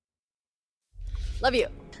Love you.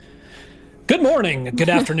 Good morning, good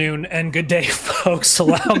afternoon, and good day, folks.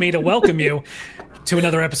 Allow me to welcome you to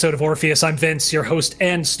another episode of Orpheus. I'm Vince, your host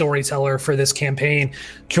and storyteller for this campaign.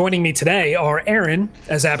 Joining me today are Aaron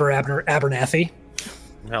as Abernathy.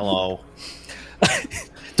 Hello.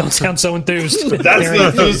 Don't sound so enthused. That's the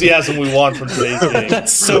enthusiasm we want from today's game.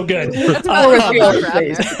 That's so good.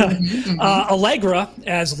 Allegra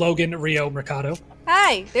as Logan Rio Mercado.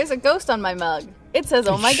 Hi, there's a ghost on my mug. It says,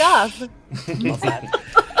 "Oh my God." Love that.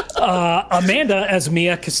 Amanda as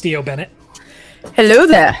Mia Castillo Bennett. Hello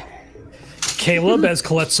there. Caleb as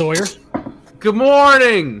Colette Sawyer. Good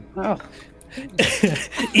morning. Oh.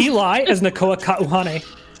 Eli as Nakoa Kauhane.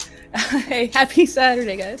 Hey, happy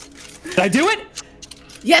Saturday, guys. Did I do it?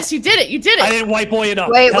 Yes, you did it. You did it. I didn't white boy it up.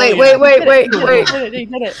 Wait. You did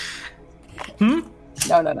it.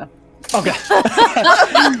 No. Okay.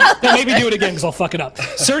 Then maybe do it again because I'll fuck it up.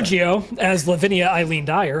 Sergio as Lavinia Eileen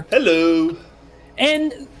Dyer. Hello.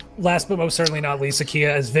 And last but most certainly not least, Zakia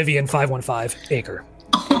as Vivian 515 Baker.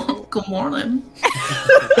 Oh, good morning.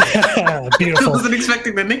 Beautiful. Wasn't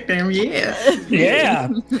expecting the nickname. Yeah.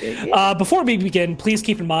 Before we begin, please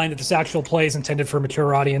keep in mind that this actual play is intended for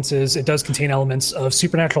mature audiences. It does contain elements of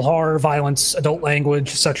supernatural horror, violence, adult language,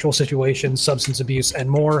 sexual situations, substance abuse, and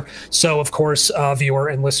more. So, of course, viewer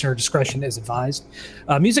and listener discretion is advised.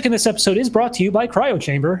 Music in this episode is brought to you by Cryo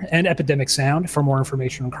Chamber and Epidemic Sound. For more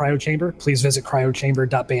information on Cryo Chamber, please visit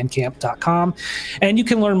cryochamber.bandcamp.com. And you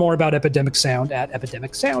can learn more about Epidemic Sound at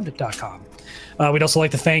epidemicsound.com. We'd also like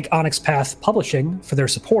to thank Onyx Path Publishing for their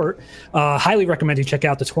support. Highly recommend you check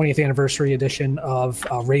out the 20th anniversary edition of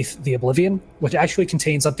Wraith the Oblivion, which actually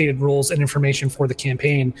contains updated rules and information for the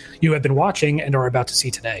campaign you have been watching and are about to see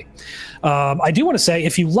today. I do want to say,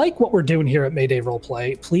 if you like what we're doing here at Mayday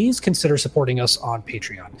Roleplay, please consider supporting us on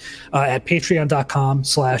Patreon at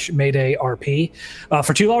patreon.com/MaydayRP.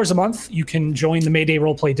 For $2 a month, you can join the Mayday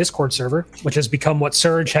Roleplay Discord server, which has become what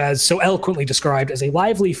Serge has so eloquently described as a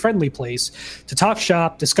lively, friendly place to talk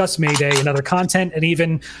shop, discuss Mayday and other content, and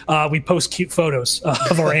even we post cute photos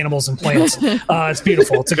of our animals and plants. It's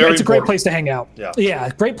beautiful. It's a great place to hang out. Yeah,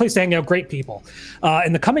 great place to hang out, great people.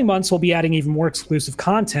 In the coming months, we'll be adding even more exclusive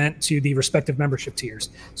content to the respective membership tiers.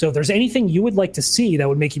 So if there's anything you would like to see that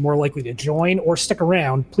would make you more likely to join or stick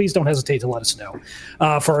around, please don't hesitate to let us know.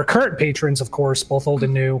 For our current patrons, of course, both old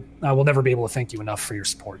and new, we'll never be able to thank you enough for your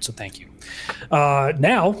support, so thank you.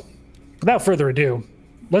 Now, without further ado,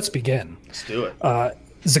 let's begin. Let's do it.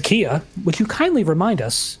 Zakia, would you kindly remind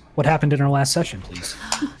us what happened in our last session, please?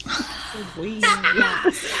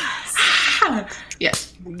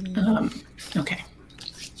 Yes. Okay.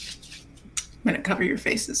 I'm going to cover your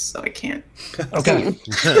faces so I can't. Okay.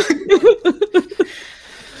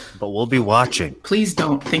 But we'll be watching. Please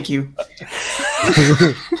don't. Thank you.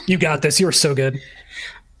 You got this. You were so good.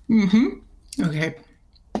 Okay.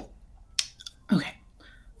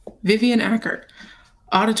 Vivian Ackert.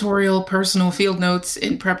 Auditorial personal field notes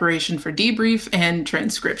in preparation for debrief and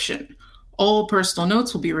transcription. All personal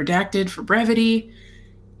notes will be redacted for brevity.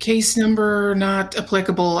 Case number not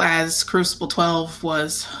applicable as Crucible 12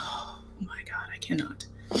 was. Oh my God, I cannot.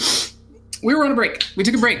 We were on a break. We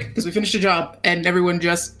took a break because we finished a job and everyone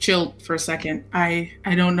just chilled for a second. I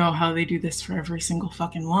don't know how they do this for every single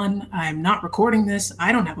fucking one. I'm not recording this.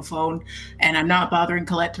 I don't have a phone and I'm not bothering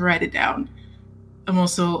Colette to write it down. I'm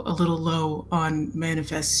also a little low on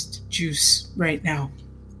manifest juice right now.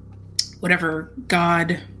 Whatever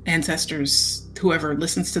God, ancestors, whoever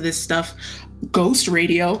listens to this stuff, ghost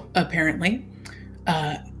radio, apparently.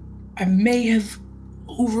 I may have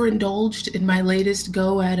overindulged in my latest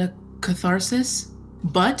go at a catharsis,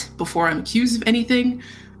 but before I'm accused of anything,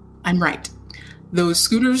 I'm right. Those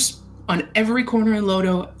scooters on every corner in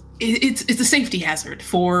Lodo, it's a safety hazard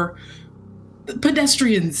for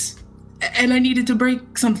pedestrians. And I needed to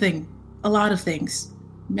break something. A lot of things.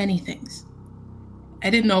 Many things.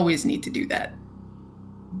 I didn't always need to do that.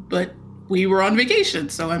 But we were on vacation,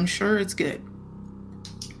 so I'm sure it's good.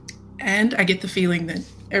 And I get the feeling that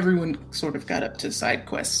everyone sort of got up to side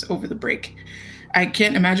quests over the break. I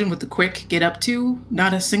can't imagine what the Quick get up to.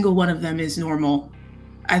 Not a single one of them is normal.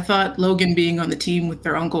 I thought Logan being on the team with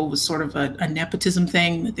their uncle was sort of a nepotism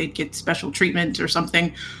thing, that they'd get special treatment or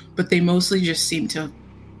something, but they mostly just seem to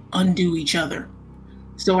undo each other.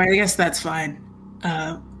 So I guess that's fine.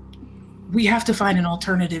 We have to find an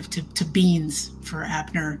alternative to beans for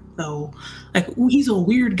Abner, though. Like, he's a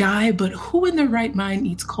weird guy, but who in their right mind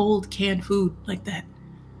eats cold, canned food like that?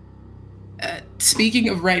 Speaking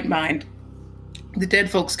of right mind, the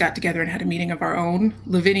dead folks got together and had a meeting of our own.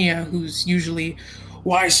 Lavinia, who's usually,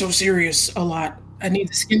 why so serious a lot,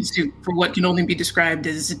 needs a skin suit for what can only be described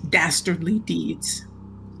as dastardly deeds.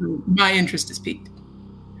 my interest is piqued.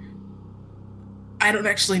 I don't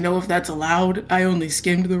actually know if that's allowed. I only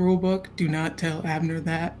skimmed the rulebook. Do not tell Abner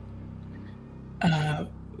that.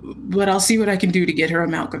 But I'll see what I can do to get her a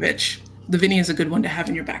Malkovich. Lavinia is a good one to have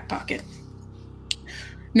in your back pocket.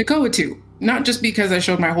 Nakoa too. Not just because I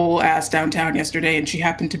showed my whole ass downtown yesterday and she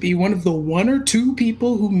happened to be one of the 1 or 2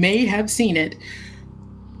 people who may have seen it.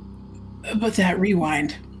 But that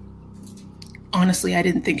rewind. Honestly, I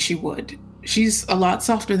didn't think she would. She's a lot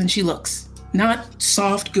softer than she looks. Not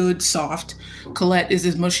soft, good, soft. Colette is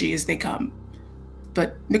as mushy as they come.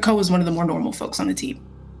 But Nakoa is one of the more normal folks on the team.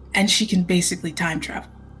 And she can basically time travel.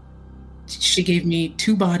 She gave me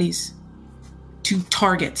 2 bodies, 2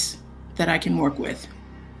 targets that I can work with.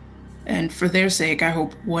 And for their sake, I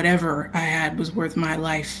hope whatever I had was worth my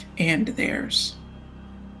life and theirs.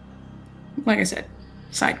 Like I said,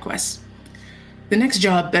 side quests. The next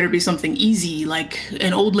job better be something easy, like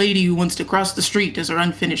an old lady who wants to cross the street as her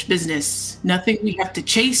unfinished business. Nothing we have to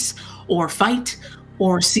chase or fight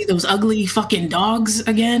or see those ugly fucking dogs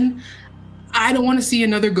again. I don't want to see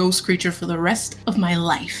another ghost creature for the rest of my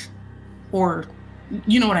life. Or,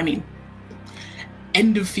 you know what I mean.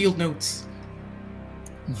 End of field notes.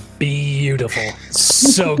 Beautiful.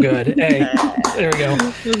 So good. Hey, there we go.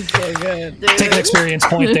 So good. Take an experience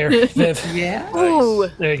point there, Viv. Yeah. Ooh.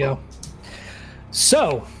 There you go.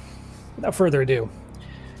 So, without further ado,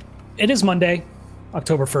 it is Monday,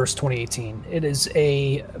 October 1st, 2018. It is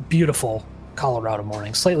a beautiful Colorado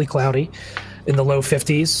morning, slightly cloudy in the low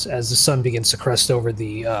 50s as the sun begins to crest over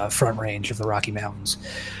the front range of the Rocky Mountains.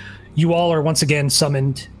 You all are once again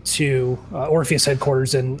summoned to Orpheus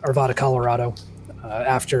headquarters in Arvada, Colorado,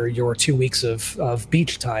 after your 2 weeks of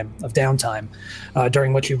beach time, of downtime,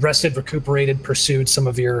 during which you rested, recuperated, pursued some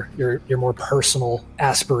of your more personal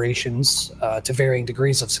aspirations to varying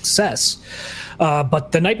degrees of success.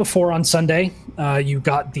 But the night before on Sunday, you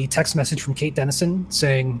got the text message from Kate Dennison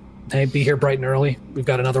saying, hey, be here bright and early. We've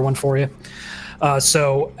got another one for you.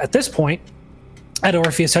 So at this point, at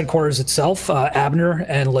Orpheus headquarters itself, Abner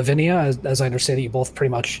and Lavinia, as I understand it, you both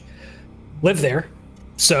pretty much live there.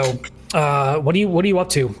 So what are you up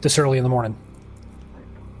to this early in the morning?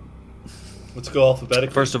 Let's go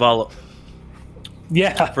alphabetically. First of all,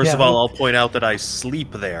 I'll point out that I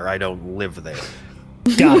sleep there. I don't live there.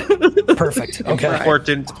 Got it. Perfect. Okay.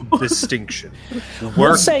 Important distinction.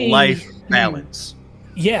 Work-life balance.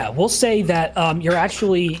 Yeah, we'll say that you're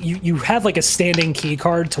actually you have like a standing key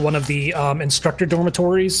card to one of the instructor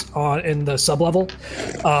dormitories in the sublevel.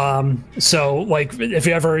 So like if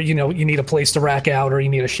you ever you need a place to rack out or you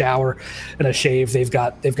need a shower and a shave, they've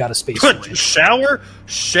got a space. Shower,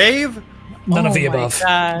 shave. None of the above.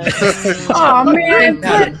 Oh man,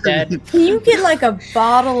 can you get like a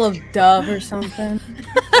bottle of Dove or something?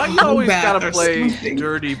 You always gotta play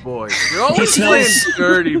dirty boy. You're always playing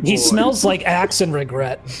dirty boy. He smells like Axe and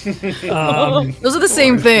Regret. Those are the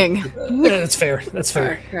same thing. That's fair. That's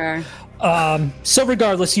fair. Okay. So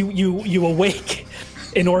regardless, you awake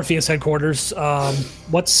in Orpheus headquarters.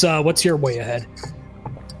 What's your way ahead?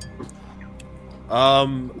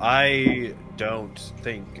 I don't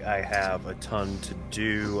think I have a ton to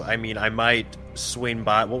do. I mean, I might swing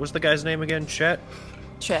by. What was the guy's name again? Chad.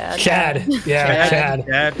 Yeah, Chad.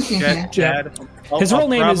 His real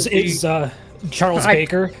name is Charles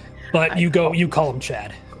Baker, but you call him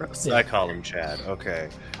Chad. I call him Chad. Okay.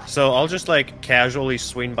 So I'll just like casually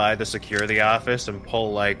swing by the security office and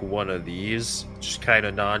pull like one of these, just kind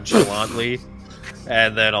of nonchalantly.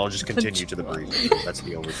 And then I'll just continue to the briefing. That's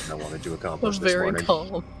the only thing I wanted to accomplish this morning. Very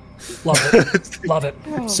calm. Love it. Love it.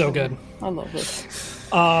 So good. I love this.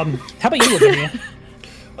 How about you, Lavinia?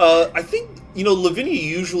 I think, Lavinia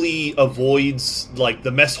usually avoids like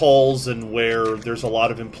the mess halls and where there's a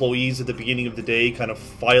lot of employees at the beginning of the day kind of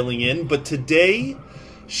filing in. But today,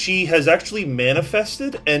 she has actually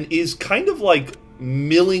manifested and is kind of like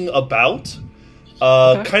milling about,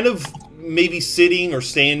 kind of maybe sitting or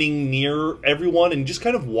standing near everyone and just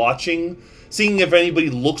kind of watching, seeing if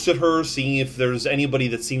anybody looks at her, seeing if there's anybody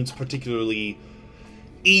that seems particularly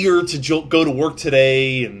eager to go to work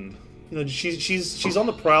today, and she's on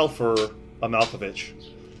the prowl for a Malkovich.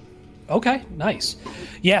 Okay, nice.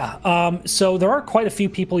 Yeah, so there are quite a few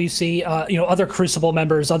people you see, other Crucible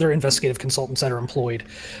members, other investigative consultants that are employed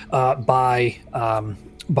by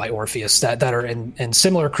Orpheus that are in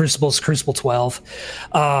similar Crucibles, Crucible 12.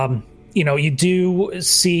 You do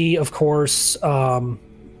see, of course,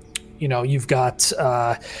 you've got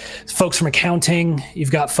folks from accounting,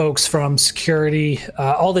 you've got folks from security,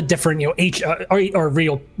 all the different,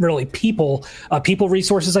 people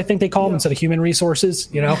resources, I think they call them, instead of human resources,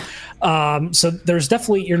 So there's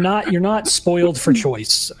definitely, you're not spoiled for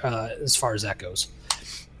choice as far as that goes.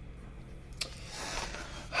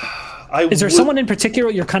 Is there someone in particular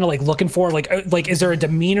you're kind of like looking for? Like, is there a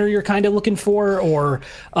demeanor you're kind of looking for, or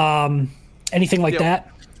anything like that?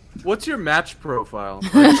 What's your match profile?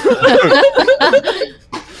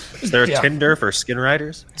 Is there a Tinder for skin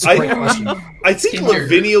riders? I think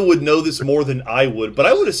Lavinia would know this more than I would, but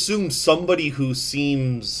I would assume somebody who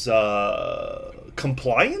seems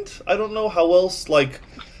compliant. I don't know how else. Like,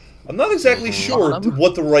 I'm not exactly sure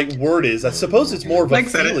what the right word is. I suppose it's more of a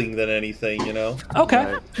feeling than anything, you know.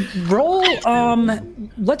 Okay. Roll.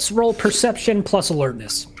 Let's roll perception plus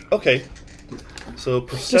alertness. Okay. So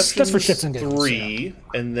perception for shits and giggles, 3,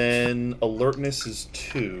 and then alertness is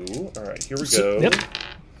 2. All right, here we go. Yep.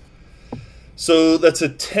 So that's a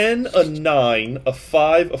 10, a 9, a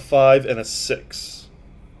 5, a 5, and a 6.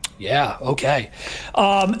 Yeah, okay.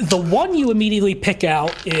 The one you immediately pick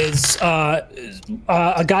out is a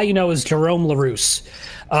guy you know as Jerome LaRousse.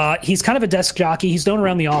 He's kind of a desk jockey. He's known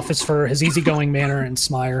around the office for his easygoing manner and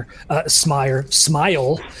smile.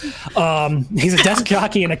 He's a desk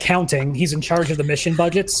jockey in accounting. He's in charge of the mission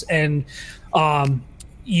budgets, and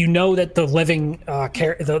you know that the living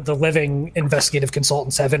investigative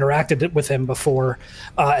consultants have interacted with him before,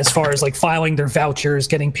 as far as like filing their vouchers,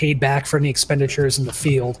 getting paid back for any expenditures in the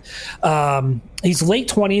field. He's late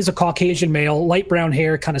 20s, a Caucasian male, light brown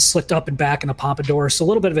hair, kind of slicked up and back in a pompadour, so a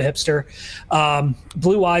little bit of a hipster.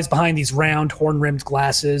 Blue eyes behind these round horn-rimmed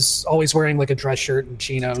glasses, always wearing like a dress shirt and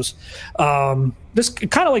chinos. This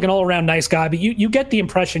kind of like an all-around nice guy, but you get the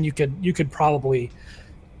impression you could probably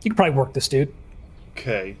work this dude.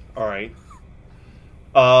 Okay, all right.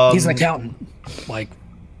 He's an accountant. Like,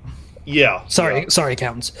 yeah. Sorry,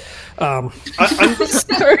 accountants. I'm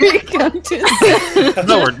sorry, accountants.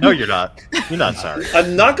 No, you're not. You're not sorry.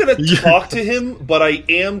 I'm not gonna talk to him, but I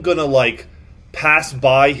am gonna like pass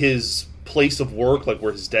by his place of work, like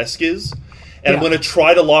where his desk is, and I'm gonna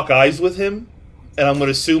try to lock eyes with him, and I'm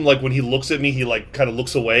gonna assume like when he looks at me, he like kind of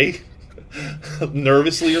looks away,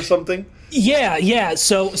 nervously or something. Yeah.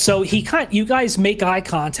 So you guys make eye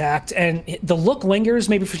contact, and the look lingers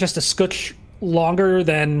maybe for just a scotch longer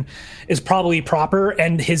than is probably proper,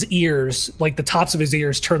 and his ears, like the tops of his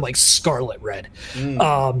ears, turn like scarlet red,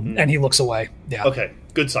 and he looks away. Yeah. Okay,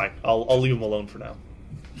 good sign. I'll leave him alone for now.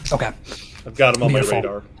 Okay. I've got him on my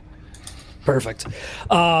radar. Perfect.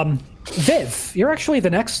 Viv, you're actually the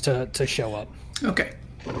next to show up. Okay.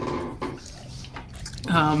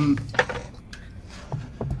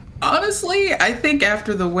 Honestly, I think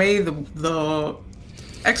after the way the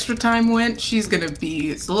extra time went, she's gonna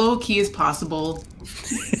be as low key as possible.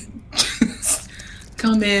 Just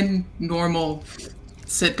come in normal,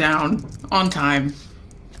 sit down on time,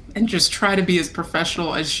 and just try to be as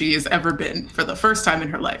professional as she has ever been for the first time in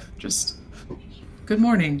her life. Just good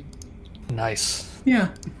morning. Nice. Yeah.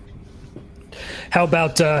 How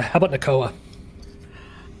about Nakoa?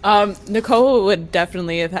 Nakoa would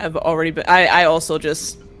definitely have already been. I also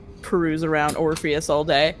just peruse around Orpheus all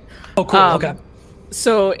day. Oh, cool. Okay.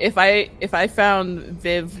 So if I found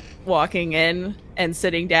Viv walking in and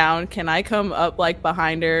sitting down, can I come up like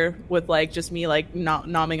behind her with like just me like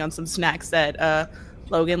nomming on some snacks that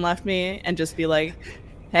Logan left me, and just be like,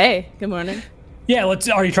 "Hey, good morning." Yeah.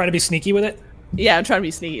 Are you trying to be sneaky with it? Yeah, I'm trying to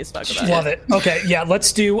be sneaky as fuck about it. Love it. Okay. Yeah.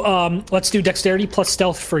 Let's do dexterity plus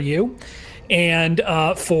stealth for you, and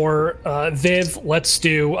for Viv, let's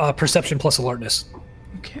do perception plus alertness.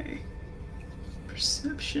 Okay.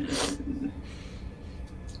 Perception.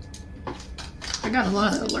 I got a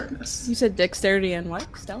lot of alertness. You said dexterity and what?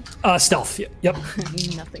 Stealth? Stealth. Yep.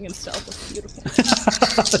 Nothing in stealth. That's beautiful.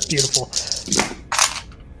 That's beautiful.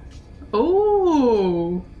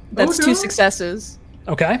 Oh. That's 2 successes.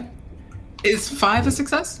 Okay. Is 5 a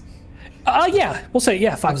success? Yeah. We'll say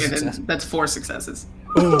 5 is a success. That's 4 successes.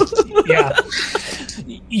 Ooh, yeah.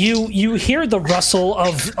 You hear the rustle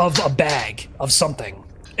of a bag of something,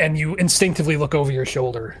 and you instinctively look over your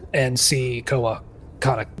shoulder and see Koa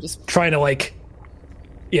kind of just trying to like,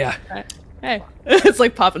 yeah. Hey, it's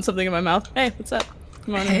like popping something in my mouth. Hey, what's up?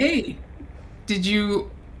 Come on. Hey, did you?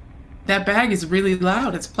 That bag is really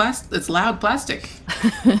loud. It's loud plastic.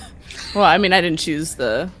 Well, I mean, I didn't choose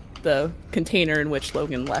the container in which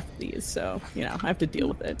Logan left these, so I have to deal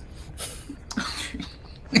with it.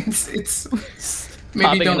 It's maybe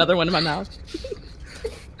popping another one in my mouth.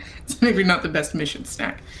 It's maybe not the best mission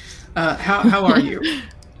snack. How are you?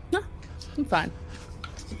 No, I'm fine.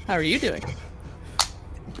 How are you doing?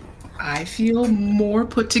 I feel more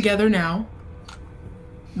put together now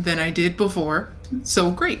than I did before. So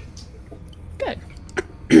great. Good.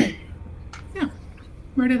 Yeah.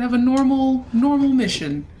 Ready to have a normal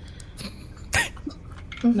mission.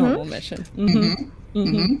 Mm-hmm. Normal mission. Mm-hmm.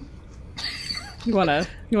 Mm-hmm. You wanna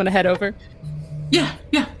head over? Yeah,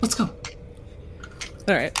 let's go.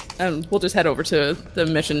 All right, and we'll just head over to the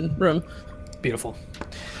mission room. Beautiful.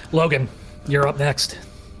 Logan, you're up next.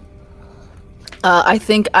 I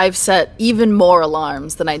think I've set even more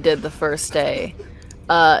alarms than I did the first day.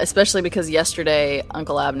 Especially because yesterday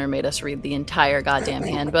Uncle Abner made us read the entire goddamn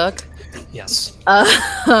handbook. Yes.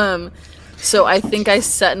 So I think I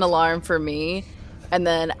set an alarm for me, and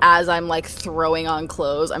then as I'm like throwing on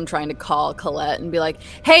clothes, I'm trying to call Colette and be like,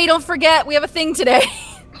 "Hey, don't forget, we have a thing today."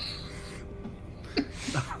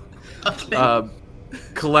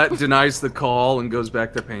 Colette denies the call and goes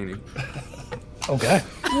back to painting. Okay.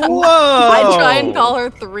 Whoa! I try and call her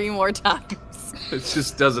 3 more times. It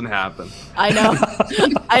just doesn't happen. I know.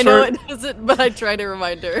 I know it doesn't, but I try to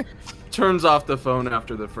remind her. Turns off the phone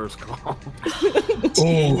after the first call.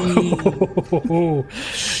 Ooh.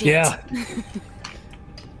 Yeah.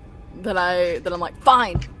 Then I'm like,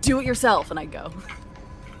 fine, do it yourself, and I go.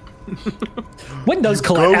 When does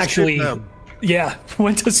Colette Ghosted actually? them. Yeah.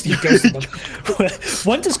 When does you ghosted them?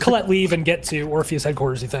 When does Colette leave and get to Orpheus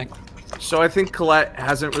headquarters? You think? So I think Colette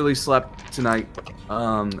hasn't really slept tonight,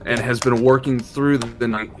 and has been working through the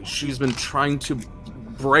night. She's been trying to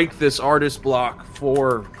break this artist block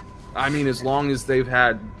for, as long as they've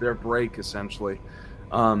had their break, essentially.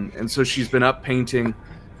 And so she's been up painting.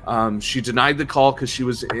 She denied the call because she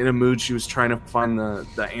was in a mood. She was trying to find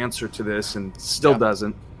the answer to this and still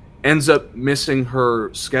doesn't. Ends up missing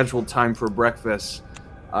her scheduled time for breakfast.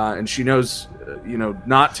 And she knows,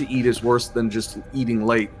 not to eat is worse than just eating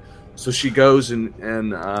late. So she goes and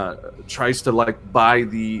tries to buy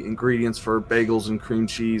the ingredients for bagels and cream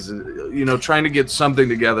cheese, and trying to get something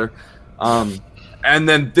together. And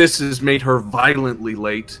then this has made her violently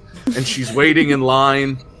late, and she's waiting in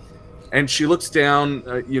line, and she looks down,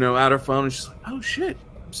 at her phone, and she's like, "Oh shit,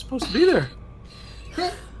 I'm supposed to be there."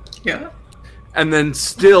 Yeah. And then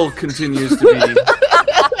still continues to be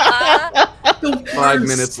 5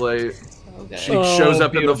 minutes late. She shows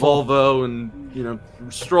up in the Volvo and,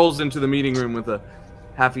 strolls into the meeting room with a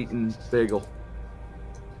half-eaten bagel.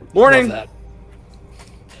 Morning! Love that.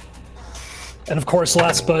 And of course,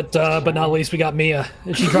 last but not least, we got Mia.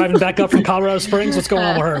 Is she driving back up from Colorado Springs? What's going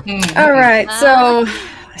on with her? All right, so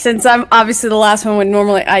since I'm obviously the last one, when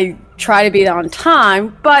normally I try to be on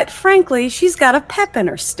time, but frankly, she's got a pep in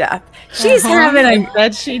her step. She's having a.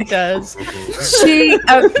 That she does.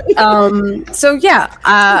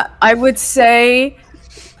 I would say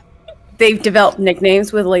they've developed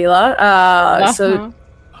nicknames with Leela. That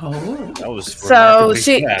was So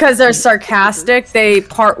she, because they're sarcastic, they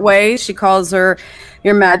part ways. She calls her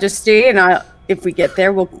Your Majesty, and if we get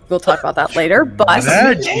there, we'll talk about that later. But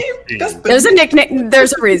there's a nickname.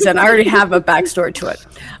 There's a reason. I already have a backstory to it.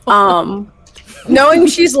 Knowing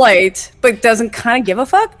she's late, but doesn't kind of give a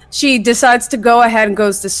fuck, she decides to go ahead and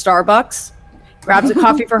goes to Starbucks, grabs a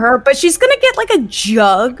coffee for her, but she's gonna get a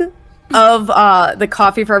jug of the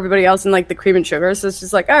coffee for everybody else and the cream and sugar. So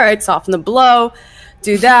she's like, all right, soften the blow,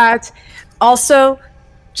 do that. Also,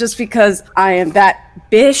 just because I am that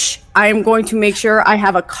bish, I am going to make sure I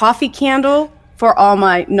have a coffee candle for all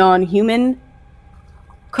my non-human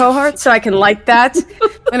cohorts, so I can light that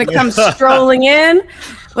when it comes strolling in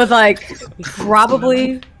with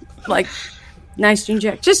probably nice June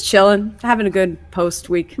Jack, just chilling, having a good post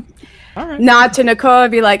week. All right. Nod to Nicole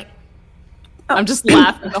and be like, oh. I'm just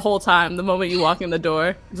laughing the whole time. The moment you walk in the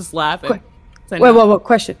door, just laughing. Wait,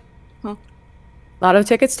 question. Huh? Lotto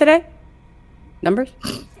tickets today? Numbers?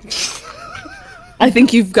 I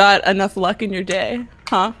think you've got enough luck in your day,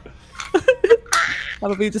 huh? How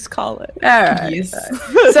about we just call it? All right. Yes.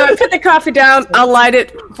 So I put the coffee down. I'll light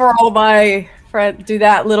it for all my friends. Do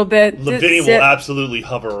that a little bit. Lavinia will absolutely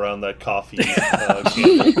hover around that coffee.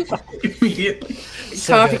 Immediately.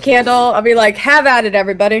 Coffee candle. I'll be like, have at it,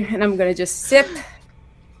 everybody. And I'm going to just sip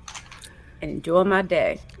and enjoy my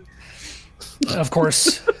day. Of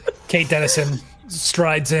course, Kate Dennison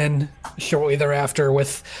strides in shortly thereafter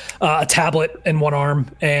with a tablet in one arm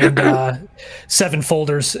and 7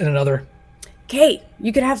 folders in another. Kate,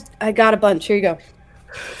 you could have. I got a bunch. Here you go.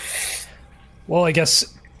 Well, I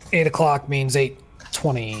guess 8 o'clock means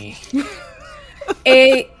 8:20.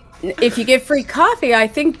 If you get free coffee, I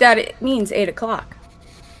think that it means 8 o'clock.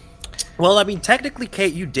 Well, technically,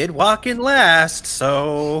 Kate, you did walk in last,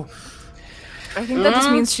 so... I think that just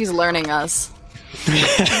means she's learning us.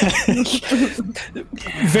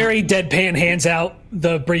 Very deadpan hands out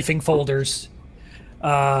the briefing folders.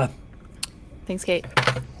 Thanks, Kate.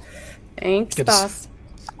 Thanks, boss.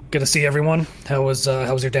 Good to see everyone. How was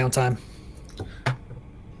your downtime?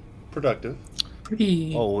 Productive.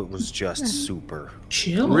 Pretty Oh, it was just super.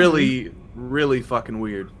 chill. Really, really fucking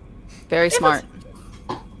weird. Very smart.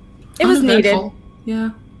 It was needed. Uneventful.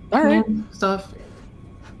 Yeah. All right. Stuff.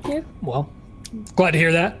 Yeah. Well, glad to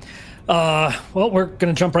hear that. Well, we're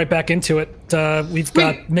going to jump right back into it. We've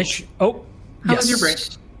got Mitch. Oh, How was your break?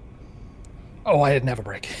 Oh, I didn't have a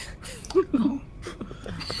break.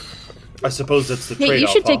 I suppose that's the Hey, trade-off. you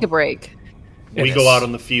should take a break. We go out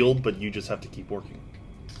on the field, but you just have to keep working.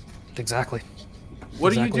 Exactly.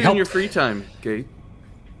 What do you do in your free time, Kate?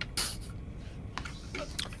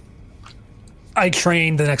 I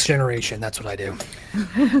train the next generation. That's what I do.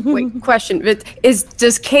 Wait, question.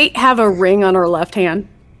 Does Kate have a ring on her left hand?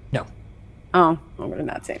 No. Oh, I'm going to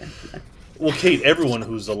not say that. Well, Kate, everyone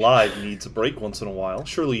who's alive needs a break once in a while.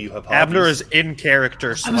 Surely you have hobbies. Abner is in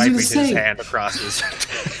character swiping his hand across his...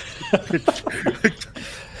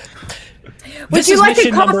 Would you like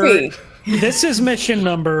a coffee? This is mission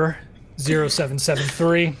number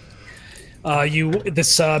 0773.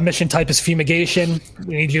 This mission type is fumigation.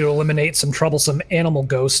 We need you to eliminate some troublesome animal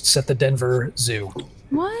ghosts at the Denver Zoo.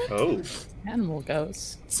 What? Oh. Animal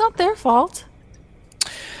ghosts. It's not their fault.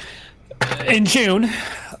 In June,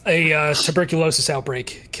 a tuberculosis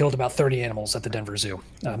outbreak killed about 30 animals at the Denver Zoo,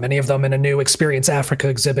 many of them in a new Experience Africa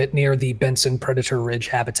exhibit near the Benson Predator Ridge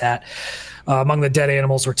habitat. Among the dead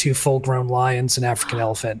animals were 2 full-grown lions, an African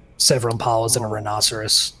elephant, several impalas, and a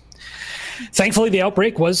rhinoceros. Thankfully, the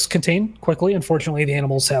outbreak was contained quickly. Unfortunately, the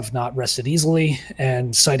animals have not rested easily,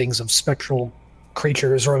 and sightings of spectral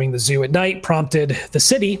creatures roaming the zoo at night prompted the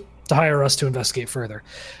city to hire us to investigate further.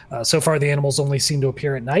 So far, the animals only seem to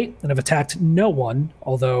appear at night and have attacked no one,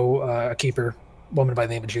 although a keeper, woman by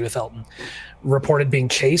the name of Judith Elton, reported being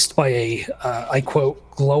chased by a, I quote,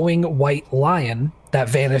 glowing white lion that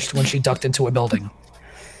vanished when she ducked into a building.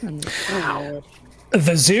 Wow.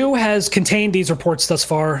 The zoo has contained these reports thus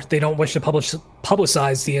far. They don't wish to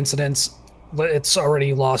publicize the incidents. It's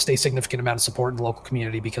already lost a significant amount of support in the local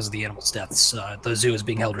community because of the animals' deaths. The zoo is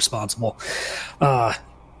being held responsible.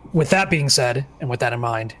 With that being said, and with that in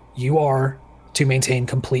mind, you are to maintain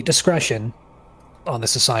complete discretion on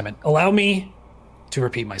this assignment. Allow me to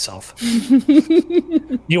repeat myself.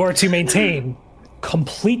 You are to maintain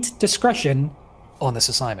complete discretion on this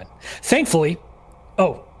assignment. Thankfully,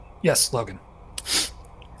 oh, yes, Logan.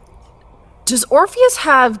 Does Orpheus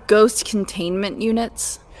have ghost containment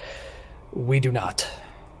units? We do not.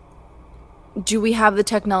 Do we have the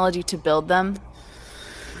technology to build them?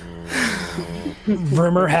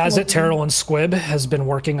 Rumor has it Terrell and Squib has been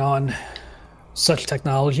working on such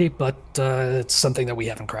technology, but it's something that we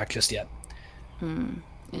haven't cracked just yet.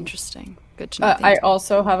 Interesting. Good to know. I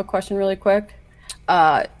also have a question really quick.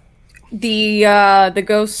 The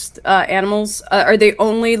ghost animals, are they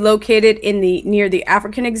only located in near the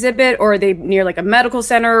African exhibit, or are they near like a medical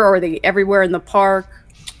center, or are they everywhere in the park?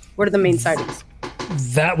 What are the main sightings?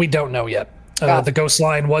 That we don't know yet. The ghost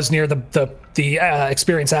line was near the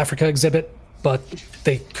Experience Africa exhibit, but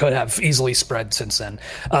they could have easily spread since then.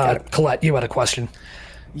 Colette, you had a question.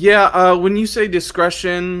 Yeah, when you say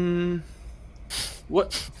discretion,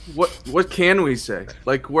 what can we say?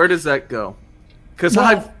 Like, where does that go? Because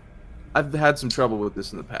I've had some trouble with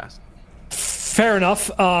this in the past. Fair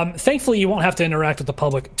enough. Thankfully, you won't have to interact with the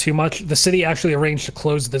public too much. The city actually arranged to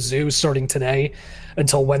close the zoo starting today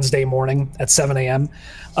until Wednesday morning at 7 a.m.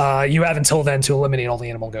 You have until then to eliminate all the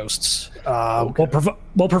animal ghosts. Okay.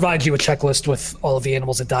 We'll provide you a checklist with all of the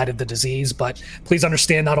animals that died of the disease, but please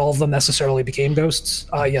understand not all of them necessarily became ghosts.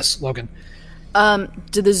 Yes, Logan.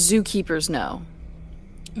 Do the zookeepers know?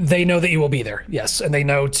 They know that you will be there, yes, and they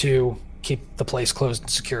know to keep the place closed and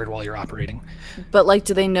secured while you're operating. But, like,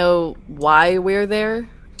 do they know why we're there?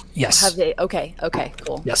 Yes. Have they? Okay,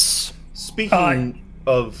 cool. Yes. Speaking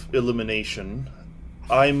of elimination,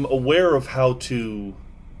 I'm aware of how to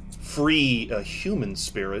free a human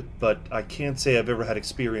spirit, but I can't say I've ever had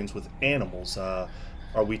experience with animals. Are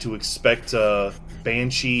we to expect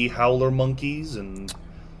banshee howler monkeys and...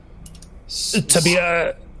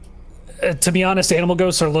 To be honest, animal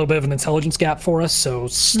ghosts are a little bit of an intelligence gap for us, so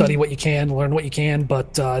study what you can, learn what you can,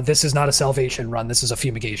 but this is not a salvation run. This is a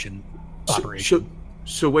fumigation operation.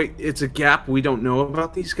 So wait, it's a gap we don't know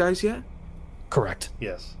about these guys yet? Correct.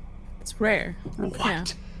 Yes. It's rare. What? Yeah.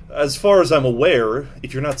 As far as I'm aware,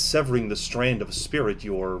 if you're not severing the strand of a spirit,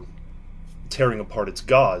 you're tearing apart its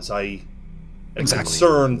gauze. I am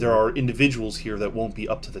concerned there are individuals here that won't be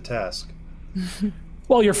up to the task.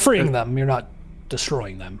 Well, you're freeing them. You're not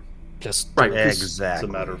destroying them. Just right. Exactly. It's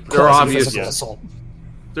a matter of they're obvious. Assault.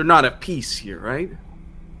 They're not at peace here, right?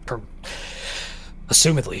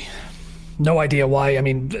 Assumedly. No idea why. I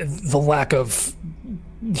mean, the lack of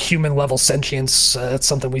human-level sentience, that's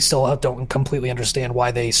something we still don't completely understand why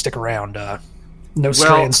they stick around. No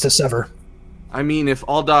strands to sever. I mean, if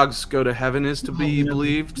all dogs go to heaven is to be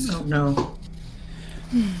believed... Oh, no.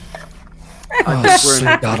 I think we're in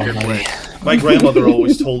a good place. My grandmother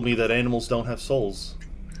always told me that animals don't have souls.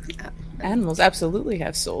 Animals absolutely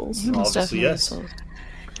have souls. Obviously, yes.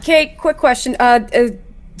 Okay, quick question.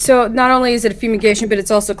 So not only is it a fumigation, but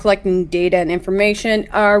it's also collecting data and information.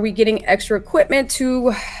 Are we getting extra equipment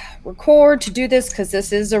to record, to do this? Because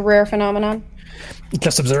this is a rare phenomenon.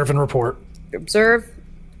 Just observe and report. Observe.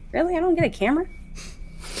 Really? I don't get a camera?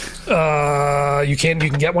 You can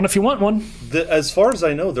get one if you want one. As far as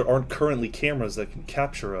I know, there aren't currently cameras that can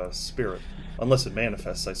capture a spirit. Unless it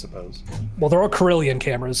manifests, I suppose. Well, there are Carillion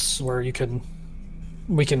cameras where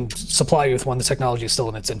we can supply you with one. The technology is still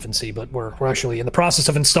in its infancy, but we're actually in the process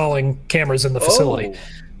of installing cameras in the facility.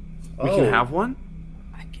 We can have one?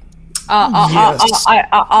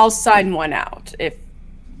 I'll sign one out. If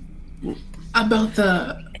About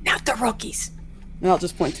the... Not the rookies. And I'll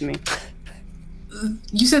just point to me.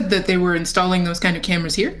 You said that they were installing those kind of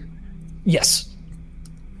cameras here? Yes.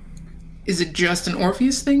 Is it just an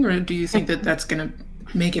Orpheus thing, or do you think that that's going to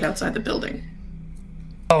make it outside the building?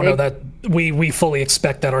 Oh, no, that we fully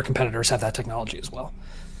expect that our competitors have that technology as well.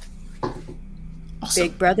 Awesome.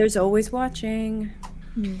 Big Brother's always watching.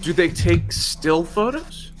 Do they take still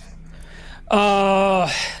photos?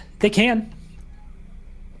 They can.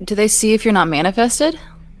 Do they see if you're not manifested?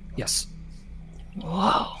 Yes.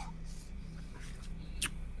 Whoa.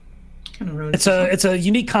 It's a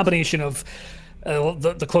unique combination of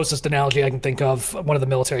the closest analogy I can think of. One of the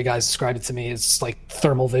military guys described it to me as like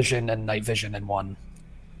thermal vision and night vision in one.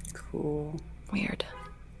 Cool. Weird.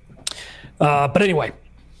 But anyway,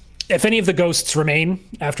 if any of the ghosts remain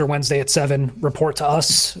after Wednesday at 7, report to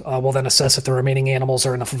us. We'll then assess if the remaining animals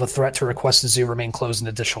are enough of a threat to request the zoo remain closed an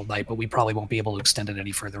additional night, but we probably won't be able to extend it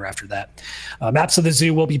any further after that. Maps of the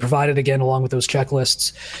zoo will be provided again along with those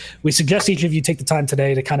checklists. We suggest each of you take the time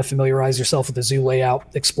today to kind of familiarize yourself with the zoo layout,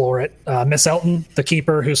 explore it. Miss Elton, the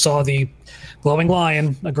keeper who saw the glowing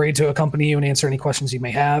lion, agreed to accompany you and answer any questions you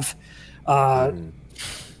may have.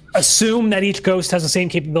 Assume that each ghost has the same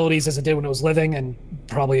capabilities as it did when it was living, and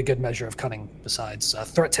probably a good measure of cunning besides.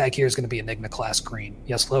 Threat tag here is going to be Enigma class green.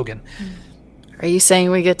 Yes, Logan. Are you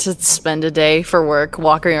saying we get to spend a day for work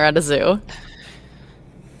walking around a zoo?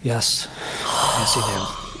 Yes. Yes, you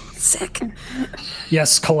do. Sick.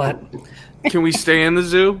 Yes, Colette. Can we stay in the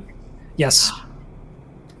zoo? Yes.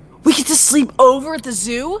 We get to sleep over at the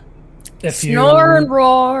zoo? If you Snore and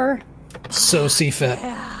roar. so see fit.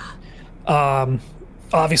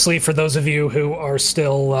 Obviously, for those of you who are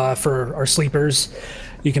still for our sleepers,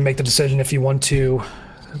 you can make the decision if you want to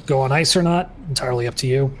go on ice or not. Entirely up to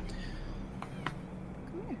you.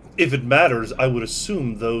 If it matters, I would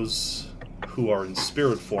assume those who are in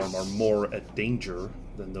spirit form are more at danger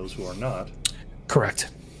than those who are not.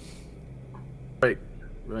 Correct.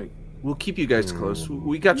 Right. We'll keep you guys close.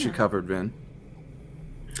 We got you covered, Vin.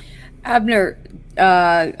 Abner,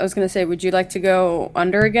 I was going to say, would you like to go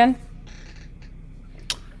under again?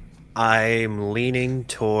 I'm leaning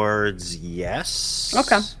towards yes.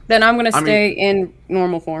 Okay. Then I'm going to stay in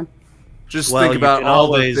normal form. Just think about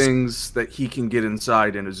all the things that he can get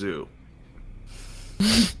inside in a zoo.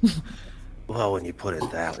 Well, when you put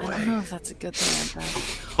it that way. I don't know if that's a good thing or bad.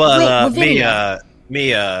 But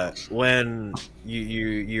Mia, when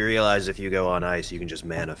you realize if you go on ice, you can just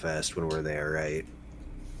manifest when we're there, right?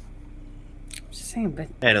 Just saying, but...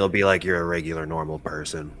 And it'll be like you're a regular, normal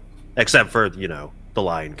person. Except for, the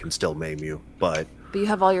lion can still maim you, but you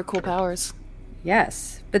have all your cool powers.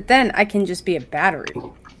 Yes, but then I can just be a battery.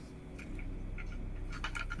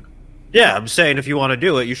 yeah, I'm saying if you want to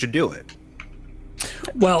do it, you should do it.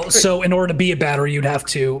 Well, so in order to be a battery, you would have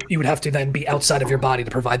to then be outside of your body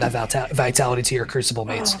to provide that vitality to your crucible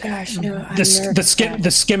mates. Oh gosh, no.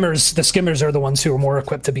 The skimmers are the ones who are more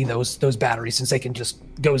equipped to be those batteries, since they can just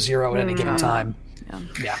go zero at any given time.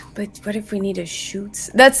 Yeah. But what if we need to shoot?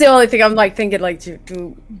 That's the only thing I'm thinking to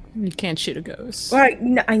do. You can't shoot a ghost. Well,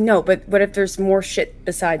 I know, but what if there's more shit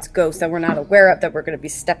besides ghosts that we're not aware of that we're going to be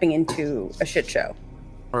stepping into a shit show?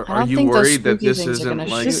 Are you worried that this isn't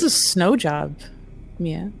like... This is a snow job.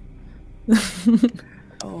 Yeah.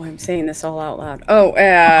 Oh, I'm saying this all out loud. Oh,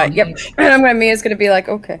 yep. And Mia's going to be like,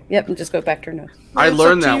 okay, yep, and just go back to her notes. I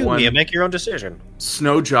learned that one. Mia, make your own decision.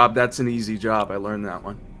 Snow job, that's an easy job. I learned that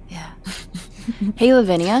one. Yeah. Hey,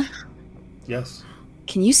 Lavinia. Yes.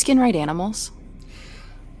 Can you skin right animals?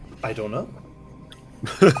 I don't know.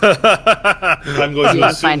 I'm going to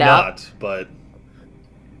assume not, but...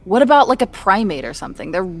 What about like a primate or something?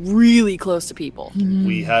 They're really close to people.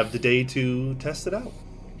 We have the day to test it out.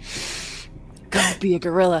 Go be a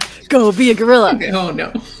gorilla. Go be a gorilla. Okay, oh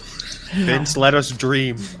no. Vince, let us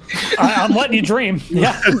dream. I'm letting you dream.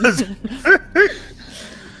 Yeah.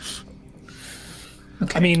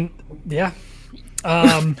 Okay. I mean, yeah.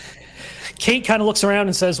 Kate kind of looks around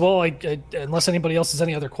and says, well, unless anybody else has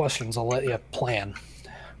any other questions, I'll let you plan.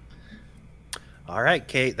 All right,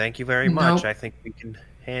 Kate, thank you very much. Nope. I think we can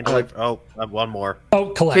handle it. Oh, one more. Oh,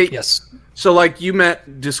 collect, Kate, yes. So, like, you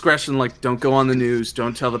met discretion, like, don't go on the news,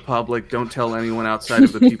 don't tell the public, don't tell anyone outside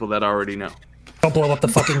of the people that already know. Don't blow up the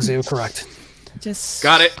fucking zoo, correct. Just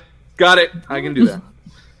Got it. I can do that.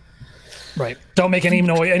 Right. Don't make any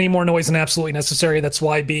more noise than absolutely necessary. That's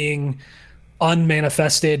why being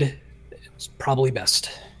unmanifested is probably best.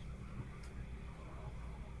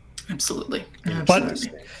 Absolutely. But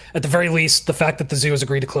at the very least, the fact that the zoo has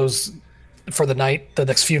agreed to close for the night, the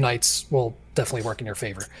next few nights, will definitely work in your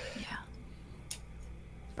favor. Yeah.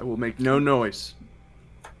 I will make no noise.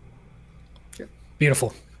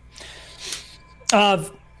 Beautiful.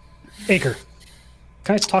 Acre,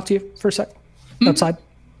 can I just talk to you for a sec? Outside?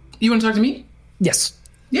 You want to talk to me? Yes.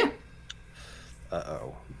 Yeah.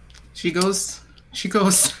 Uh-oh. She goes.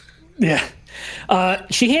 Yeah.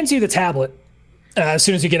 She hands you the tablet as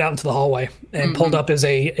soon as you get out into the hallway, and pulled up is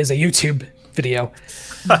a YouTube video.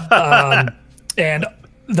 And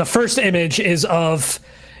the first image is of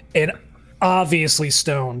an obviously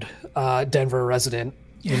stoned Denver resident,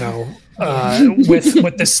 with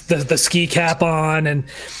the ski cap on, and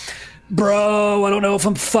bro, I don't know if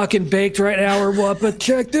I'm fucking baked right now or what, but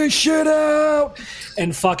check this shit out,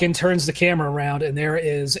 and fucking turns the camera around, and there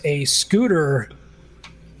is a scooter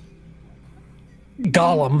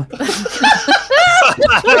golem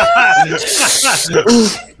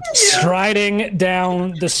striding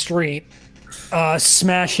down the street,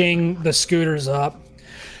 smashing the scooters up.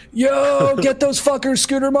 Yo, get those fuckers,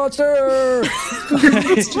 Scooter Monster!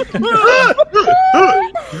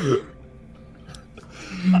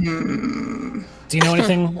 Do you know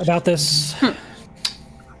anything about this?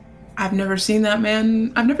 I've never seen that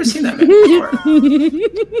man. I've never seen that man before.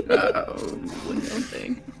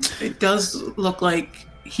 It does look like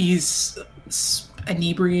he's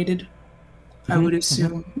inebriated. I would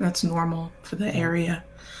assume that's normal for the area.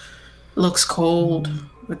 Looks cold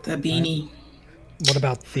with the beanie. What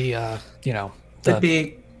about the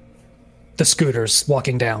The scooters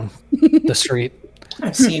walking down the street?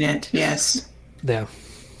 I've seen it. Yes. Yeah.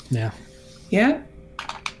 Yeah.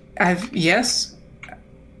 Yes.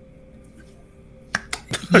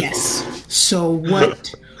 Yes. So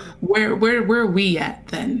what? Where are we at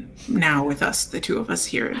then? Now with us, the two of us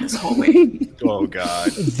here in this hallway. Oh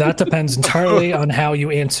God. That depends entirely on how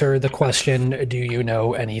you answer the question. Do you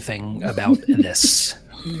know anything about this?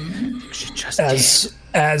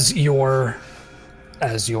 As your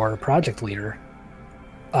project leader,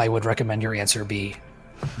 I would recommend your answer be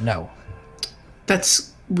no.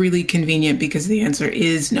 That's really convenient because the answer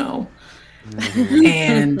is no.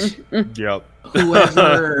 And Yep.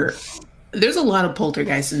 whoever, there's a lot of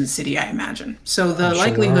poltergeists in the city, I imagine. So the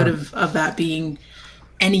likelihood of that being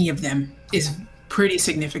any of them is pretty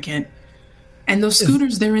significant. And those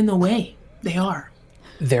scooters, they're in the way. They are.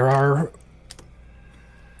 There are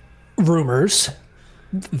rumors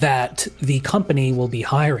that the company will be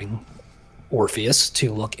hiring Orpheus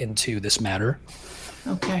to look into this matter.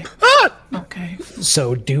 Okay. Okay.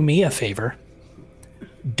 So do me a favor.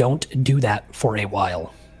 Don't do that for a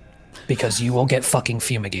while, because you will get fucking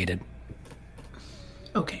fumigated.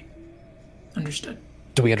 Okay. Understood.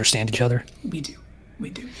 Do we understand each other? We do.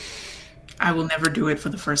 I will never do it for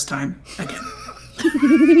the first time again.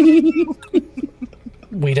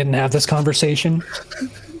 We didn't have this conversation.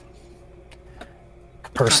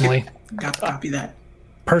 Personally, Copy that.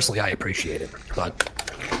 Personally, I appreciate it,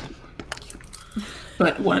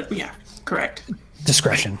 But what? Yeah, correct.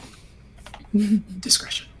 discretion.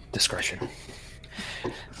 Discretion.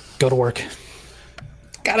 Go to work.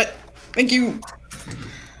 Got it. Thank you.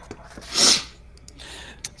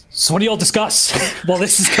 So what do y'all discuss while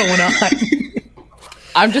this is going on?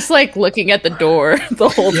 I'm just like looking at the door the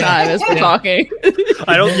whole time as we're talking.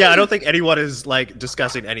 I don't think anyone is like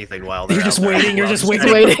discussing anything while they're You're just out there. waiting. You're just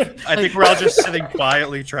We're waiting. I think we're all just sitting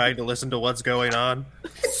quietly trying to listen to what's going on.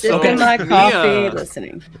 Sipping my coffee,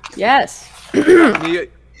 listening. Yes.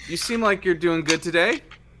 You seem like you're doing good today.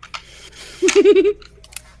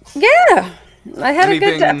 Yeah. I had a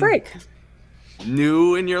Anything good break.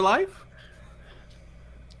 New in your life?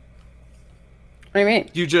 What do you mean?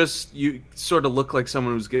 You sort of look like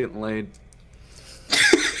someone who's getting laid.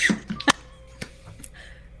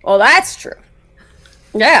 Well, that's true.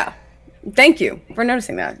 Yeah. Thank you for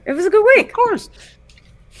noticing that. It was a good week. Of course.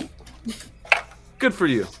 Good for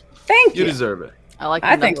you. Thank You you. deserve it. I like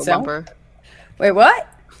I the think knuckle so. bumper. Wait, what?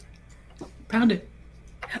 Pound it.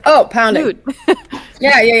 Oh, pound it. Dude.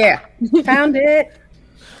 Yeah. Pound it.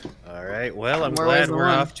 All right. Well, I'm More ways glad than we're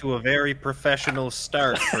one. off to a very professional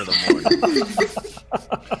start for the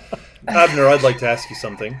morning. Abner, I'd like to ask you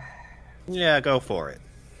something. Yeah, go for it.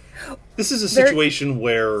 This is a situation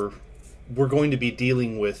where we're going to be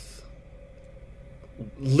dealing with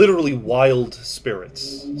literally wild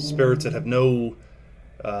spirits. Spirits that have no...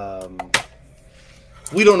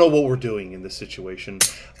 we don't know what we're doing in this situation.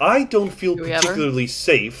 I don't feel Do we ever? particularly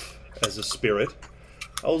safe as a spirit.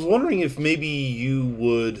 I was wondering if maybe you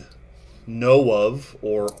would know of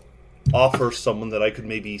or offer someone that I could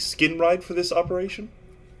maybe skin ride for this operation.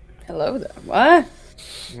 Hello there. What?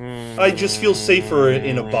 I just feel safer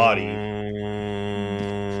in a body.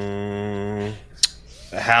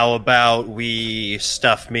 How about we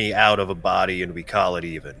stuff me out of a body and we call it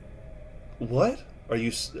even? What? Are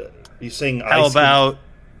you saying How I about...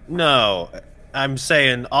 No, I'm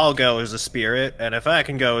saying I'll go as a spirit, and if I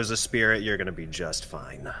can go as a spirit, you're going to be just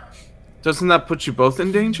fine. Doesn't that put you both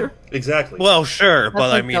in danger? Exactly. Well, sure, but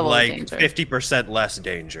like I mean, double like, danger. 50% less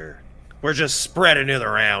danger. We're just spreading it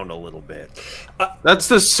around a little bit. That's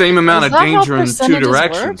the same amount Is of that how danger in two percentages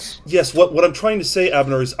directions. Yes, what I'm trying to say,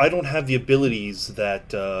 Abner, is I don't have the abilities that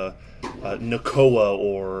Nakoa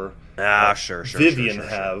or Sure. Vivian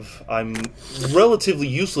have. I'm relatively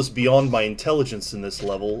useless beyond my intelligence in this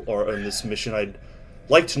level, or in this mission. I'd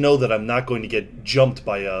like to know that I'm not going to get jumped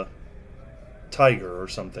by a tiger or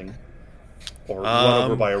something. Or run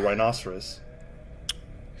over by a rhinoceros.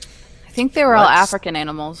 I think they were all Let's- African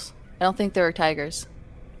animals. I don't think they were tigers.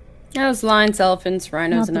 Yeah, it was lions, elephants,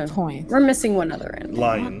 rhinos, Not and the point. we're missing one other animal.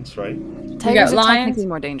 Lions, right? Tigers are lions. technically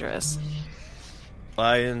more dangerous.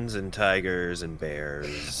 Lions and tigers and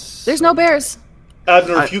bears. There's no bears.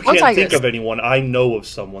 Abner, if you Or can't think tigers. of anyone, I know of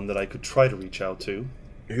someone that I could try to reach out to.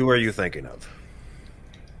 Who are you thinking of?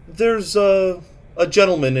 There's a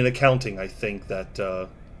gentleman in accounting, I think, that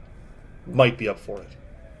might be up for it.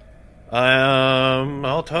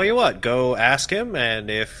 I'll tell you what. Go ask him, and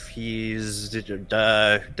if he's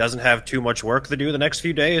doesn't have too much work to do the next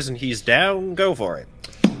few days, and he's down, go for it.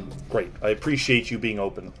 Great. I appreciate you being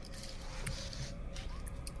open.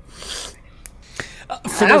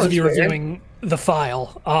 For those of you reviewing the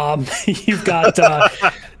file, you've got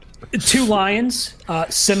 2 lions,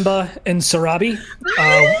 Simba and Sarabi.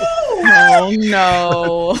 Oh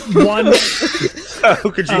no! One How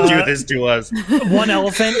could you do this to us? one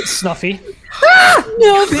elephant, Snuffy.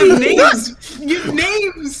 Names! You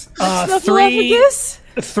names!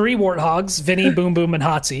 3 warthogs, Vinny, Boom Boom, and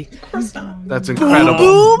Hotsy. That's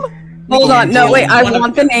incredible. Hold on. No, wait. I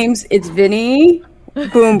want the names. It's Vinny, Boom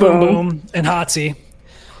Boom Boom. Boom, and Hotsy.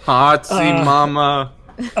 Hotsy mama.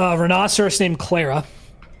 Rhinoceros named Clara.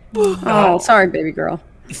 Oh, sorry, baby girl.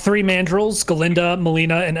 3 mandrills, Galinda,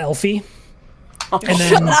 Melina, and Elfie. And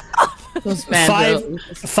then Those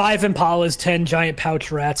 5 impalas, 10 giant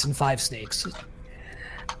pouch rats, and 5 snakes.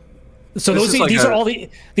 So This is like these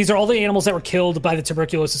are all the animals that were killed by the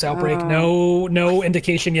tuberculosis outbreak. No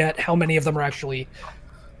indication yet how many of them are actually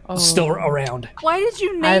still around. Why did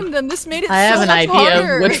you name them? This made it I have so an much idea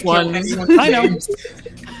harder. of which ones. I know.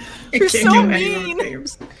 You're Can't so do any of mean. those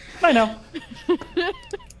names. I know.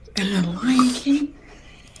 And the Lion King.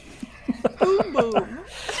 Boom boom.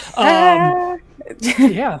 Yeah.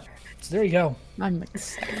 So there you go. I'm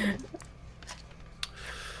excited.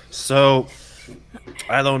 So,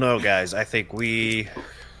 I don't know, guys. I think we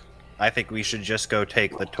should just go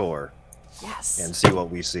take the tour Yes. and see what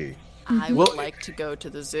we see. I Well- would like to go to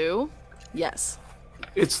the zoo. Yes.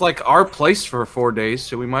 It's like our place for 4 days,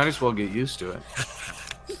 so we might as well get used to it.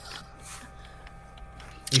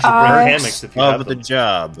 You should bring hammocks if you have Of the them.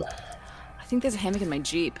 job. I think there's a hammock in my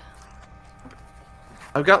Jeep.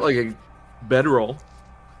 I've got like a bedroll.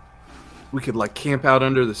 We could like camp out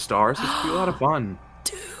under the stars. It'd be a lot of fun.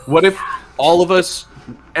 What if all of us,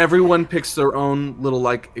 everyone picks their own little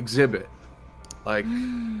like exhibit? Like,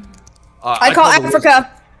 I call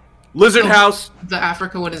Africa. Lizard House. The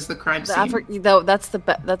Africa one is the crime The scene. that's the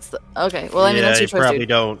okay. Well, I mean, yeah, that's you your choice, probably dude.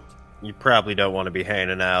 don't. You probably don't want to be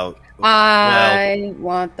hanging out. I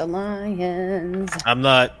want the lions. I'm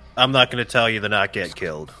not going to tell you to not get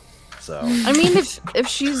killed. So I mean, if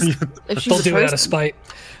she's They'll a do it out of person, spite.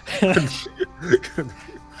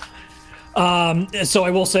 So I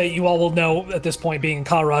will say, you all will know at this point, being in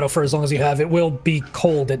Colorado for as long as you have, it will be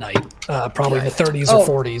cold at night, probably in the 30s Oh. or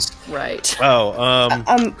 40s. right? I'll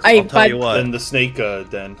I tell you what. Then the snake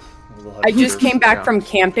den. We'll have I just heaters. came back from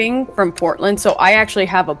camping from Portland, so I actually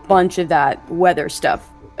have a bunch of that weather stuff,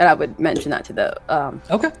 and I would mention that to the.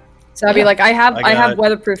 Okay. So I'd be like, I have I got-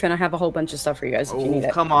 weatherproof, and I have a whole bunch of stuff for you guys if you need Oh,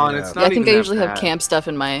 it. come on! Yeah. It's Yeah, not I think even I that usually have bad. camp stuff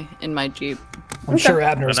in my Jeep. I'm sure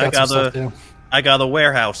Abner's And I got some got stuff too. I got a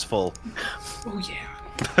warehouse full. Oh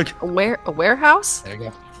yeah. A warehouse? There you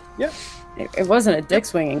go. Yeah. It wasn't a dick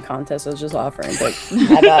swinging contest. I was just offering, but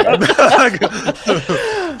I got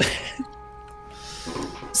it.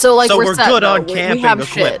 So, like, So we're we're set, good though. on We camping have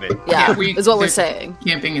shit. equipment. Yeah, is what we're saying.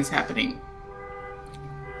 Camping is happening.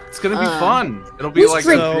 It's gonna be fun. It'll be like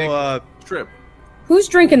a big trip. Who's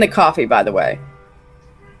drinking the coffee, by the way?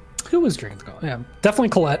 Who was drinking the coffee? Yeah, definitely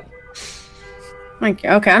Colette. Thank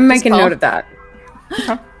you. Okay, I'm making note of that.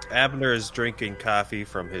 Abner is drinking coffee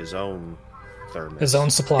from his own thermos. His own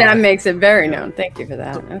supply. That makes it very known. Thank you for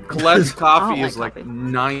that. Okay. Colette's coffee I is like like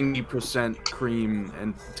 90% cream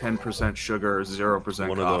and 10% sugar, 0%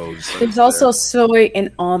 One of coffee. those. There's also soy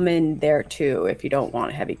and almond there too, if you don't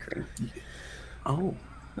want heavy cream. Oh.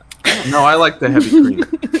 No, I like the heavy cream.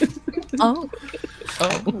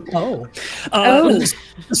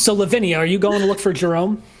 So, Lavinia, are you going to look for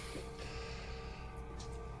Jerome?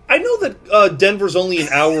 I know that Denver's only an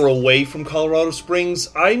hour away from Colorado Springs.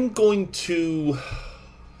 I'm going to...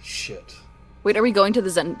 Shit. Wait, are we going to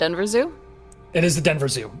the Denver Zoo? It is the Denver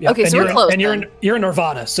Zoo. Yep. Okay, and so we're close, And then. you're in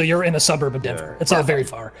Arvada, so you're in a suburb of Denver. It's not very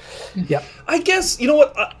far. Yep. I guess, you know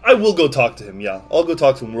what? I will go talk to him, yeah. I'll go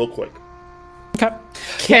talk to him real quick. Okay.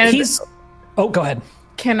 Go ahead.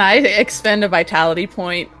 Can I expend a vitality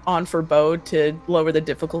point on Forebode to lower the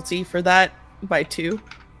difficulty for that by 2?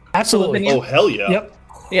 Absolutely. Oh, hell yeah. Yep.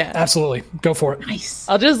 Yeah. Absolutely. Go for it. Nice.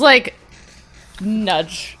 I'll just like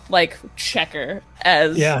nudge, like checker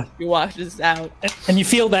as he watches out. And you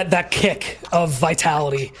feel that kick of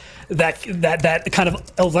vitality, that kind of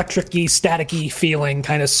electric-y, static-y feeling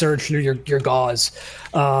kind of surge through your gauze.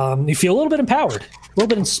 You feel a little bit empowered, a little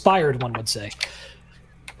bit inspired, one would say.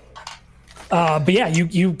 But yeah,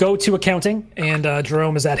 you go to accounting, and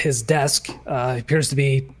Jerome is at his desk. He appears to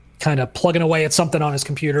be kind of plugging away at something on his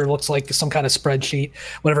computer. Looks like some kind of spreadsheet,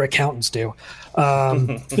 whatever accountants do.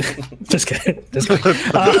 Just kidding. Just kidding.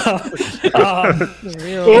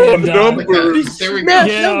 Numbers. There we go.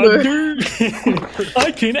 Yeah,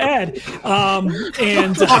 I can add.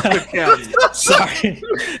 Sorry.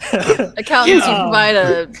 Accountants provide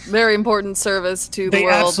a very important service to the They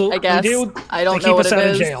world, I absolutely guess. do. I don't They know keep what us it out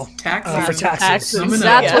of is. jail Taxes. for taxes.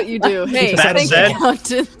 That's what you do. Hey, That thank you, said-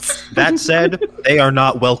 accountants. That said, they are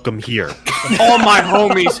not welcome here. All my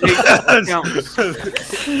homies hate accountants.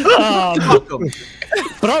 Fuck 'em.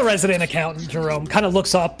 But our resident accountant, Jerome, kind of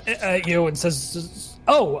looks up at you and says,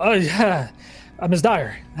 Ms.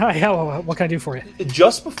 Dyer, hi, what can I do for you?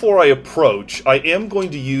 Just before I approach, I am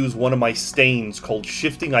going to use one of my stains called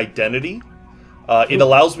Shifting Identity. It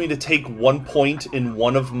allows me to take 1 point in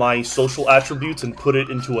one of my social attributes and put it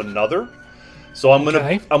into another. So I'm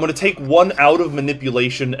gonna take 1 out of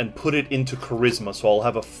manipulation and put it into charisma. So I'll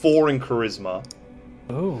have a 4 in charisma.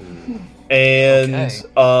 Oh. And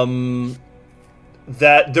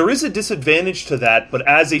that there is a disadvantage to that, but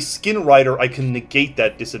as a skin rider, I can negate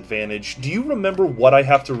that disadvantage. Do you remember what I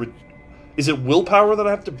have to? Is it willpower that I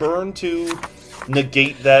have to burn to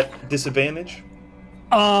negate that disadvantage?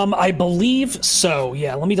 I believe so.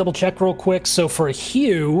 Yeah, let me double check real quick. So for a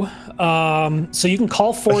hue, so you can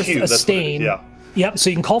call forth a stain. Yeah. Yep. So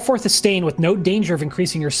you can call forth a stain with no danger of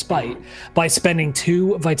increasing your spite by spending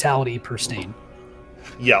 2 vitality per stain.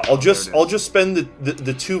 Yeah, I'll just spend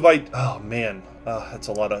the 2 Oh man, that's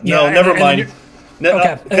a lot of. Yeah, no, never mind.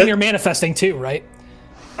 Okay, and then you're manifesting too, right?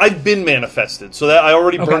 I've been manifested, so that I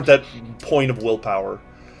already burnt that point of willpower.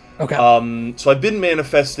 Okay. So I've been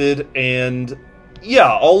manifested, and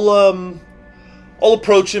yeah, I'll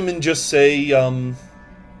approach him and just say,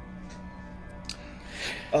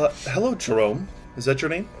 hello, Jerome. Is that your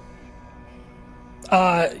name?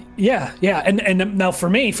 Yeah. And now for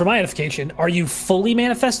me, for my edification, are you fully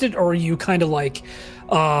manifested, or are you kind of like,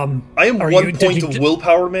 I am 1 point of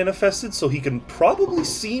willpower manifested, so he can probably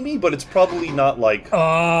see me, but it's probably not like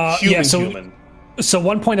human. So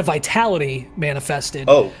 1 point of vitality manifested.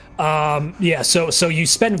 Oh. Yeah, so you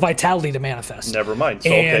spend vitality to manifest. Never mind. So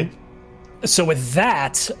okay. So with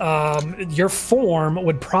that, your form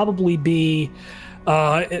would probably be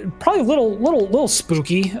probably a little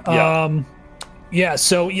spooky. Yeah. Yeah,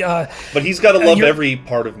 so but he's got to love every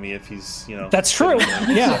part of me if he's, That's true.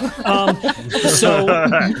 Yeah. So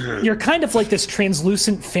you're kind of like this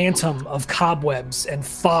translucent phantom of cobwebs and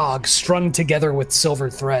fog strung together with silver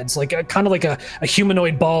threads, like kind of like a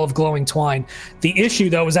humanoid ball of glowing twine. The issue,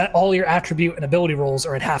 though, is that all your attribute and ability rolls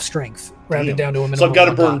are at half strength, rounded down to a minimum. So I've got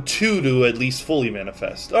to burn 2 to at least fully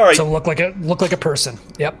manifest. All right. So look like a person.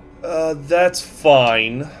 Yep. That's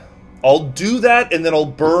fine. I'll do that, and then I'll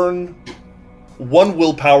burn 1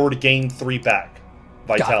 willpower to gain 3 back.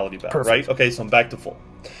 Vitality back, Perfect. right? Okay, so I'm back to full.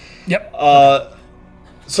 Yep.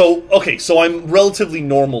 So I'm relatively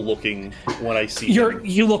normal looking when I see him.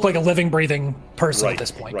 You look like a living, breathing person at this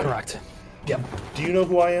point, right. correct? Yep. Do you know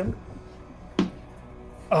who I am?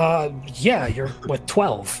 Yeah, you're with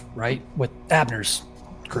 12, right? With Abner's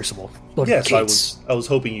Crucible. Yes, I was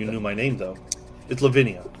hoping you knew my name though. It's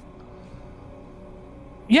Lavinia.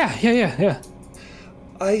 Yeah.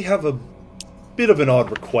 I have a bit of an odd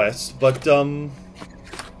request, but do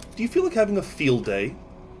you feel like having a field day?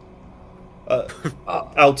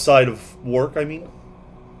 Outside of work, I mean?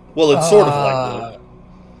 Well, it's sort of like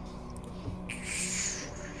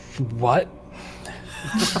work. What?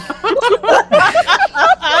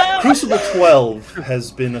 Crucible 12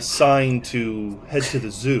 has been assigned to head to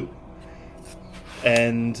the zoo.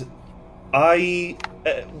 And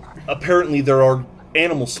apparently there are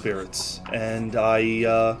animal spirits, and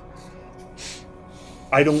I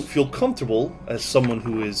don't feel comfortable as someone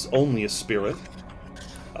who is only a spirit.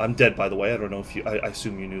 I'm dead, by the way. I don't know if I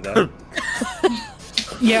assume you knew that.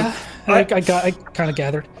 Yeah, I kind of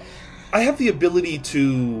gathered. I have the ability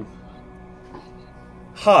to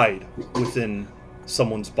hide within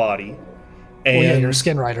someone's body. And you're a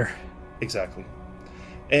skin rider. Exactly.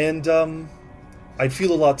 And I'd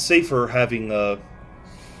feel a lot safer having a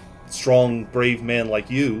strong, brave man like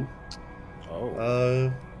you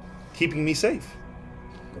keeping me safe.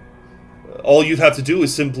 All you'd have to do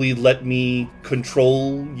is simply let me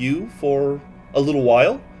control you for a little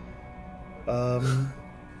while.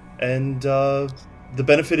 And the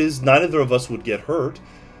benefit is neither of us would get hurt.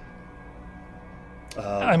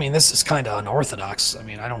 I mean, this is kind of unorthodox. I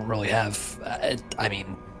mean, I don't really have...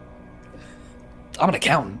 I'm an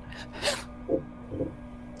accountant.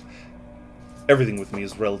 Everything with me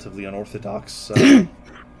is relatively unorthodox.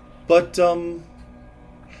 But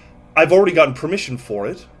I've already gotten permission for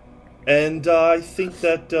it. And I think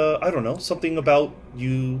that, I don't know, something about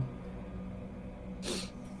you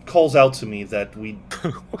calls out to me that we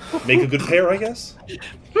make a good pair, I guess?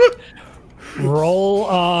 Roll,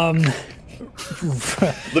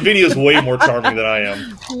 Lavinia's way more charming than I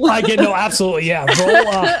am. Absolutely, yeah. Roll,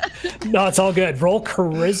 no, it's all good. Roll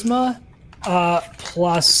charisma,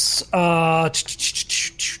 plus,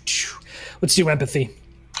 let's do empathy.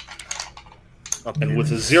 And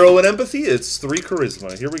with a 0 in empathy, it's 3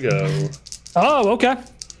 charisma. Here we go. Oh, okay.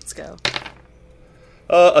 Let's go.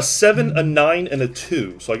 A 7, a 9, and a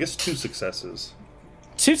 2. So I guess 2 successes.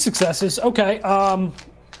 2 successes. Okay.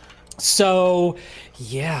 So,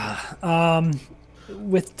 yeah.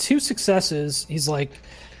 With 2 successes, he's like,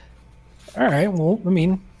 all right, well, I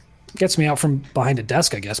mean, gets me out from behind a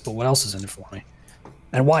desk, I guess, but what else is in it for me?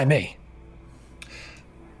 And why me?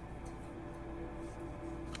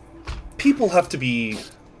 People have to be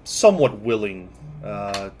somewhat willing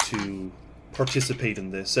to participate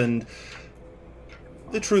in this, and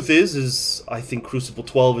the truth is I think Crucible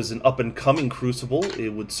 12 is an up-and-coming Crucible. It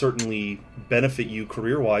would certainly benefit you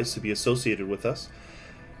career-wise to be associated with us.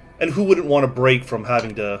 And who wouldn't want to break from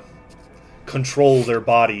having to control their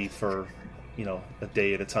body for, a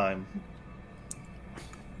day at a time?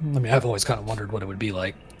 I mean, I've always kind of wondered what it would be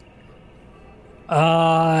like.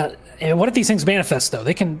 And what if these things manifest, though?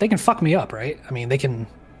 They can fuck me up, right? I mean, they can...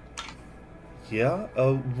 Yeah,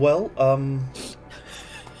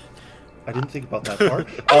 I didn't think about that part.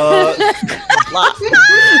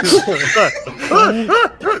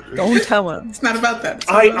 Don't tell him. It's not about that.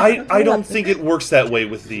 I don't think it works that way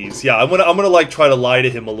with these. Yeah, I'm gonna try to lie to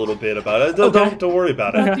him a little bit about it. Don't worry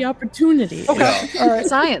about it. About the opportunity. Okay. Yeah. All right.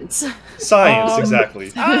 Science. Science, exactly.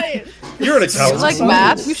 Science. You're an You accountant. like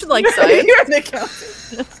math? You should like science. You're an accountant.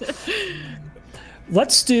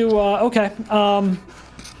 Let's do, okay.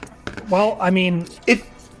 Well, I mean... If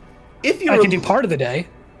you're... I can do part of the day.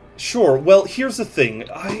 Sure. Well, here's the thing.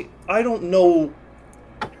 I don't know...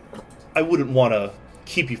 I wouldn't want to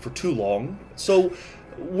keep you for too long. So,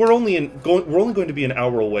 we're only going to be an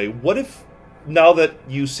hour away. What if, now that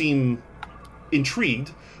you seem intrigued,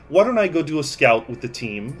 why don't I go do a scout with the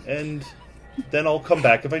team, and then I'll come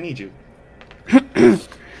back if I need you.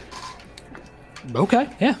 Okay,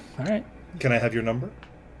 yeah, all right. Can I have your number?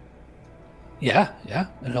 Yeah,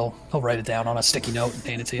 and he'll write it down on a sticky note and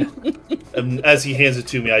hand it to you. And as he hands it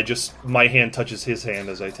to me, my hand touches his hand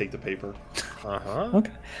as I take the paper.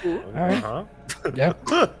 Okay. All right. Yeah.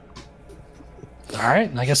 All right.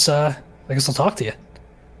 And I guess I'll talk to you.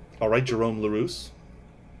 All right, Jerome LaRousse.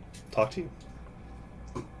 Talk to you.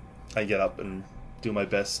 I get up and do my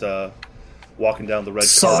best walking down the red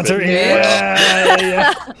Saunter, carpet.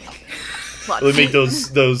 yeah. Let me make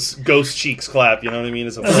those ghost cheeks clap, you know what I mean?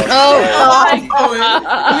 As a Let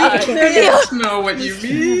know what you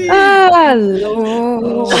mean.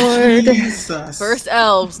 Lord. Jesus. First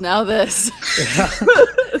elves, now this.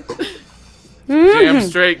 Damn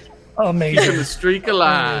straight. Amazing. Keeping the streak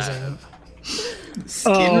alive. Amazing.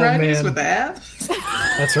 Skin riders man. with abs?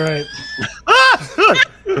 That's right.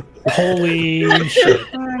 Holy shit.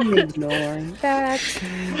 I'm ignoring that.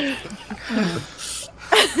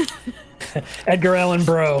 Edgar Allan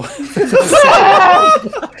Bro.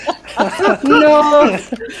 No.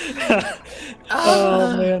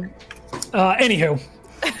 Oh man. Anywho,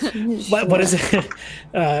 what is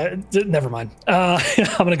it? Never mind. I'm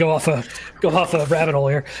gonna go off a rabbit hole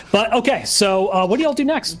here. But okay, so what do y'all do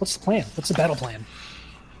next? What's the plan? What's the battle plan?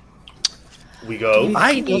 We go.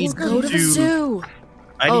 I need Let's go to the zoo.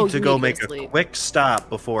 I Oh, need to you go need to make a sleep. quick stop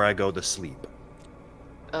before I go to sleep.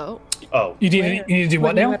 Oh, Oh, You need to do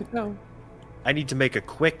what now? I need to make a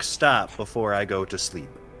quick stop before I go to sleep.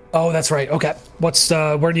 Oh, that's right. Okay. What's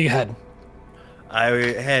where do you head? I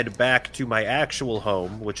head back to my actual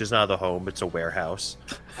home, which is not a home, it's a warehouse.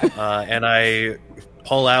 And I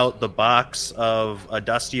pull out the box of a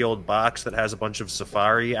dusty old box that has a bunch of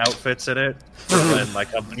safari outfits in it from when my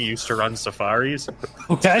company used to run safaris.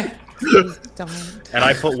 Okay. And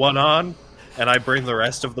I put one on, and I bring the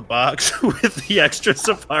rest of the box with the extra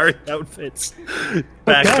safari outfits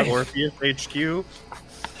back Okay. to Orpheus HQ.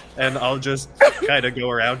 And I'll just kind of go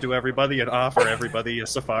around to everybody and offer everybody a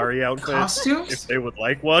safari outfit Costumes? if they would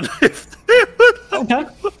like one. Okay.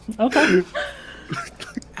 Okay.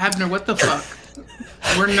 Abner, what the fuck?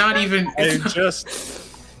 We're not even. I It's not, just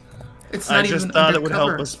it's not even thought it would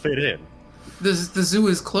undercover. help us fit in. The zoo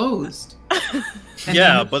is closed. And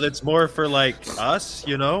Yeah, then- but it's more for like us,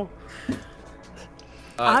 you know?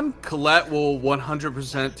 Colette will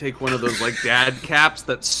 100% take one of those like dad caps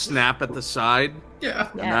that snap at the side, yeah.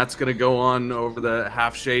 and that's gonna go on over the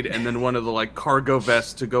half shade, and then one of the like cargo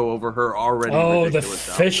vests to go over her already. Oh, the ridiculous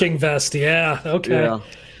outfit. fishing vest. Yeah. Okay. Yeah.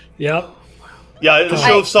 Yep. yeah. In a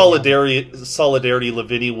show of solidarity,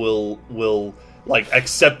 Lavinia will like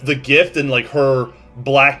accept the gift, and like her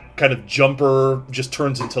black kind of jumper just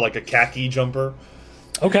turns into like a khaki jumper.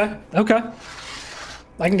 Okay. Okay.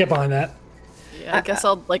 I can get behind that. yeah. I guess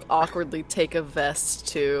I'll like awkwardly take a vest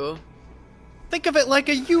too. Think of it like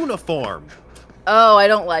a uniform. Oh, I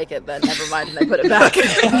don't like it. Then never mind. And I put it back.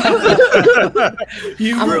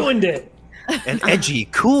 You ruined it. An edgy,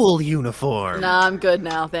 cool uniform. Nah, I'm good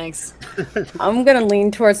now. Thanks. I'm gonna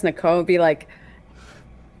lean towards Nicole and be like,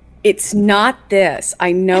 "It's not this.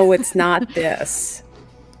 I know it's not this.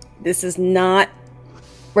 This is not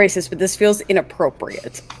racist, but this feels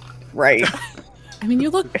inappropriate, right?" I mean, you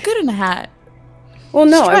look good in a hat. Well,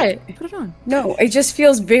 no, Try it. Put it on. no, it just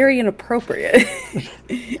feels very inappropriate.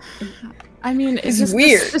 I mean, It's just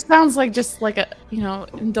weird. It sounds like just like a,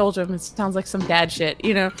 indulge him. It sounds like some dad shit,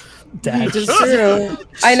 Dad. Just, True.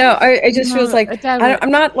 I know. It just No, feels like a dad would- I'm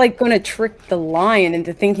not like going to trick the lion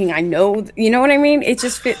into thinking I know. You know what I mean? It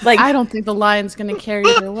just like. I don't think the lion's gonna carry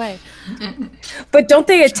it away. But don't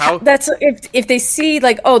they How- attack? That's if they see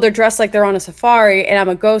like, oh, they're dressed like they're on a safari, and I'm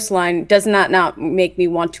a ghost lion. Does not make me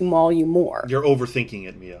want to maul you more? You're overthinking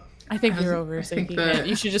it, Mia. I think you're think overthinking that- it.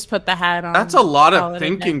 You should just put the hat on. That's a lot call of it a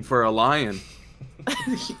thinking day. for a lion.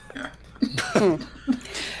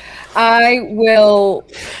 I will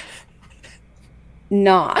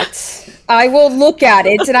not. I will look at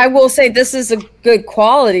it and I will say this is a good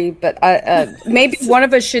quality, but maybe one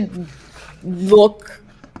of us should look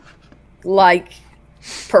like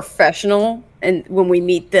professional. And when we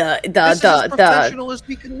meet the professional as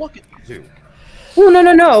we can look at you. well,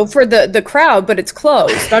 no, for the crowd, but it's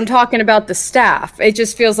closed. I'm talking about the staff. It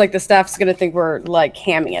just feels like the staff's gonna think we're like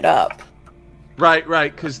hamming it up. Right,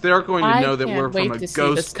 because they're going to I know that can't we're from wait a to see the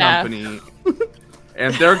ghost staff. company,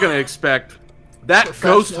 and they're going to expect that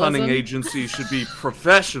ghost hunting Professionalism. agency should be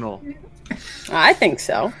professional. I think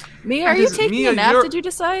so. Mia, are you Because, taking Mia, a nap? you're- Did you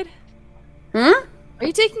decide? Hmm? Are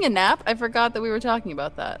you taking a nap? I forgot that we were talking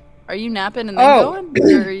about that. Are you napping and then Oh.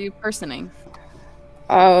 going, or are you personing?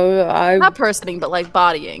 I Not personing, but like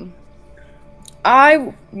bodying.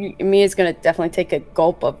 Mia's gonna definitely take a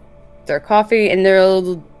gulp of their coffee, and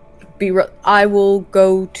there'll be. I will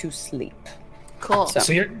go to sleep. Cool. So-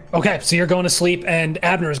 So you're going to sleep, and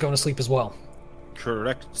Abner is going to sleep as well.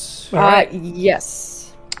 Correct. All right.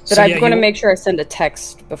 Yes, but So, I'm yeah, going to you- make sure I send a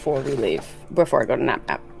text before we leave, before I go to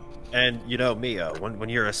nap. And Mia, when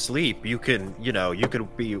you're asleep, you can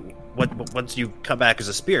be once you come back as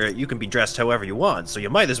a spirit, you can be dressed however you want. So you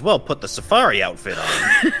might as well put the safari outfit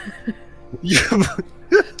on.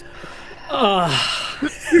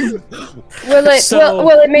 So-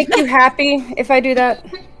 Will it make you happy if I do that?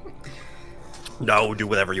 No, do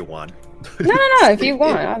whatever you want. No. If you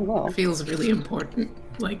want, I will. Feels really important.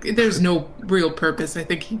 Like, there's no real purpose. I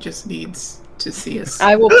think he just needs to see us.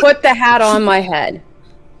 I will put the hat on my head.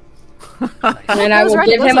 And I will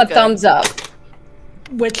give him a thumbs up.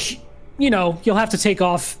 Which, you'll have to take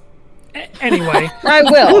off anyway. I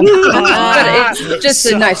will. But it's just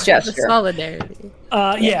a nice gesture. Solidarity.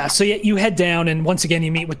 So you head down, and once again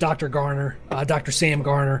you meet with Dr. Garner, Dr. Sam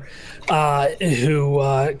Garner, who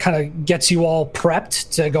kind of gets you all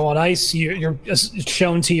prepped to go on ice. You're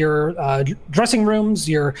shown to your dressing rooms.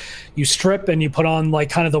 You strip and you put on like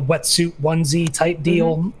kind of the wetsuit onesie type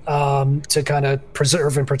deal to kind of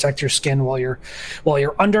preserve and protect your skin while you're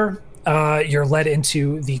under. You're led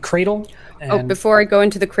into the cradle. And before I go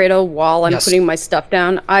into the cradle, while I'm putting my stuff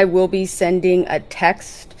down, I will be sending a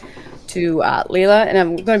text to Leela, and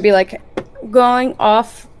I'm going to be like, going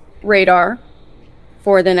off radar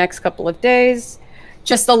for the next couple of days,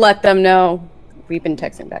 just to let them know we've been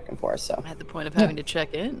texting back and forth. So at the point of having to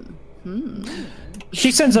check in.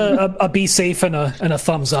 She sends a be safe and a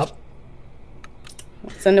thumbs up.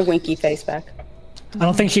 Send a winky face back. I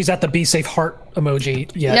don't think she's at the be safe heart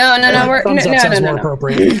emoji yet. No. Thumbs up sounds more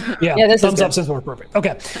appropriate. Yeah, thumbs up good. sounds more appropriate.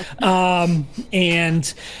 Okay,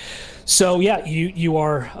 and. So you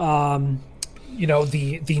are,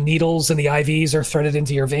 the needles and the IVs are threaded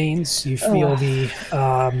into your veins. You feel the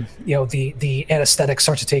anesthetic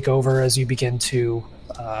start to take over as you begin to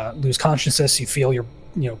lose consciousness. You feel you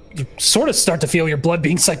sort of start to feel your blood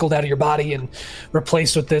being cycled out of your body and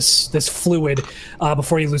replaced with this fluid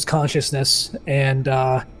before you lose consciousness. And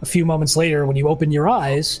a few moments later, when you open your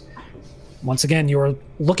eyes, once again you are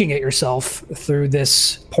looking at yourself through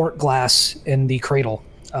this port glass in the cradle.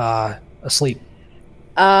 Asleep.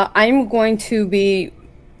 I'm going to be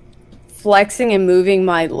flexing and moving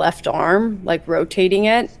my left arm, like rotating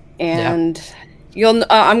it, and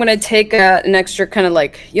I'm going to take an extra kind of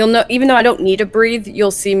like, even though I don't need to breathe, you'll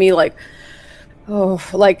see me like,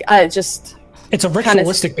 I just. It's a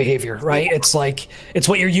ritualistic behavior, right? It's like, it's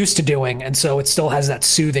what you're used to doing, and so it still has that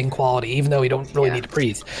soothing quality, even though you don't really need to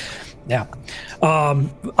breathe. Yeah.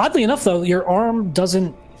 Oddly enough, though, your arm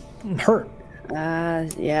doesn't hurt.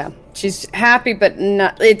 She's happy, but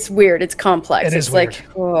not. It's weird. It's complex. It's weird.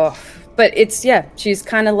 Like, but it's she's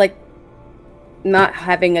kind of like not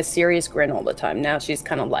having a serious grin all the time. Now she's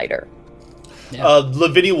kind of lighter. Yeah.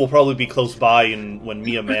 Lavinia will probably be close by, and when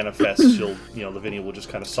Mia manifests, Lavinia will just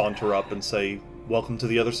kind of saunter up and say, "Welcome to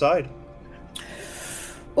the other side."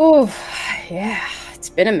 Oh, yeah. It's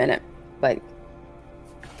been a minute, but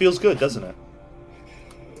feels good, doesn't it?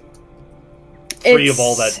 Free of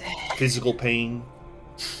all that physical pain.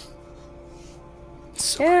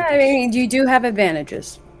 Yeah, I mean, you do have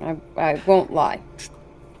advantages. I won't lie.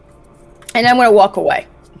 And I'm going to walk away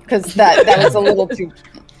because that was a little too.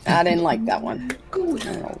 I didn't like that one. I'm going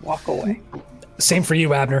to walk away. Same for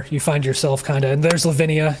you, Abner. You find yourself kind of, and there's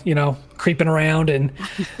Lavinia, creeping around, and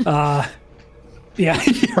yeah,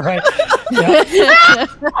 you're right. Yeah.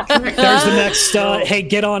 There's the next. Hey,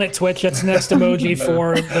 get on it, Twitch. That's the next emoji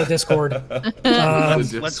for the Discord.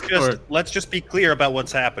 Let's just be clear about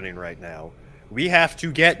what's happening right now. We have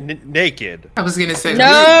to get naked. I was gonna say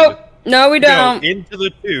no, we don't. Into the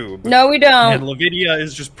tube. No, we don't. And Lavinia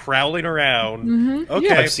is just prowling around. Mm-hmm. Okay,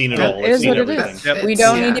 yeah, I've seen it all. I've seen everything. Yep. We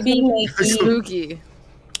don't need to be naked. Spooky.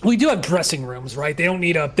 We do have dressing rooms, right? They don't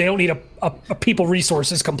need a people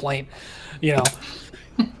resources complaint. That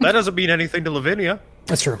doesn't mean anything to Lavinia.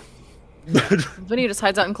 That's true. Lavinia just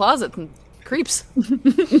hides out in closets and creeps.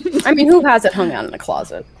 I mean, who has it hung out in a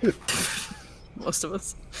closet? Most of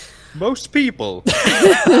us. Most people.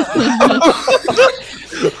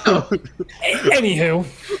 Anywho,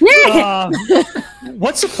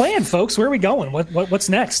 what's the plan, folks? Where are we going? What's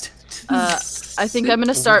next? I think I'm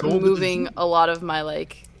gonna start moving a lot of my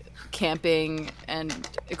camping and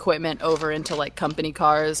equipment over into company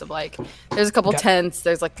cars. Of there's a couple tents,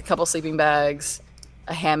 there's a couple sleeping bags,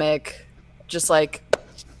 a hammock, just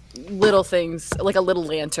little things, like a little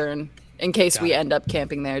lantern in case we end up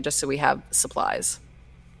camping there, just so we have supplies.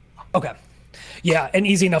 Okay. Yeah, and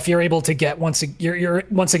easy enough. You're able to get you're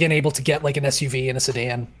once again able to get an SUV and a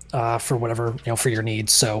sedan for whatever for your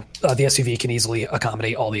needs. So the SUV can easily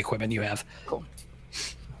accommodate all the equipment you have. Cool.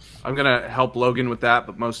 I'm gonna help Logan with that,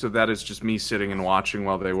 but most of that is just me sitting and watching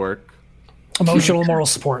while they work. Emotional and moral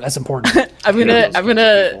support. That's important. I'm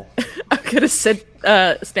gonna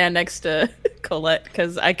stand next to Colette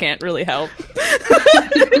because I can't really help.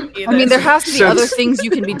 I mean, there has to be other things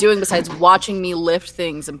you can be doing besides watching me lift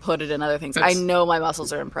things and put it in other things. I know my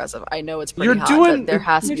muscles are impressive. I know it's pretty hot, but there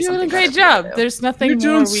has to be something. You're doing a great job. There's nothing You're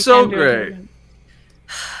doing more we so can great. do.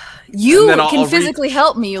 You can physically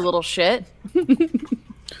help me, you little shit.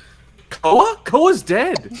 Koa? Koa's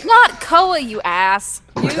dead. Not Koa, you ass.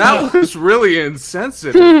 That was really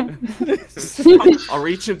insensitive. I'll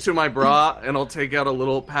reach into my bra and I'll take out a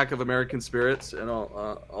little pack of American Spirits and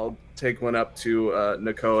I'll take one up to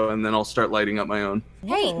Nakoa and then I'll start lighting up my own.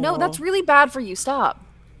 Hey, no, that's really bad for you. Stop.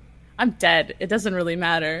 I'm dead. It doesn't really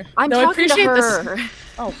matter. I'm talking to her.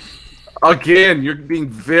 Oh. Again, you're being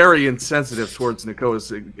very insensitive towards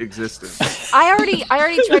Nakoa's existence. I already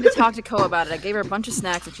tried to talk to Koa about it. I gave her a bunch of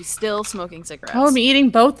snacks, and she's still smoking cigarettes. Oh, I'm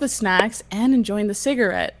eating both the snacks and enjoying the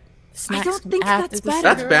cigarette. I don't think that's better.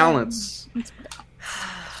 That's balance.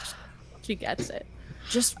 She gets it.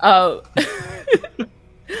 Just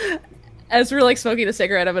as we're like smoking a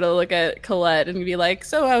cigarette, I'm gonna look at Colette and be like,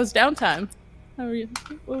 "So, how was downtime? How were you?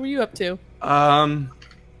 What were you up to?"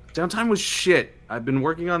 Downtime was shit. I've been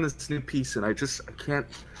working on this new piece and I can't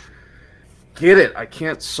get it. I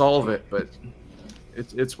can't solve it, but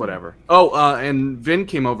it's whatever. Oh, and Vin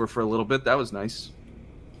came over for a little bit. That was nice.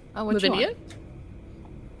 Oh, what'd you want?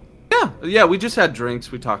 Yeah, we just had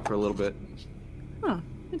drinks. We talked for a little bit. Oh,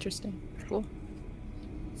 interesting. Cool.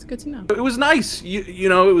 It's good to know. It was nice. You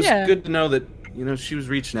know, it was good to know that, you know, she was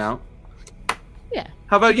reaching out. Yeah.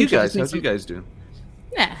 How about you guys? How'd you guys do?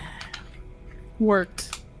 Nah.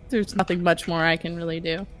 Worked. There's nothing much more I can really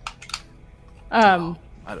do.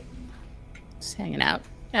 Just hanging out.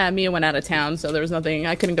 Yeah, Mia went out of town, so there was nothing.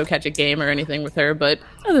 I couldn't go catch a game or anything with her, but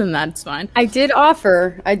other than that, it's fine. I did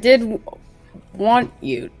want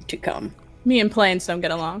you to come. Me and Plains don't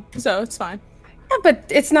get along, so it's fine. Yeah, but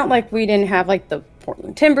it's not like we didn't have like the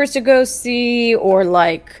Portland Timbers to go see, or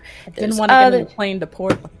like I didn't want to get on the plane to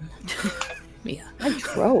Portland. Mia, I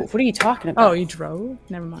drove. What are you talking about? Oh, you drove?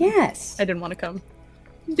 Never mind. Yes, I didn't want to come.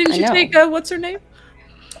 Didn't you take what's her name?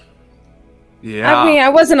 Yeah. I mean, I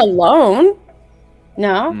wasn't alone.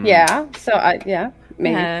 No. Yeah. So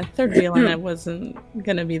maybe. Yeah, third wheel and it wasn't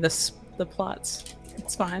gonna be the plots.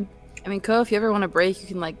 It's fine. I mean, Ko, if you ever want a break, you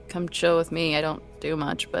can like come chill with me. I don't do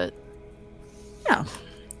much, but no,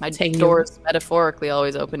 my door's metaphorically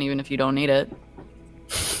always open, even if you don't need it.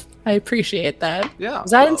 I appreciate that. Yeah.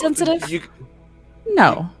 Was that insensitive?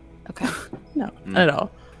 No. Okay. No, not at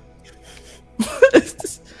all.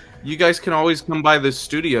 You guys can always come by the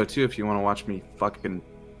studio too if you want to watch me fucking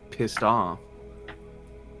pissed off.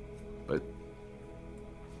 But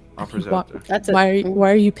offers out there. That's why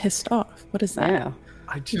are you pissed off? What is that? Yeah.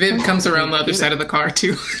 Viv comes around the other side of the car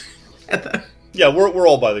too. Yeah, we're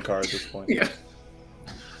all by the car at this point. Yeah.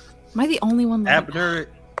 Am I the only one? Abner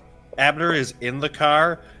is in the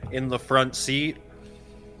car, in the front seat,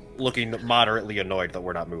 looking moderately annoyed that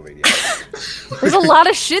we're not moving yet. There's a lot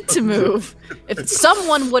of shit to move. If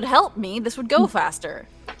someone would help me, this would go faster.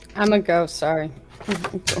 I'm a ghost. Sorry.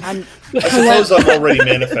 I suppose I'm already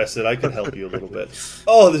manifested. I can help you a little bit.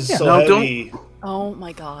 Oh, this is so heavy. Oh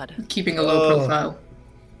my god. Keeping a low profile.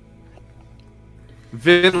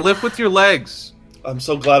 Vin, lift with your legs. I'm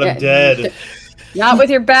so glad I'm dead. Not with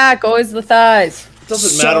your back, always the thighs. It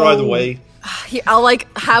doesn't matter either way. Here, I'll like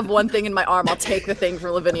have one thing in my arm. I'll take the thing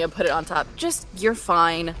from Lavinia, put it on top. Just, you're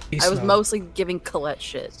fine. I was mostly giving Colette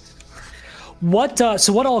shit. What?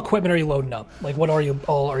 So what all equipment are you loading up? Like, what are you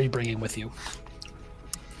bringing with you?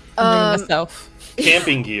 Myself.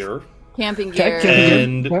 Camping gear. Camping gear.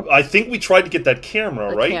 And I think we tried to get that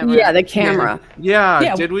camera, right? Camera. Yeah, the camera.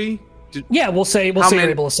 Yeah. Did we? Yeah, we'll say you're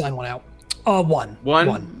able to assign one out. One.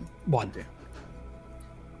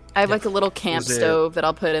 I have like a little camp stove that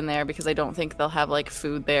I'll put in there because I don't think they'll have like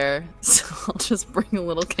food there. So I'll just bring a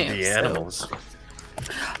little camp stove. Animals.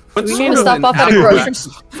 Do we need to stop off at a grocery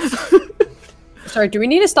store? Sorry, do we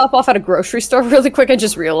need to stop off at a grocery store really quick? I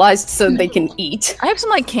just realized so they can eat. I have some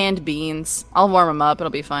like canned beans. I'll warm them up.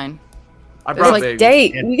 It'll be fine. I brought like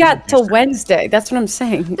we got till Wednesday. That's what I'm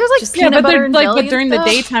saying. There's like Just peanut butter and jelly but during and the stuff.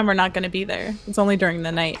 daytime we're not going to be there. It's only during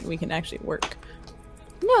the night we can actually work.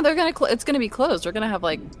 No, they're gonna. It's gonna be closed. We're gonna have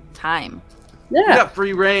like time. We got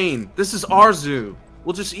free reign. This is our zoo.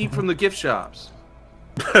 We'll just eat from the gift shops.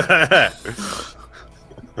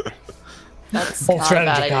 That's Full not a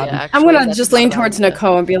bad strategy, idea. Cotton. Actually. I'm gonna That's just not a lean bad towards idea.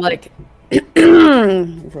 Nicole and be like,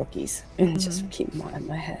 rookies, and just keep them in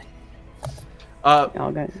my head.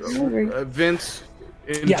 Vince,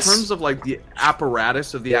 in Yes. terms of like the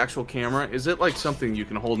apparatus of the actual camera, is it like something you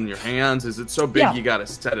can hold in your hands? Is it so big Yeah. you got to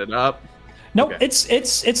set it up? No, Okay.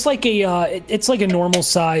 it's like a normal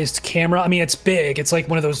sized camera. I mean, it's big. It's like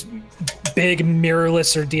one of those big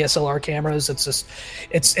mirrorless or DSLR cameras. It's just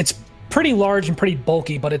it's pretty large and pretty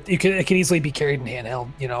bulky, but it can easily be carried in handheld.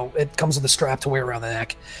 You know, it comes with a strap to wear around the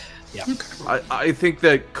neck. Yeah. I think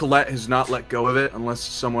that Colette has not let go of it unless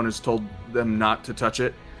someone has told them not to touch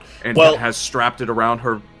it. and Well- has strapped it around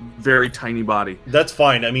her very tiny body. That's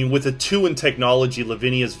fine. I mean, with a 2 in technology,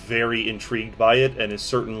 Lavinia is very intrigued by it and is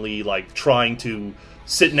certainly like trying to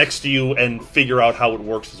sit next to you and figure out how it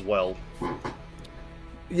works as well.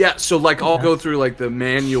 Yeah, so like I'll go through like the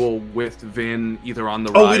manual with Vin either on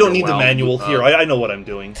the ride. Oh, we don't or need the while, manual here. I know what I'm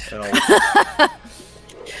doing. And I'll-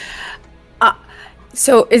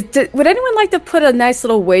 So, would anyone like to put a nice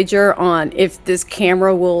little wager on if this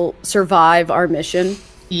camera will survive our mission?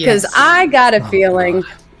 Because I got a feeling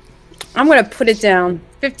I'm going to put it down.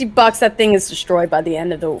 $50. That thing is destroyed by the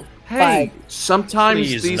end of the fight. Sometimes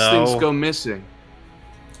Please, these no. things go missing.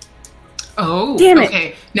 Oh, Damn it.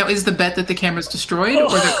 okay. Now, is the bet that the camera's destroyed or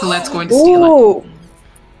that Colette's going to steal it? Ooh,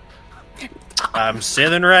 I'm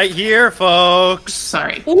sitting right here, folks.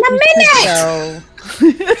 Sorry. in a minute!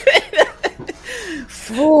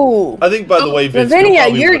 Ooh. I think, by the way, Vince, Lavinia,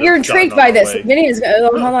 probably you're would've intrigued gotten by on this. our way. Lavinia's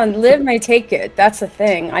hold on. Liv may take it. That's the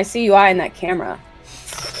thing. I see you eyeing that camera.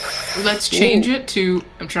 Let's change it to.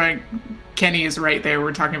 I'm trying. Kenny is right there.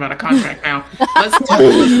 We're talking about a contract now.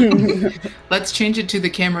 Let's change it to the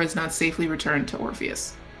camera is not safely returned to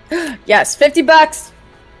Orpheus. Yes, $50.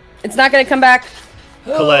 It's not going to come back.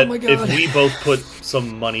 Colette, my God. if we both put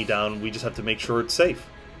some money down, we just have to make sure it's safe.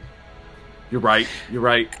 You're right. You're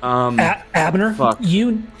right. Abner, Fuck.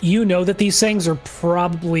 you know that these things are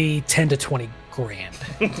probably 10 to 20 grand.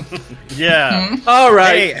 Yeah. All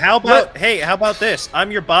right. Hey, how about this? I'm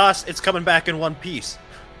your boss. It's coming back in one piece.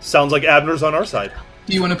 Sounds like Abner's on our side.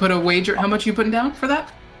 Do you want to put a wager? How much are you putting down for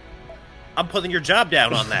that? I'm putting your job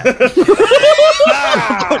down on that.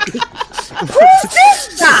 Who's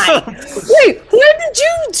this guy? Wait, when did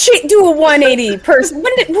you do a 180 person?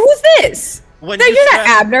 Who's this? When No, you you're not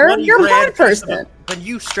strapped Abner. 20 You're a grand pod piece of- person. When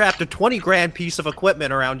you strapped a 20 grand piece of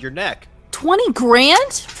equipment around your neck. 20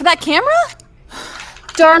 grand for that camera?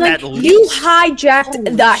 Darling, At you least.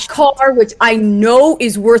 hijacked that car, which I know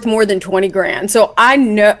is worth more than 20 grand. So I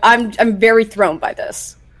know I'm very thrown by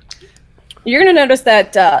this. You're gonna notice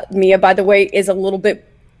that Mia, by the way, is a little bit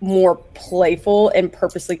more playful and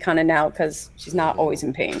purposely kind of now because she's not always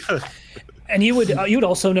in pain. And you would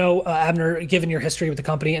also know, Abner, given your history with the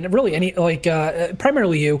company, and really any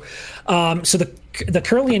primarily you. So the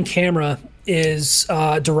Curlian camera is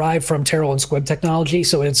derived from Terrell and Squibb technology,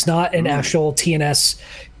 so it's not an actual TNS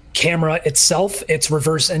camera itself. It's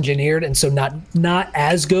reverse engineered, and so not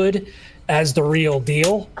as good as the real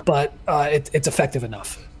deal, but it's effective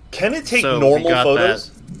enough. Can it take So we normal got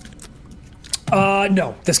photos?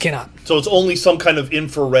 No, this cannot. So it's only some kind of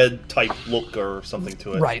infrared type look or something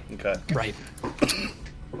to it. Right. Okay. Right.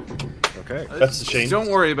 Okay. That's a shame. Don't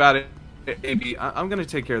worry about it, AB. I'm going to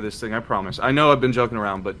take care of this thing. I promise. I know I've been joking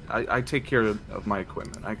around, but I take care of my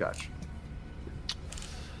equipment. I got you.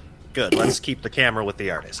 Good. Let's keep the camera with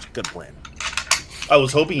the artist. Good plan. I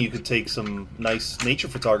was hoping you could take some nice nature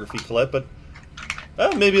photography, Colette, but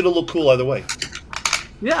maybe it'll look cool either way.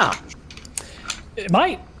 Yeah. It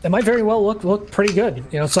might very well look pretty good.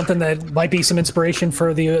 You know, something that might be some inspiration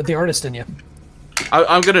for the artist in you.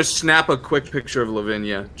 I'm going to snap a quick picture of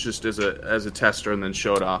Lavinia just as a tester and then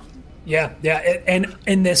show it off. Yeah, and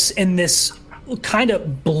in this kind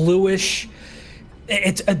of bluish,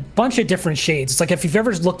 it's a bunch of different shades. It's like if you've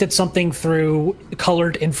ever looked at something through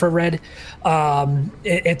colored infrared,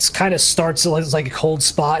 it's kind of starts as like a cold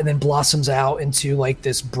spot and then blossoms out into like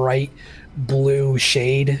this bright blue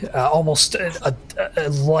shade, almost a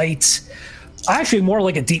light, actually more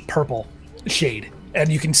like a deep purple shade, and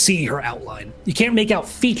you can see her outline. You can't make out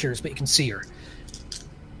features, but you can see her.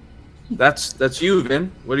 That's you, Vin.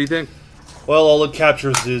 What do you think? Well, all it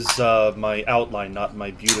captures is my outline, not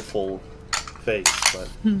my beautiful face, but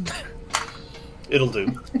it'll do.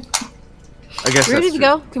 I guess Ready that's to true.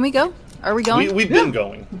 go? Can we go? Are we going? We've been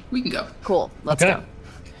going. We can go. Cool. Let's Okay. go.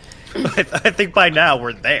 I think by now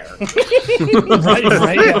we're there.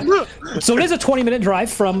 right. Yeah. So it is a 20-minute drive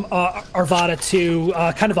from Arvada to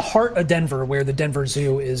kind of the heart of Denver, where the Denver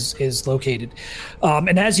Zoo is located.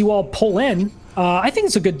 And as you all pull in, I think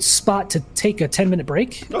it's a good spot to take a 10-minute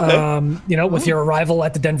break. Okay. With your arrival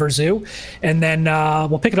at the Denver Zoo, and then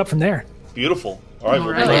we'll pick it up from there. Beautiful. All right,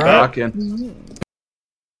 we'll be All right right. back. Rock in.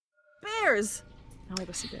 Bears. I want to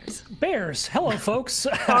go see bears. Bears, hello, folks.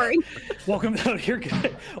 Sorry. Welcome. No, you're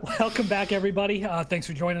good. Welcome back, everybody. Thanks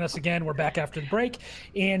for joining us again. We're back after the break,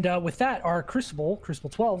 and with that, our Crucible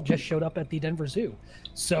 12, just showed up at the Denver Zoo.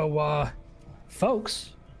 So,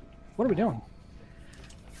 folks, what are we doing?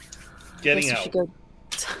 Getting I guess we out. should go.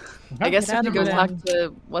 I guess we should go talk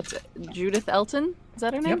to Judith Elton. Is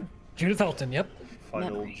that her name? Yep, Judith Elton. Yep.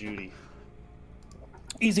 Find old Judy.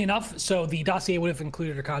 Easy enough. So the dossier would have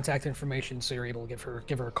included her contact information, so you're able to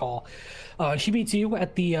give her a call. She meets you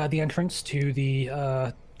at the entrance to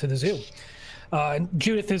the zoo.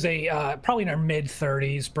 Judith is probably in her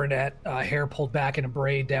mid-30s, brunette, hair pulled back in a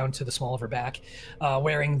braid down to the small of her back,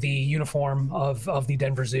 wearing the uniform of the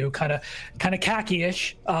Denver Zoo, kind of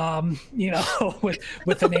khaki-ish,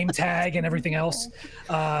 with the name tag and everything else.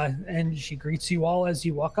 And she greets you all as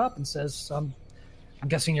you walk up and says, "I'm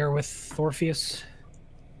guessing you're with Orpheus."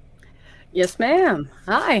 Yes, ma'am.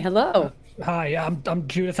 Hi, hello. Hi, I'm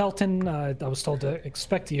Judith Elton. I was told to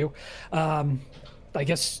expect you. I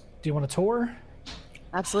guess. Do you want a tour?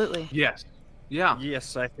 Absolutely. Yes. Yeah.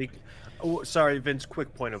 Yes, I think. Oh, sorry, Vince.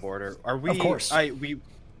 Quick point of order. Are we? Of course. I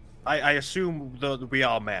assume we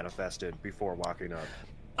all manifested before walking up.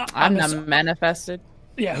 I'm not manifested.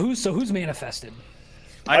 Yeah. Who's manifested?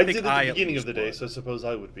 I did at the beginning of the day, so I suppose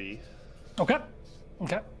I would be. Okay.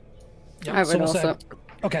 Yeah, I would also.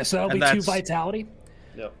 Okay, so that'll be 2 vitality.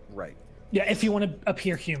 Yep. Right. Yeah, if you want to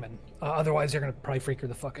appear human. Otherwise, you're going to probably freak her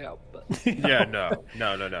the fuck out. But, Yeah, no.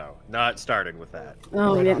 Not starting with that.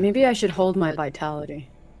 Oh, yeah, maybe I should hold my vitality.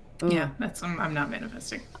 Ooh. Yeah, I'm not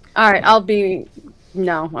manifesting. All right, I'll be...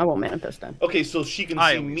 No, I won't manifest then. Okay, so she can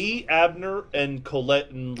see me, Abner, and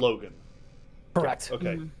Colette and Logan. Correct.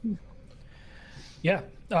 Okay. Mm-hmm. Yeah.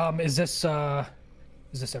 Is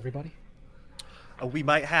this everybody? We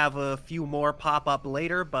might have a few more pop up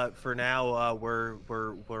later, but for now, we're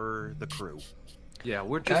the crew. Yeah,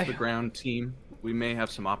 we're just the ground team. We may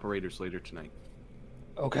have some operators later tonight.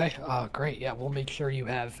 Okay, great. Yeah, we'll make sure you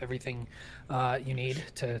have everything you need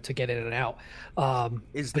to get in and out.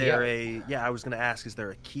 Is there I was going to ask, is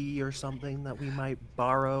there a key or something that we might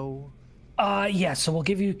borrow? Yeah, so we'll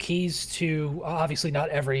give you keys to, obviously not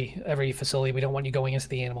every facility. We don't want you going into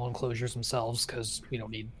the animal enclosures themselves because we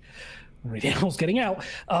don't need animals getting out.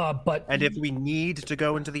 And if we need to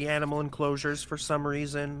go into the animal enclosures for some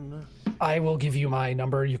reason, I will give you my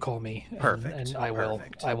number. You call me. Perfect. And I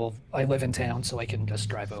live in town, so I can just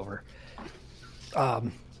drive over.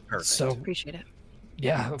 Perfect. So Appreciate it.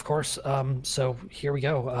 yeah, of course. So here we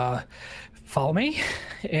go. Follow me,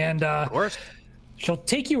 and of course. she'll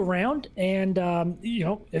take you around, and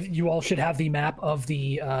if you all should have the map of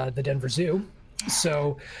the Denver Zoo.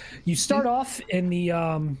 So you start off in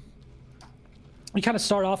the. You kind of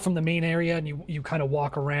start off from the main area, and you kind of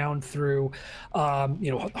walk around through,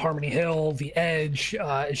 Harmony Hill, the Edge.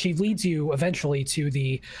 She leads you eventually to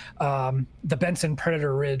the Benson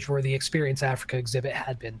Predator Ridge, where the Experience Africa exhibit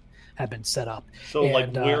had been set up. So,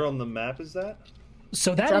 where on the map is that?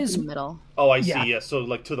 So that It's is up in the middle. Oh, I see. Yeah. So,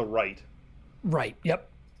 to the right. Right. Yep.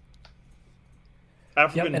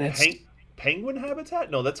 African penguin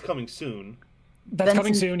habitat? No, that's coming soon. That's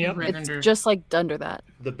coming soon. Yep. It's just like under that.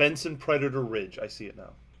 The Benson Predator Ridge. I see it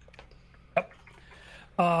now. Yep.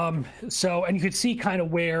 So, and you could see kind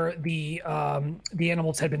of where the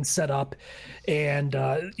animals had been set up, and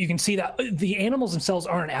you can see that the animals themselves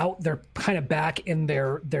aren't out; they're kind of back in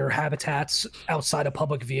their habitats outside of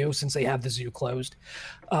public view since they have the zoo closed.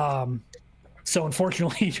 So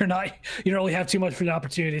unfortunately, you don't really have too much of an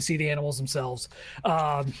opportunity to see the animals themselves.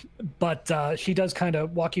 But she does kind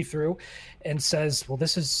of walk you through, and says, "Well,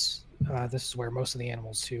 this is where most of the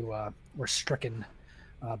animals who were stricken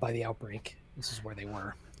by the outbreak. This is where they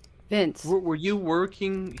were." Vince. Were you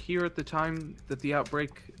working here at the time that the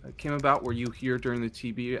outbreak came about? Were you here during the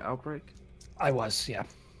TB outbreak? I was, yeah.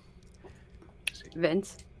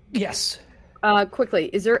 Vince. Yes.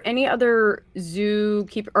 Quickly, is there any other zoo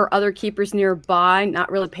keeper or other keepers nearby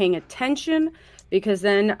not really paying attention? Because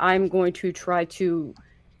then I'm going to try to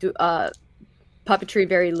do puppetry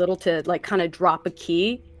very little to kind of drop a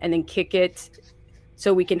key and then kick it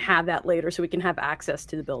so we can have that later, so we can have access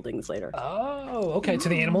to the buildings later. Oh, okay. To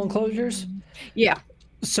the animal enclosures? Yeah.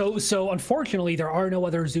 So unfortunately, there are no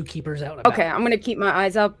other zookeepers out and about. Okay, I'm going to keep my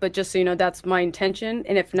eyes out, but just so you know, that's my intention.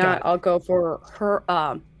 And if not, I'll go for her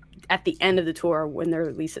at the end of the tour when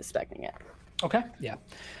they're least expecting it. Okay, yeah.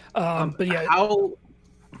 But yeah.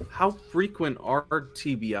 How frequent are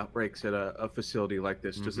TB outbreaks at a facility like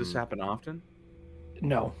this? Does this happen often?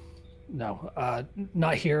 No,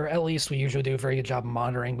 not here. At least we usually do a very good job of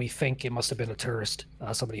monitoring. We think it must have been a tourist,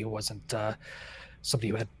 somebody who wasn't, somebody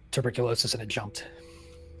who had tuberculosis and had jumped.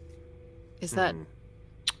 Is that?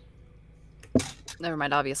 Never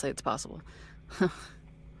mind. Obviously, it's possible.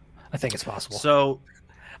 I think it's possible. So,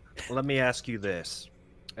 let me ask you this.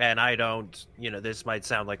 And I don't, this might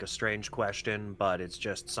sound like a strange question, but it's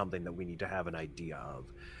just something that we need to have an idea of.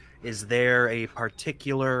 Is there a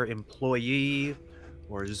particular employee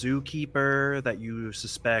or zookeeper that you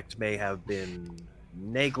suspect may have been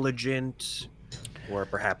negligent or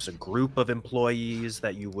perhaps a group of employees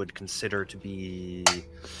that you would consider to be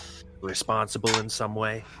responsible in some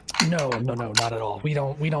way? No, not at all. We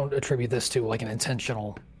don't attribute this to like an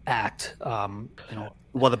intentional act.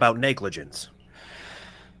 What about negligence?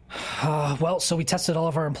 Well, so we tested all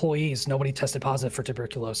of our employees. Nobody tested positive for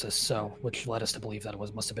tuberculosis, so which led us to believe that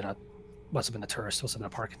it must have been a tourist, must have been a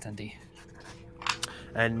park attendee.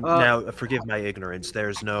 And now, forgive my ignorance.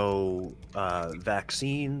 There's no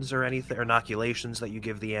vaccines or anything, or inoculations that you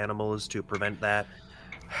give the animals to prevent that.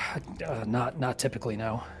 Not typically,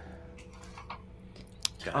 no.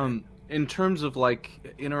 In terms of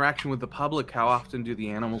like interaction with the public, how often do the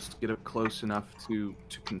animals get up close enough to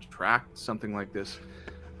contract something like this?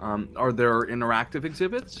 Are there interactive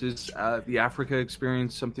exhibits? Is the Africa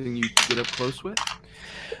experience something you get up close with?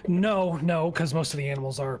 No, because most of the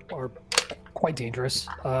animals are quite dangerous.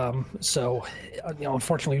 So,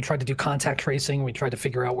 unfortunately, we tried to do contact tracing. We tried to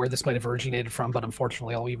figure out where this might have originated from, but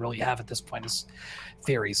unfortunately, all we really have at this point is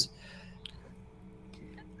theories.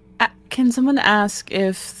 Can someone ask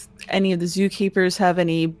if any of the zookeepers have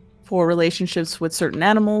any poor relationships with certain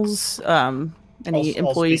animals? Any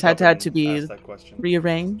employees had to be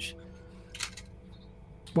rearranged?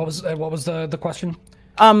 What was the question?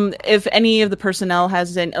 If any of the personnel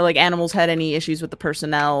has animals had any issues with the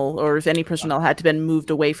personnel, or if any personnel had to been moved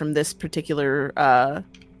away from this particular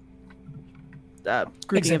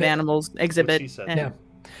grouping of animals exhibit.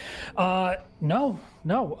 No. I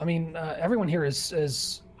mean, everyone here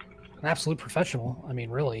is an absolute professional. I mean,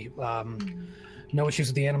 really, no issues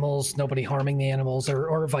with the animals, nobody harming the animals,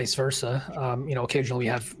 or vice versa.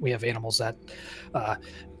 Occasionally we have animals that,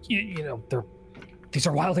 these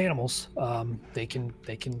are wild animals. They can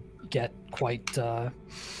get quite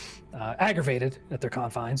aggravated at their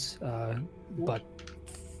confines, but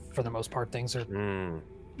for the most part, things are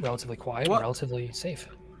relatively quiet and relatively safe.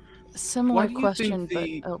 Similar question,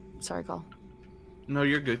 sorry, Call. No,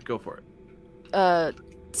 you're good. Go for it.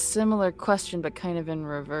 Similar question, but kind of in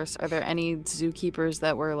reverse. Are there any zookeepers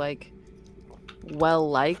that were like well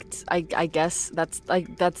liked? I guess that's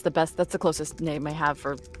the closest name I have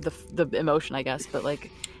for the emotion, I guess. But like,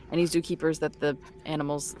 any zookeepers that the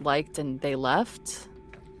animals liked and they left?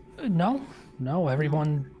 No,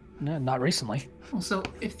 everyone, not recently. Also,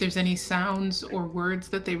 if there's any sounds or words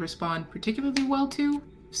that they respond particularly well to,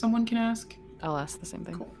 if someone can ask. I'll ask the same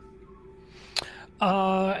thing. Cool.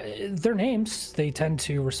 Their names, they tend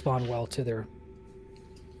to respond well to their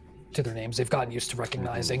names. They've gotten used to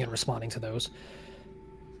recognizing and responding to those.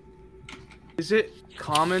 Is it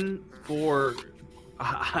common for...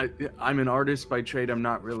 I'm an artist by trade. I'm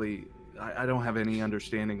not really... I don't have any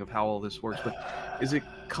understanding of how all this works, but is it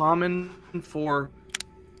common for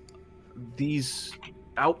these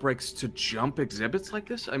outbreaks to jump exhibits like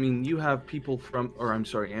this? I mean, you have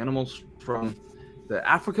animals from the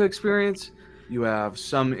Africa experience. You have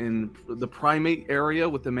some in the primate area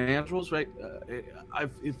with the mandrills, right?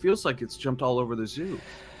 It feels like it's jumped all over the zoo.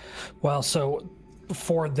 Well, so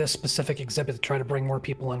for this specific exhibit, to try to bring more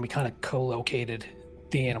people in, we kind of co-located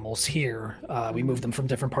the animals here. We moved them from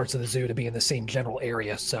different parts of the zoo to be in the same general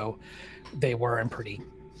area, so they were in pretty,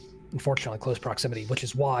 unfortunately, close proximity, which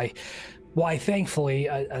is why thankfully,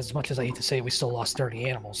 as much as I hate to say, we still lost 30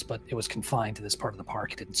 animals, but it was confined to this part of the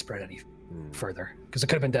park. It didn't spread any further, because it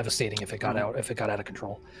could have been devastating if it got out of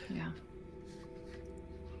control. Yeah.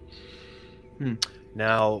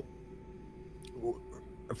 Now,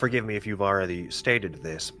 forgive me if you've already stated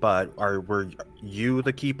this, but were you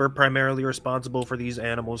the keeper primarily responsible for these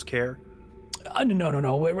animals' care?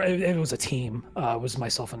 No. It was a team. It was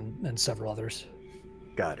myself and several others.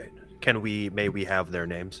 Got it. May we have their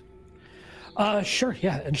names? Sure.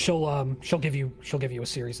 Yeah, and she'll give you a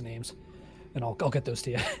series of names, and I'll get those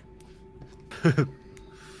to you.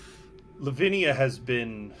 Lavinia has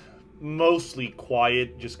been mostly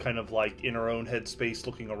quiet, just kind of like in her own headspace,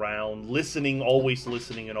 looking around, always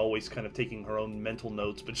listening, and always kind of taking her own mental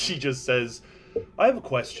notes. But she just says, I have a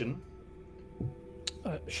question.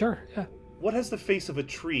 Sure, yeah. What has the face of a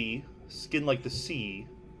tree, skin like the sea?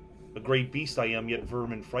 A great beast I am, yet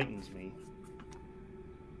vermin frightens me.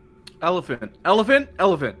 Elephant. I was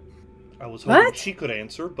hoping she could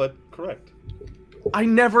answer, but correct. I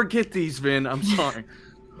never get these, Vin. I'm sorry.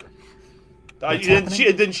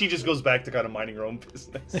 Then she just goes back to kind of minding her own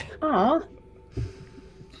business. Aww.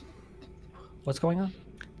 What's going on?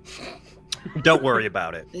 Don't worry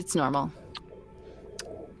about it. It's normal.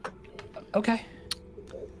 Okay.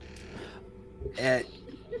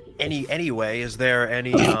 Anyway, is there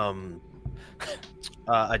any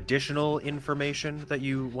additional information that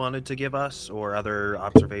you wanted to give us, or other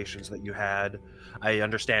observations that you had? I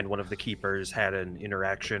understand one of the keepers had an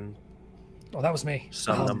interaction Oh, that was me.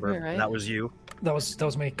 Some number. right. That was you. That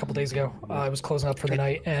was me a couple days ago. I was closing up for the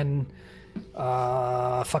night, and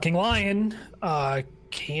fucking lion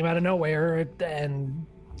came out of nowhere and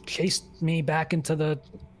chased me back into the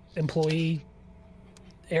employee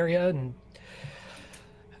area, and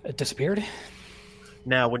it disappeared.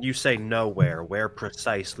 Now, when you say nowhere, where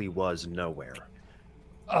precisely was nowhere?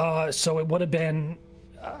 So it would have been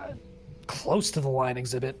close to the lion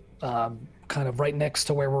exhibit, kind of right next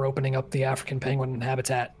to where we're opening up the African penguin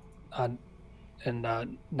habitat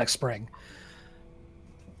in next spring.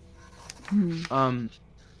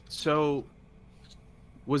 So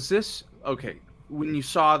was this okay? When you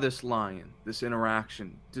saw this lion, this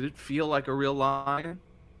interaction, did it feel like a real lion?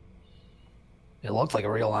 It looked like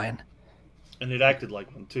a real lion. And it acted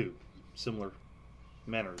like one too. Similar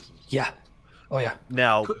mannerisms. Yeah. Oh yeah.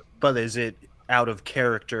 Now, but is it out of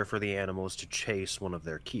character for the animals to chase one of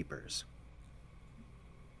their keepers?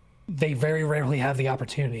 They very rarely have the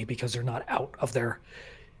opportunity because they're not out of their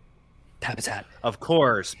habitat. Of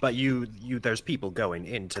course, but you there's people going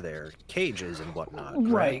into their cages and whatnot,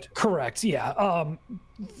 correct? Right, correct, yeah.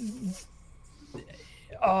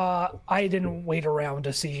 I didn't wait around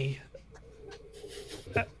to see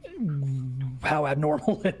how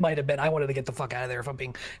abnormal it might have been. I wanted to get the fuck out of there, if I'm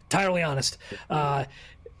being entirely honest.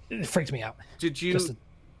 It freaked me out. Did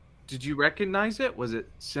you recognize it? Was it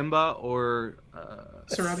Simba or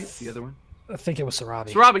Sarabi? The other one? I think it was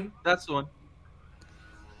Sarabi. Sarabi, that's the one.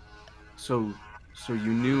 So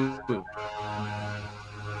you knew.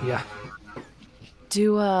 Yeah.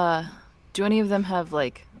 Do any of them have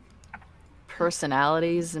like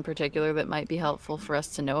personalities in particular that might be helpful for us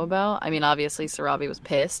to know about? I mean, obviously Sarabi was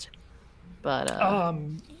pissed, but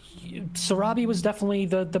Sarabi was definitely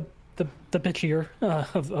the bitchier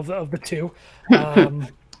of the two.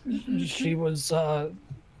 She was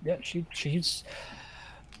she's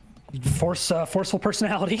forceful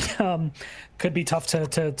personality. Could be tough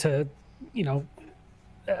to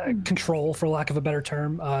control, for lack of a better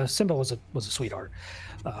term. Simba was a sweetheart.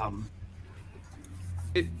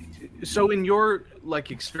 So in your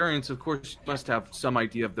experience, of course, you must have some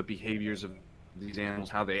idea of the behaviors of these animals,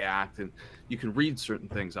 how they act, and you can read certain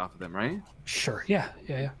things off of them, right? Sure. Yeah.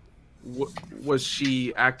 Was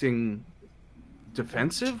she acting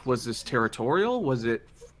defensive? Was this territorial? Was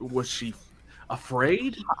she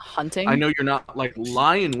afraid? Hunting? I know you're not like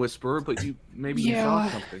lion whisperer, but you saw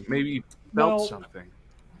something. Maybe you felt something.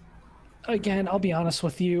 Again, I'll be honest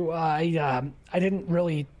with you. I didn't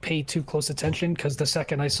really pay too close attention because the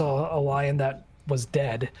second I saw a lion that was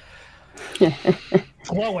dead,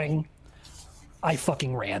 glowing, I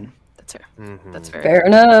fucking ran. That's fair. Mm-hmm. That's very Fair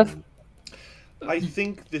enough. I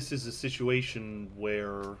think this is a situation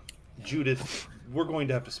where, Judith, we're going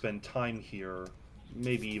to have to spend time here,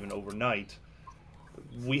 maybe even overnight.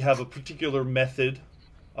 We have a particular method,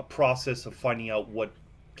 a process of finding out what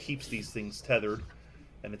keeps these things tethered,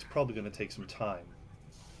 and it's probably going to take some time.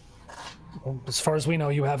 Well, as far as we know,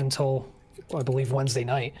 you have until, I believe, Wednesday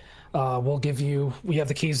night. We have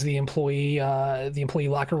the keys to the employee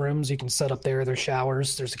locker rooms. You can set up there. There's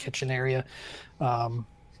showers. There's a kitchen area.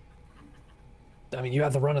 I mean, you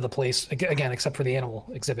have the run of the place, again, except for the animal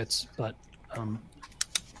exhibits, but... Of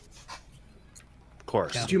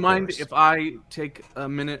course. Yeah. Do you mind if I take a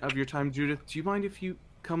minute of your time, Judith? Do you mind if you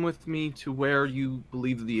come with me to where you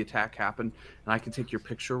believe the attack happened, and I can take your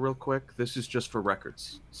picture real quick? This is just for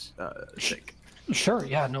records' sake. Sure,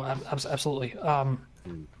 yeah, no, absolutely.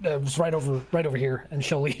 It was right over here, and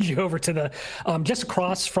she'll lead you over to the just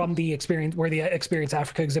across from the Experience, where the Experience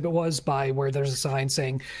Africa exhibit was, by where there's a sign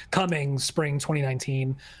saying "Coming Spring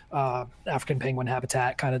 2019, African penguin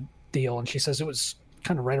habitat" kind of deal. And she says it was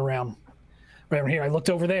kind of right around here. I looked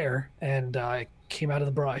over there, and I came out of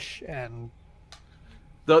the brush, and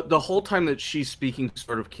the whole time that she's speaking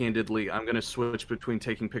sort of candidly, I'm going to switch between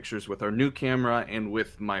taking pictures with our new camera and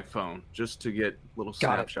with my phone, just to get little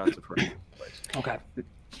snapshots of her. Okay.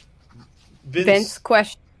 Vince,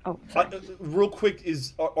 question. Oh, real quick,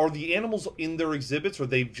 are the animals in their exhibits, or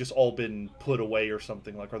they've just all been put away or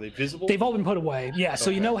something? Like, are they visible? They've all been put away. Yeah. So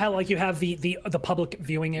you know how you have the public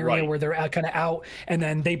viewing area, right, where they're kind of out, and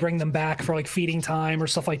then they bring them back for feeding time or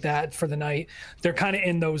stuff like that for the night. They're kind of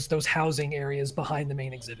in those housing areas behind the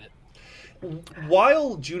main exhibit.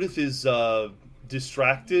 While Judith is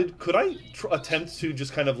distracted, could I attempt to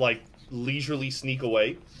just kind of leisurely sneak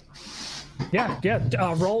away? Yeah.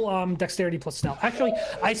 Roll dexterity plus stealth. Actually,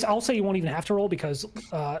 I'll say you won't even have to roll because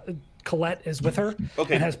Colette is with her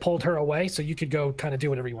and has pulled her away, so you could go kind of do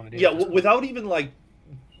whatever you want to do. Yeah, without even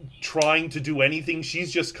trying to do anything,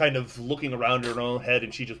 she's just kind of looking around her own head,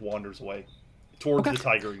 and she just wanders away towards the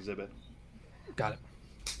tiger exhibit. Got it.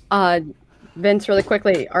 Vince, really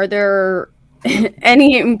quickly, are there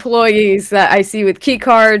any employees that I see with key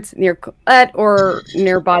cards near Colette or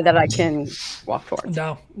nearby that I can walk towards?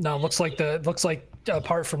 No. Looks like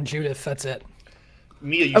apart from Judith, that's it.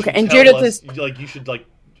 Mia, you Okay, should and tell Judith us, is- like, you should like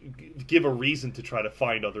give a reason to try to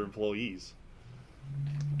find other employees.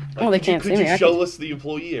 Like, Well, they can't could see you me. show us the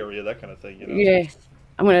employee area, that kind of thing? You know? Yeah.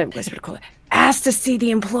 I'm gonna whisper to Colette. Ask to see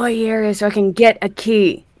the employee area so I can get a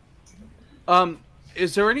key.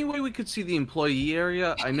 Is there any way we could see the employee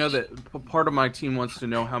area? I know that part of my team wants to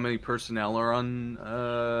know how many personnel are on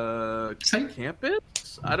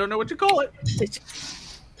campus. I don't know what you call it.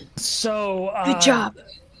 So Good job.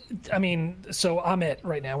 I mean, so I'm it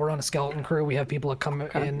right now. We're on a skeleton crew. We have people that come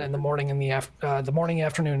in the morning, in the morning,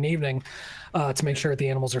 afternoon, and evening to make sure that the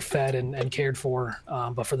animals are fed and cared for.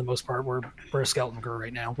 But for the most part, we're a skeleton crew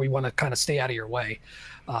right now. We want to kind of stay out of your way,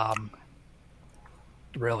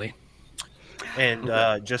 really.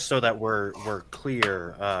 And just so that we're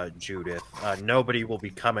clear, Judith, nobody will be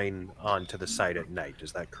coming onto the site at night.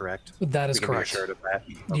 Is that correct? That is We can be correct. assured of that?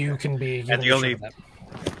 You Okay. can be. And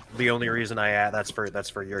the only reason I ask that's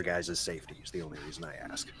for your guys' safety. Is the only reason I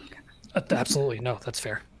ask. Absolutely no. That's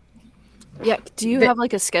fair. Yeah. Do you have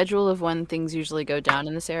like a schedule of when things usually go down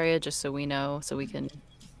in this area, just so we know, so we can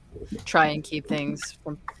try and keep things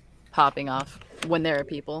from popping off when there are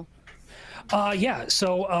people? Yeah.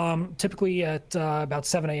 So typically at about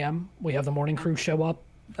 7 a.m. we have the morning crew show up.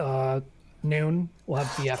 Noon we'll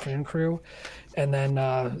have the afternoon crew, and then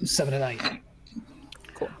 7 at night.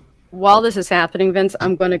 While this is happening, Vince,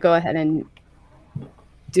 I'm going to go ahead and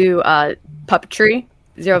do puppetry,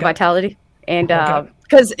 zero vitality, and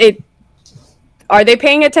because are they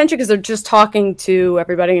paying attention? Because they're just talking to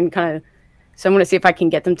everybody and kind of. So I'm going to see if I can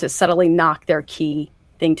get them to subtly knock their key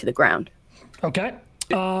thing to the ground. Okay.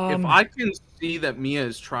 If I can see that Mia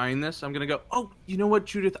is trying this, I'm gonna go. Oh, you know what,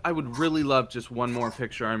 Judith? I would really love just one more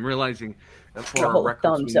picture. I'm realizing that for our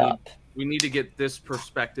records, Thumbs up. we need to get this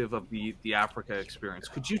perspective of the Africa experience.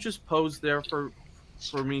 Could you just pose there for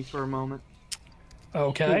me for a moment?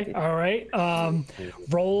 Okay. All right.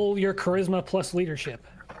 Roll your charisma plus leadership.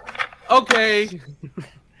 Okay.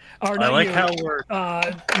 Or I not like you, how we're.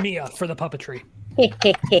 Mia for the puppetry.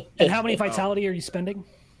 And how many vitality are you spending?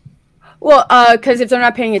 Well, because if they're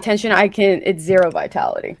not paying attention, it's zero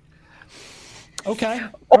vitality. Okay.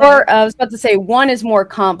 Or I was about to say one is more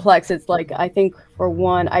complex. It's like I think for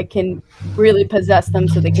one I can really possess them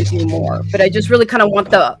so they can do more. But I just really kind of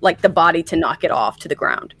want the body to knock it off to the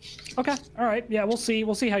ground. Okay. All right. Yeah, we'll see.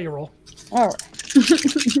 We'll see how you roll. All right.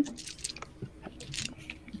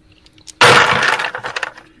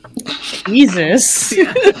 Jesus.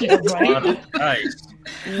 Nice.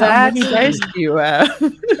 That's nice you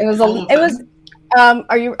It was.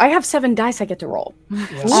 I have 7 dice I get to roll.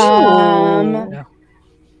 Yes. Yeah. Yeah.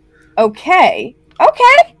 Okay.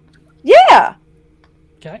 Yeah.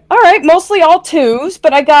 Okay. All right. Mostly all 2s,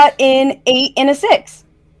 but I got an 8 and a 6.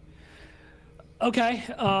 Okay.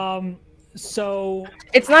 So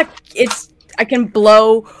I can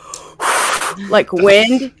blow like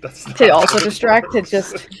wind to also distract. To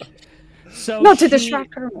just to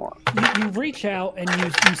distract her more. You reach out and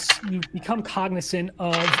you become cognizant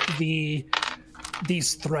of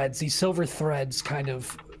these threads, these silver threads, kind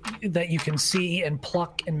of that you can see and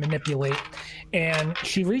pluck and manipulate. And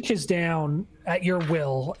she reaches down at your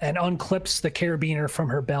will and unclips the carabiner from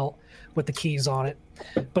her belt with the keys on it,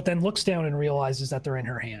 but then looks down and realizes that they're in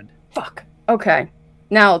her hand. Fuck. Okay.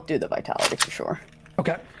 Now I'll do the vitality for sure.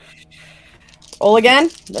 Okay. Roll again.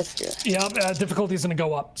 Let's do it. Yeah, difficulty is going to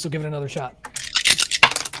go up, so give it another shot.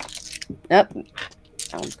 Yep.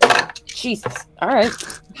 Jesus. All right.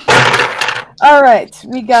 All right.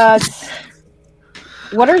 We got.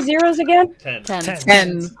 What are zeros again? 10.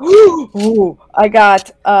 10. Ooh. I got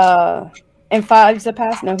and 5s a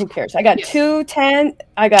pass. No, who cares? I got 2 10.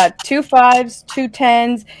 I got 2 5s, 2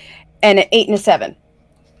 10s, and an 8 and a 7.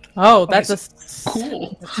 Oh, that's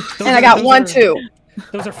Cool. And I got 1 2.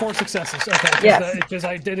 Those are 4 successes. Okay. Yes. Because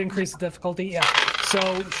I did increase the difficulty. Yeah.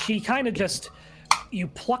 So she kind of you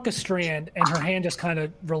pluck a strand and her hand just kind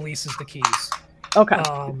of releases the keys. Okay.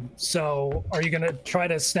 So are you going to try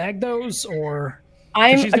to snag those or?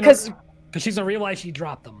 Because she's going to realize she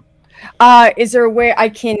dropped them. is there a way I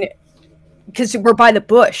can? Because we're by the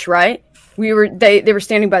bush, right? They were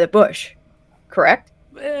standing by the bush, correct?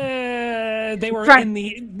 They were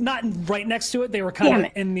not right next to it. They were kind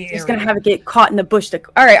of in the area. He's gonna have it get caught in the bush.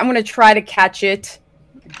 All right, I'm gonna try to catch it.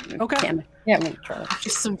 Okay. Damn it. Yeah, I'm gonna try.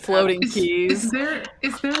 Just some floating keys. Is there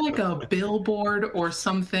like a billboard or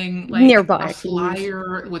something like Nearby, a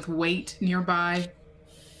flyer with weight nearby?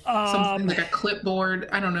 Something like a clipboard.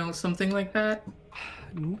 I don't know, something like that.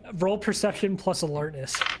 Roll perception plus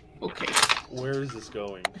alertness. Okay. Where is this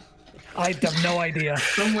going? I have no idea.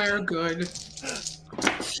 Somewhere good.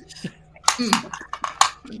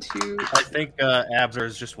 2. I think Abner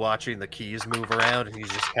is just watching the keys move around, and he's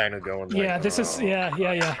just kind of going. Like, Yeah, this is yeah.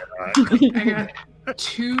 I got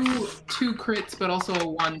two crits, but also a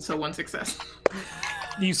 1, so 1 success.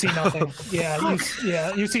 You see nothing.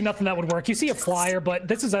 You see nothing that would work. You see a flyer, but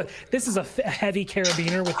this is a heavy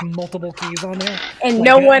carabiner with multiple keys on there. And Like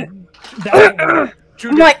no that- one. that won't work.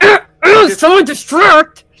 I'm like, someone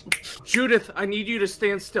distract. Judith, I need you to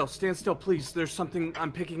stand still. Stand still, please. There's something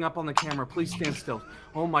I'm picking up on the camera. Please stand still.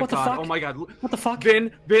 Oh my What the god. fuck? Oh my god. What the fuck?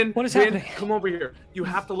 Vin, What is Vin, happening? come over here. You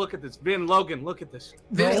have to look at this. Vin, Logan, look at this.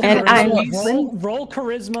 Roll, And charisma, roll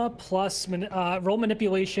charisma plus roll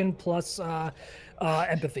manipulation plus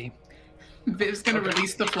empathy. Viv's gonna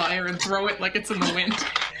release the flyer and throw it like it's in the wind.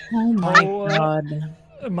 Oh my Oh, god.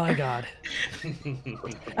 My God.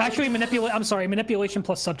 Actually, manipulation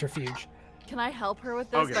plus subterfuge. Can I help her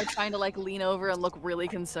with this by trying to like lean over and look really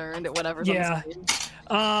concerned at whatever's on Yeah. the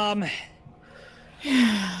screen?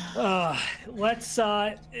 Let's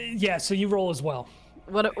so you roll as well.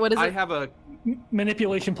 What is it? I have a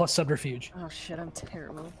Manipulation plus subterfuge. Oh shit, I'm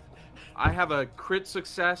terrible. I have a crit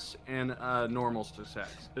success and a normal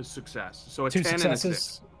success. So a 2 10 and a 6.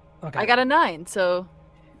 successes. Okay. I got a 9, so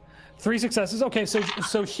 3 successes. Okay,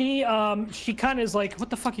 so she kind of is like, what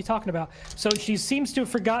the fuck are you talking about? So she seems to have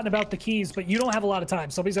forgotten about the keys, but you don't have a lot of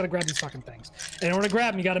time. Somebody's got to grab these fucking things. And in order to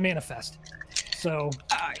grab them, you got to manifest. So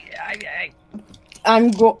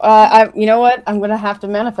you know what? I'm gonna have to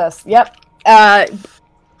manifest. Yep.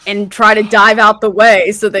 And try to dive out the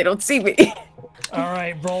way so they don't see me. all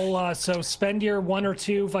right, roll. So spend your 1 or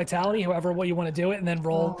 2 vitality, however what you want to do it, and then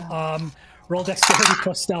roll dexterity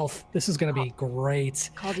plus stealth. This is gonna be great.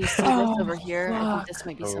 all these secrets over here. I think this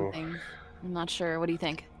might be something. I'm not sure. What do you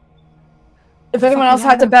think? If anyone else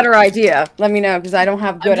has a better idea, let me know because I don't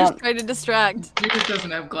have good. I'm just trying to distract. Judith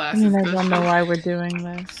doesn't have I glasses. mean, I does don't she? know why we're doing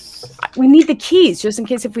this. We need the keys just in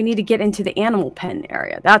case if we need to get into the animal pen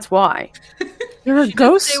area. That's why. You're a She did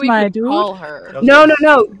ghost, say we my could dude. call her. No.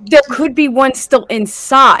 There could be one still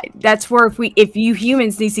inside. That's where if you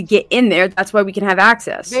humans need to get in there, that's why we can have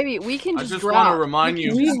access. Baby, we can I just just drop. want to remind We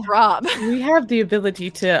can you, just drop. We have the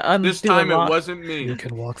ability to undo this time a it lock. wasn't me. You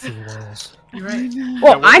can walk through walls. You're right.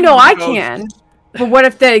 Well, Yeah, I know I ghosts. can. But what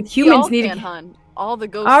if the We all humans need can, to... hun. All the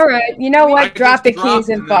ghosts. All right, you know I what? Drop the just keys dropped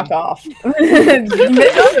and and fuck then- off.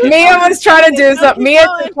 Mia was trying to do something. Mia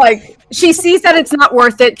just like she sees that it's not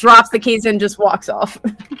worth it, drops the keys and just walks off.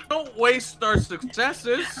 Don't waste our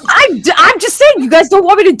successes. I'm just saying, you guys don't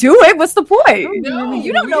want me to do it. What's the point? No,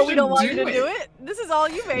 You don't know we don't want should you to do it. This is all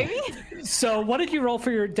you, baby. So what did you roll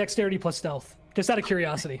for your dexterity plus stealth? Just out of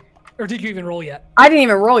curiosity, or did you even roll yet? I didn't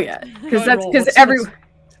even roll yet Go because ahead, that's roll. because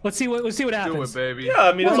Let's see what Do happens. it, baby. Yeah,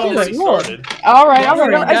 I mean it's Well, already good lord. started. All right. Yeah, All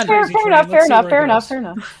right. already done. Fair Easy enough. train. Let's see where it goes. Fair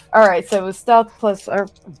enough. All right. So it was stealth plus. Going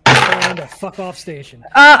to fuck off station.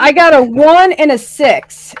 I got a 1 and a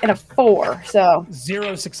 6 and a 4. So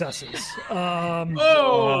 0 successes. Oh!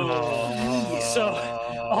 So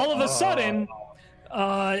all of a sudden,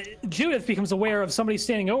 Judith becomes aware of somebody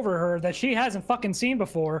standing over her that she hasn't fucking seen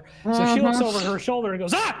before. So she looks over her shoulder and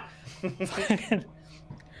goes, "Ah!" Who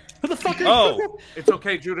the fuck are you? It's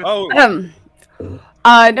okay, Judith. Oh,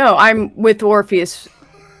 no, I'm with Orpheus.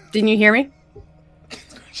 Didn't you hear me?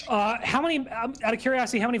 How many? Out of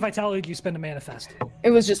curiosity, how many vitality did you spend to manifest?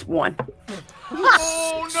 It was just 1.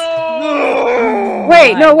 Oh no!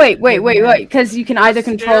 Wait, because you can either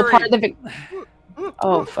control part of the.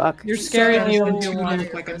 Oh fuck! You're scary if you So- don't You do one.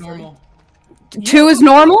 look like a normal. 2 is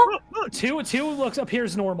normal. Two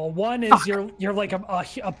appears normal. 1 is you're like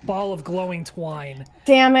a ball of glowing twine.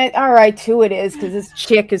 Damn it! All right, 2 it is because this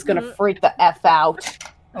chick is gonna freak the f out.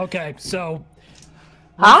 Okay, so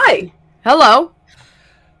Hi, hello.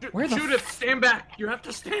 Where the Judith, stand back. You have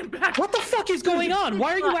to stand back. what the fuck is going on?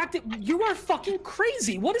 Why are you acting? You are fucking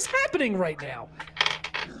crazy. What is happening right now?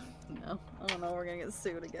 No. Oh no, we're gonna get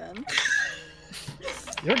sued again.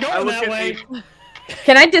 You're I going look that at way. the-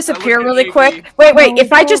 Can I disappear I look at really Iggy. quick? Wait, No,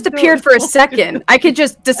 if I just don't do appeared it. for a second, I could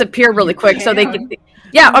just disappear really quick so they can.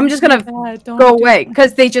 Yeah, I'm just gonna God, don't go do away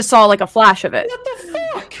because they just saw like a flash of it. What the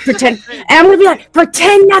fuck? Pretend, and I'm gonna be like,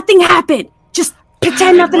 pretend nothing happened. Just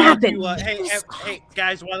pretend nothing why don't happened. you, hey,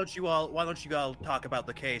 guys, why don't you all talk about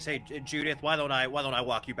the case? Hey, Judith, why don't I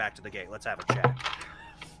walk you back to the gate? Let's have a chat.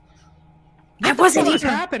 I wasn't What is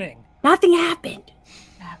even. happening? Nothing happened.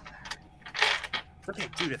 Okay,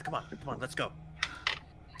 Judith, come on, let's go.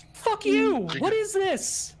 Fuck you! What is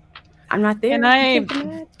this? I'm not there.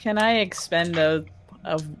 Can I expend a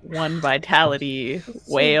of 1 vitality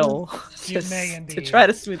whale You may indeed. to try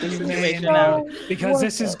to smooth the situation out. Because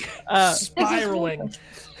this is spiraling.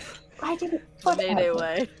 I didn't.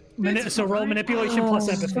 Anyway. So roll manipulation plus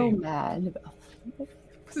I'm empathy. so mad.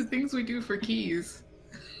 It's the things we do for keys.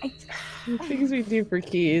 The things we do for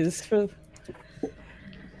keys. For...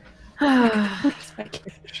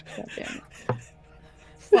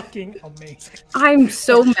 Fucking amazing. I'm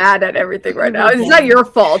so mad at everything right now. It's not your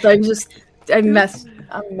fault. I'm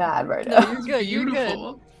mad right No, now. you're good. You're good.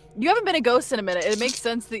 Beautiful. You haven't been a ghost in a minute. It makes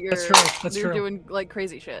sense that you're That's true. That's you're true. doing like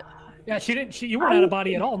crazy shit. Yeah, you weren't out of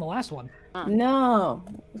body at all in the last one. No,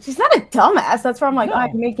 she's not a dumbass. That's why I'm like, No.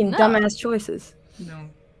 I'm making No. dumbass choices. No.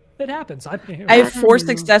 It happens. I have 4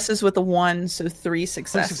 successes with a 1, so 3 Three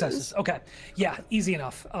successes. successes. Okay. Yeah, easy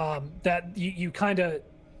enough. That you kind of.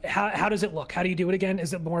 How does it look? How do you do it again?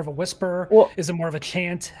 Is it more of a whisper? Well- Is it more of a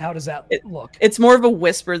chant? How does that look? It's more of a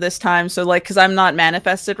whisper this time. So, like, because I'm not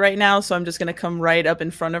manifested right now, so I'm just going to come right up in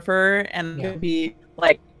front of her and Yeah. be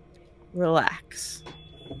like, relax.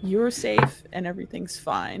 You're safe and everything's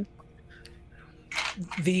fine.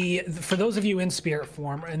 For those of you in spirit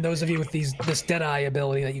form and those of you with this Deadeye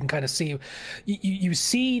ability that you can kind of see, you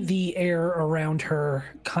see the air around her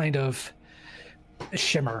kind of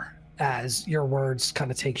shimmer as your words kind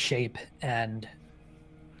of take shape, and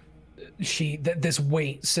this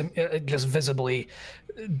weight just visibly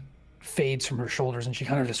fades from her shoulders, and she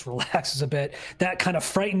kind of just relaxes a bit. That kind of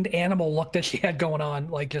frightened animal look that she had going on,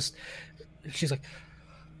 she's like,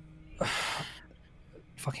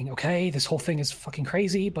 fucking okay, this whole thing is fucking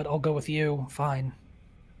crazy, but I'll go with you. Fine.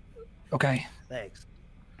 Okay. Thanks.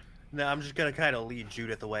 No, I'm just gonna kind of lead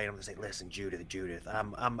Judith away, and I'm gonna say, "Listen, Judith,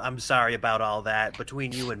 I'm sorry about all that.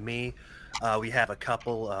 Between you and me, we have a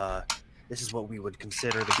couple. This is what we would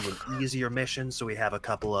consider to be an easier mission. So we have a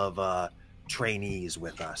couple of trainees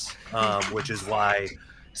with us, which is why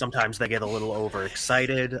sometimes they get a little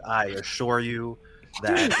overexcited. I assure you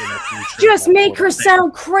that in the future, Just make her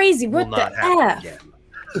sound crazy. will What the not happen F? again.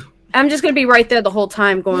 I'm just gonna be right there the whole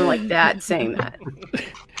time, going like that, saying that.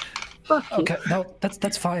 Fuck you. Okay. No,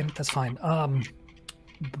 that's fine. That's fine.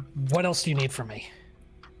 What else do you need from me?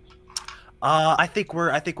 I think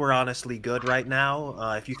we're honestly good right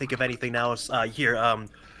now. If you think of anything else,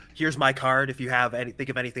 here's my card. If you think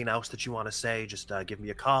of anything else that you want to say, just give me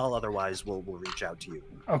a call. Otherwise, we'll reach out to you.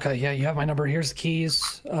 Okay. Yeah, you have my number. Here's the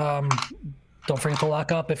keys. Don't forget to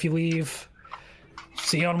lock up if you leave.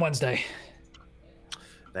 See you on Wednesday.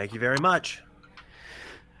 Thank you very much.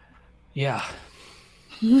 Yeah.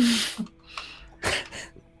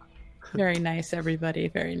 Very nice, everybody.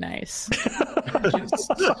 Very nice.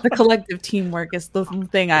 The collective teamwork is the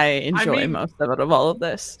thing I enjoy most out of all of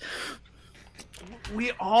this.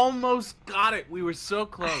 We almost got it. We were so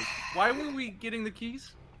close. Why were we getting the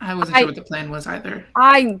keys? I wasn't sure what the plan was either.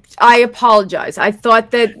 I apologize. I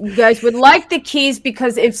thought that you guys would like the keys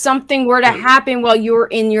because if something were to happen while you were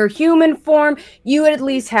in your human form, you would at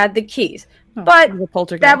least had the keys. But The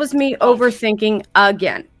poltergeist. that was me overthinking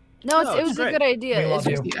again. No, No, it was it's a great. good idea. We love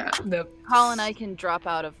you. Yeah. Colin and I can drop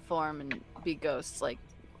out of form and be ghosts like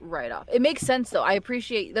right off. It makes sense though. I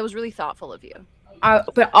appreciate that was really thoughtful of you.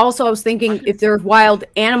 But also I was thinking if there's wild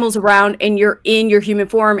animals around and you're in your human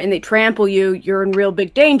form and they trample you, you're in real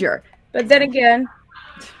big danger. But then again,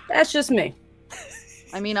 that's just me.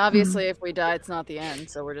 I mean, obviously, if we die, it's not the end,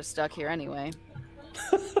 so we're just stuck here anyway.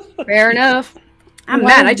 Fair enough. I'm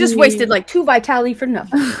mad. I just wasted like 2 vitality for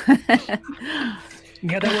nothing. You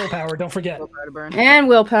got that willpower. Don't forget. Willpower to burn. And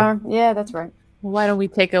willpower. Yeah, that's right. Why don't we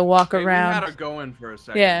take a walk Hey, we had around? her going for a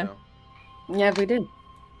second. Yeah. Though. Yeah, we did.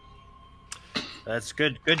 That's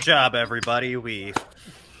good. Good job, everybody. We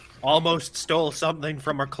almost stole something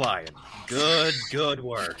from our client. Good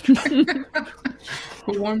work.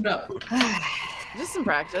 We warmed up. Just some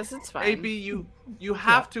practice. It's fine. AB, you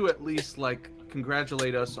have to at least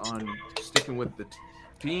congratulate us on sticking with the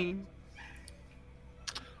team.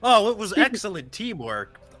 Oh, it was excellent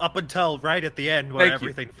teamwork up until right at the end where Thank you.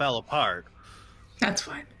 everything fell apart. That's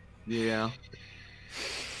fine. Yeah.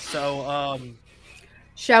 So,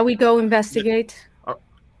 Shall we go investigate?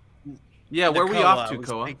 Yeah, where are we Nakoa, off to,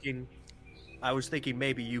 Koa? I was thinking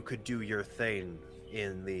maybe you could do your thing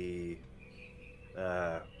in the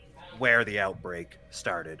where the outbreak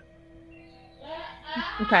started.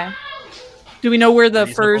 Okay. Do we know where the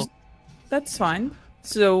Reasonable? first? That's fine.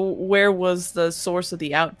 So, where was the source of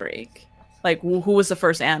the outbreak? Like, who was the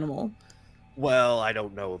first animal? Well, I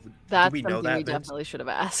don't know. That's Do we know something that, we Vince? definitely should have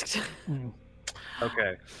asked.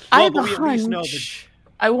 Okay. I Well, have but a we at least know that. hunch.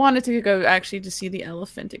 I wanted to go actually to see the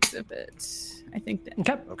elephant exhibit. I think that.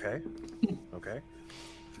 Okay. Okay. Okay.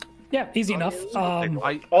 Yeah, easy enough.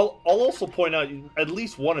 I'll also point out, at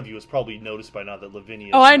least one of you has probably noticed by now that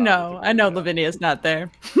Lavinia. Oh, I know Lavinia's not there.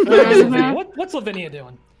 What's Lavinia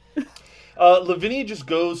doing? Lavinia just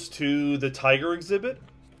goes to the tiger exhibit.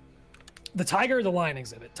 The tiger or the lion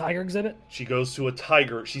exhibit? Tiger exhibit? She goes to a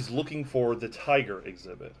tiger. She's looking for the tiger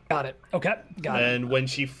exhibit. Got it. Okay, got it. And when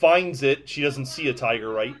she finds it, she doesn't see a tiger,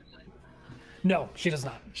 right? No, she does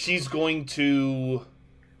not. She's going to...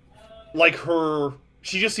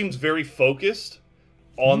 She just seems very focused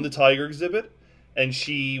on the tiger exhibit, and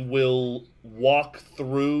she will walk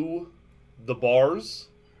through the bars.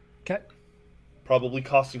 Okay. Probably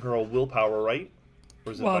costing her a willpower, right?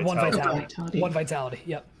 Or is it one vitality. One vitality,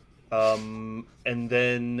 yep. And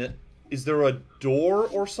then, is there a door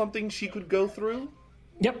or something she could go through?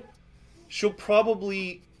 Yep. She'll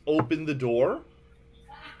probably open the door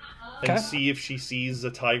and Okay. see if she sees a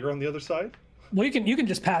tiger on the other side. Well, you can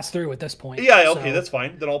just pass through at this point. Yeah, okay, that's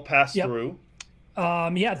fine. Then I'll pass Yep. through.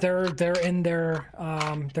 Yeah, they're in their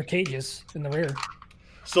cages in the rear.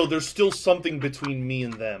 So there's still something between me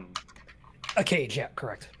and them. A cage, yeah,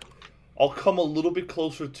 correct. I'll come a little bit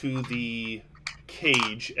closer to the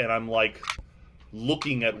cage, and I'm like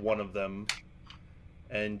looking at one of them,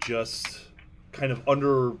 and just kind of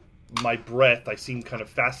under my breath, I seem kind of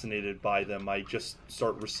fascinated by them. I just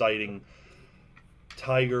start reciting,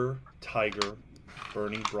 "Tiger, tiger,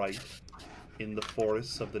 burning bright in the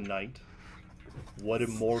forests of the night, what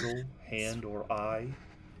immortal hand or eye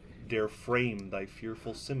dare frame thy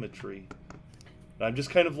fearful symmetry?" And I'm just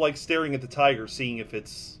kind of like staring at the tiger, seeing if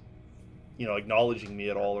it's, acknowledging me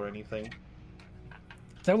at all or anything.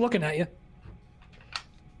 They're looking at you.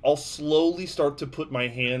 I'll slowly start to put my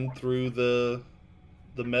hand through the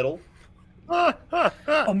metal.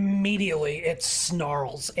 Immediately, it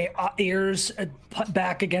snarls, ears put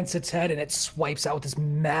back against its head, and it swipes out with this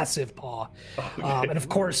massive paw. Okay. And of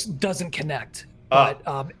course, doesn't connect. But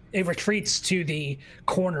it retreats to the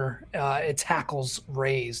corner, its hackles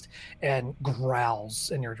raised, and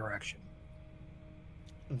growls in your direction.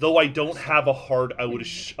 Though I don't have a heart, I would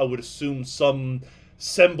assume some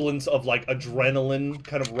semblance of like adrenaline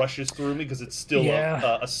kind of rushes through me because it's still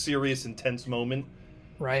a serious, intense moment.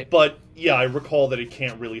 Right. But yeah, I recall that it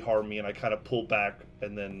can't really harm me, and I kind of pull back,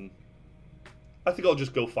 and then I think I'll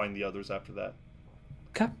just go find the others after that.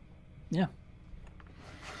 Okay. Yeah.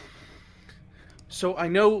 So I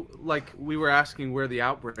know, like, we were asking where the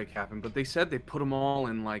outbreak happened, but they said they put them all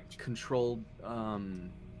in, like, controlled,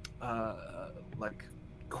 like,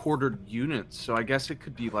 quartered units. So I guess it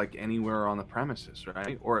could be, like, anywhere on the premises,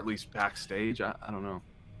 right? Or at least backstage. I don't know.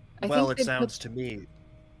 Well, it sounds to me...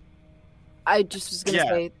 I just was going to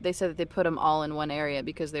say, they said that they put them all in one area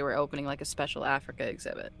because they were opening, like, a special Africa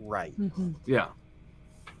exhibit. Right. Mm-hmm. Yeah.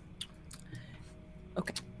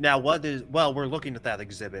 Okay. Now, we're looking at that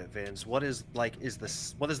exhibit, Vince. What is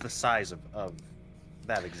the size of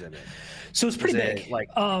that exhibit? So it's pretty big.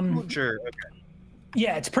 Sure. Okay.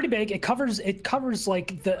 Yeah, it's pretty big. It covers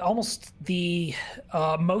like most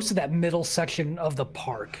of that middle section of the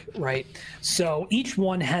park, right? So each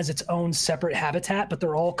one has its own separate habitat, but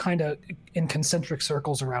they're all kind of in concentric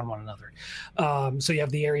circles around one another. So you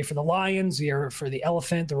have the area for the lions, the area for the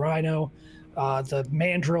elephant, the rhino, the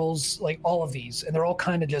mandrills, like all of these, and they're all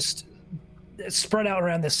kind of just spread out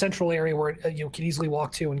around the central area where you can easily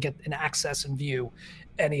walk to and get an access and view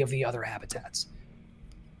any of the other habitats.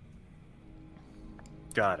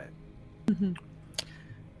 Got it. Mm-hmm.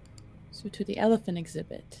 So to the elephant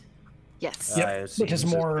exhibit. Yes. Which is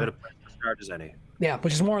more as good a place to start as any. Yeah,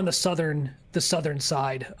 which is more on the southern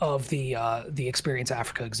side of the Experience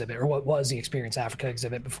Africa exhibit, or what was the Experience Africa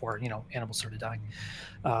exhibit before animals started dying.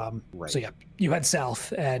 Right. So yeah, you head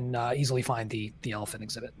south and easily find the elephant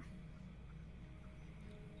exhibit.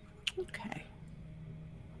 Okay.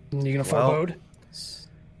 And you gonna forebode?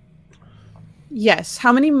 Yes.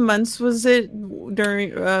 How many months was it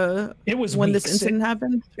during? It was when weeks. This incident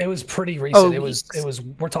happened. It was pretty recent. Oh, it was.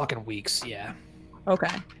 We're talking weeks. Yeah.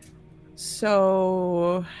 Okay.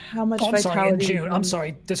 So how much vitality? Sorry, in June. I'm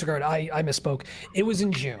sorry, disregard. I misspoke. It was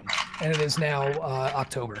in June, and it is now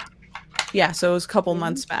October. Yeah, so it was a couple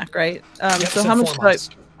months back, right? So how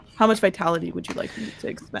much vitality would you like me to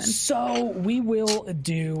expend? So we will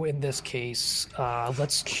do in this case.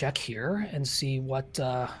 Let's check here and see what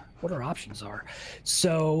our options are.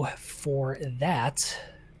 So for that,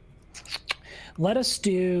 let us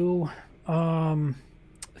do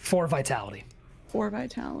 4 vitality. 4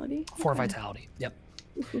 vitality. 4 vitality. Yep.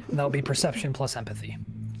 And that'll be perception plus empathy.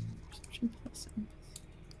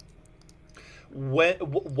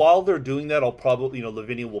 While they're doing that, I'll probably,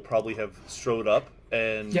 Lavinia will probably have strode up,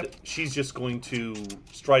 and she's just going to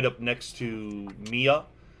stride up next to Mia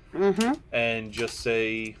and just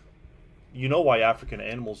say, "You know why African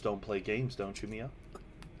animals don't play games, don't you, Mia?"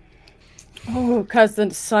 Oh, because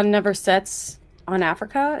the sun never sets on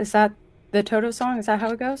Africa? Is that the Toto song? Is that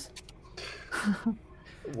how it goes?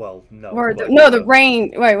 Well, no. Or the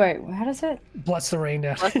rain. Wait. How does it? Bless the rain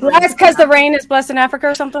down. That's because the rain is blessed in Africa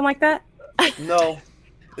or something like that? No.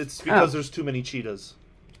 It's because there's too many cheetahs.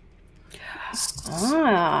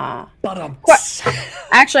 But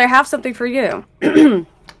Actually, I have something for you.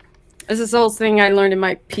 This is the old thing I learned in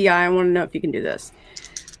my PI. I want to know if you can do this.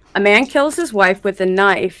 A man kills his wife with a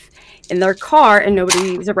knife in their car and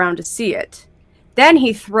nobody's around to see it. Then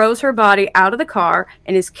he throws her body out of the car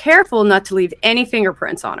and is careful not to leave any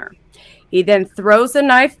fingerprints on her. He then throws the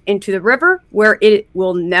knife into the river where it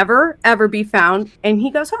will never, ever be found, and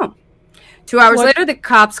he goes home. 2 hours later, the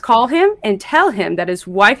cops call him and tell him that his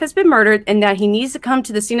wife has been murdered and that he needs to come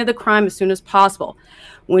to the scene of the crime as soon as possible.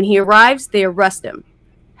 When he arrives, they arrest him.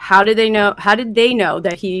 How did they know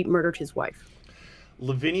that he murdered his wife?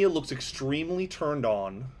 Lavinia looks extremely turned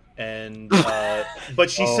on, and but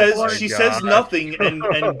she says nothing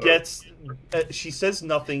and gets she says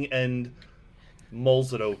nothing and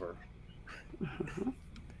mulls it over.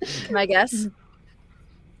 Can I guess?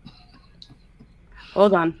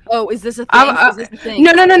 Hold on. Oh, is this a thing? Is this a thing?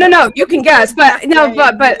 No. You can guess, but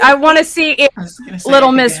I want to see if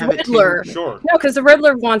Little Miss Riddler. Sure. No, because the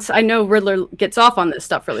Riddler wants. I know Riddler gets off on this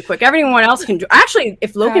stuff really quick. Everyone else can do. Actually,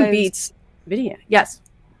 if Logan beats Vidia, yes.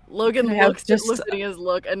 Logan looks at his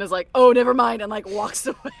look and is like, "Oh, never mind," and like walks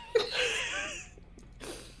away.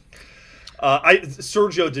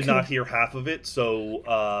 Sergio did not hear half of it, so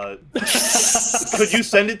could you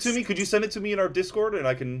send it to me? Could you send it to me in our Discord and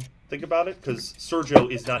I can think about it? Because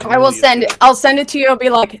Sergio is not. I will send it. I'll send it to you. I'll be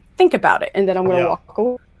like, think about it, and then I'm gonna walk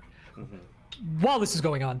away. While this is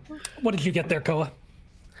going on, what did you get there, Koa?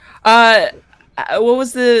 What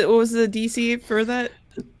was the DC for that?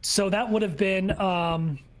 So that would have been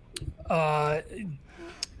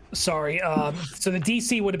so the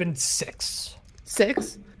DC would have been 6.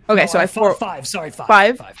 6? Okay, so I have 4. 5. Sorry, 5.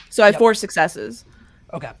 5. So I have 4 successes.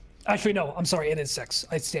 Okay. Actually, no. I'm sorry. It is 6.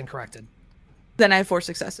 I stand corrected. Then I have 4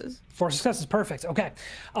 successes. 4 successes. Perfect. Okay.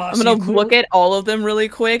 I'm gonna look at all of them really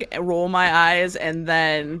quick, and roll my eyes, and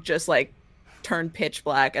then just like turn pitch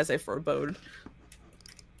black as I forebode.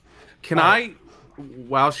 Can I,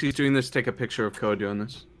 while she's doing this, take a picture of Koa doing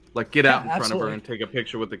this? Like, get out in front of her and take a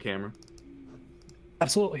picture with the camera.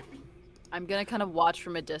 Absolutely. I'm gonna kind of watch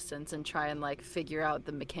from a distance and try and like figure out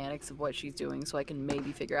the mechanics of what she's doing so I can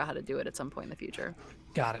maybe figure out how to do it at some point in the future.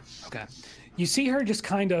 Got it. Okay. You see her just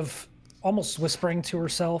kind of almost whispering to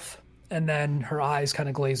herself, and then her eyes kind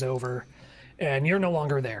of glaze over, and you're no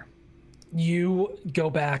longer there. You go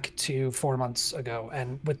back to 4 months ago,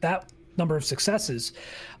 and with that number of successes,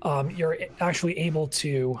 you're actually able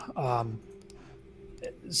to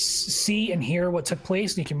see and hear what took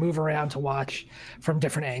place, and you can move around to watch from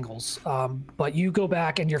different angles. But you go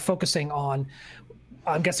back and you're focusing on,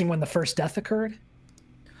 I'm guessing, when the first death occurred?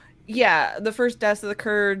 Yeah, the first death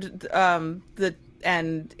occurred,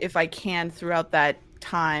 and if I can, throughout that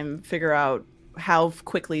time, figure out how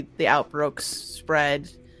quickly the outbreaks spread,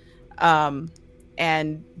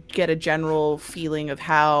 and get a general feeling of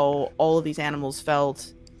how all of these animals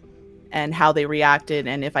felt and how they reacted,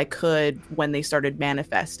 and if I could, when they started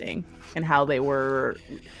manifesting and how they were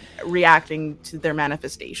reacting to their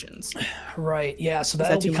manifestations. Right. Yeah. So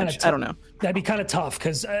that'd be kind of I don't know. That'd be kind of tough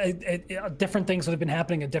because different things would have been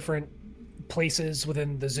happening at different places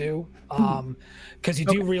within the zoo. Because you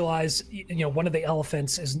do realize, one of the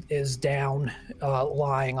elephants is down,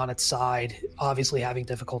 lying on its side, obviously having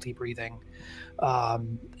difficulty breathing,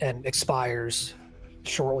 and expires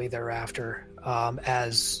shortly thereafter.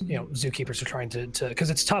 As zookeepers are trying to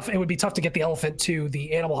because it's tough. It would be tough to get the elephant to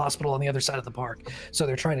the animal hospital on the other side of the park, so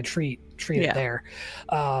they're trying to treat it there.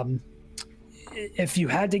 If you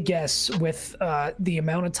had to guess with the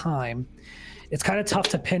amount of time, it's kind of tough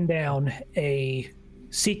to pin down a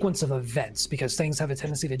sequence of events because things have a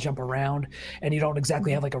tendency to jump around, and you don't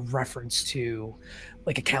exactly have like a reference to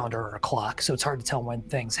like a calendar or a clock, so it's hard to tell when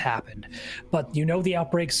things happened. But the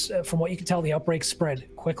outbreaks, from what you can tell, the outbreaks spread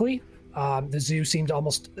quickly. The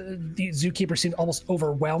zookeeper seemed almost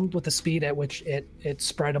overwhelmed with the speed at which it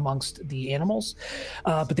spread amongst the animals,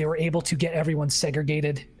 but they were able to get everyone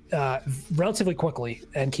segregated relatively quickly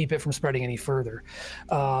and keep it from spreading any further.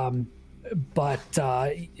 But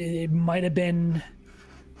it might have been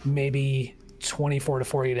maybe 24 to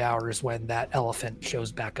 48 hours when that elephant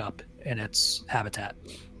shows back up in its habitat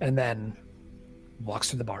and then walks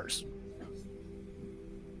through the bars.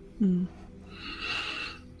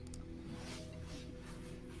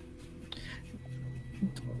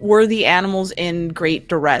 were the animals in great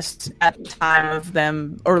duress at the time of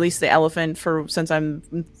them, or at least the elephant, since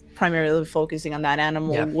I'm primarily focusing on that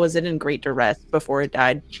animal, was it in great duress before it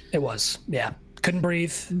died? It was, yeah. Couldn't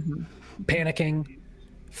breathe, panicking,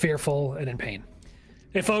 fearful, and in pain.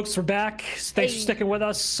 Hey, folks, we're back. Thanks for sticking with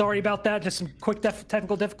us. Sorry about that. Just some quick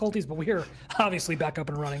technical difficulties, but we're obviously back up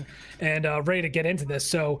and running and ready to get into this.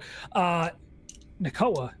 So,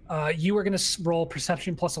 Nakoa, you were going to roll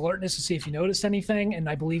perception plus alertness to see if you noticed anything, and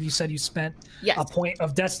I believe you said you spent a point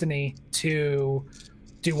of destiny to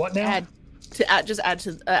do what now? Add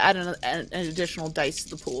an additional dice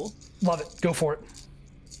to the pool. Love it. Go for it.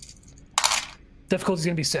 Difficulty is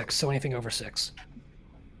going to be 6, so anything over 6.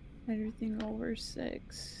 Everything over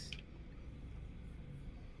 6.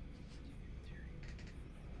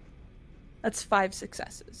 That's 5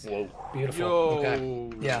 successes. Whoa. Beautiful. Okay.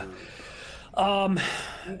 Yeah.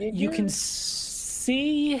 You can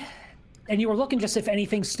see, and you were looking just if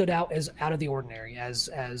anything stood out as out of the ordinary, as.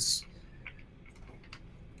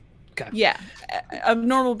 Okay. Yeah,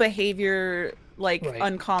 abnormal behavior, like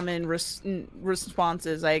uncommon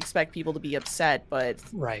responses. I expect people to be upset, but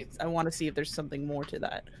I want to see if there's something more to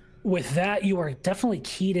that. With that, you are definitely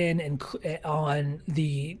keyed in and on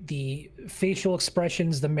the facial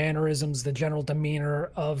expressions, the mannerisms, the general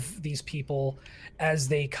demeanor of these people as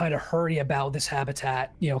they kind of hurry about this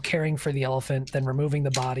habitat, caring for the elephant, then removing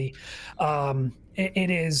the body.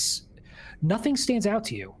 It is, nothing stands out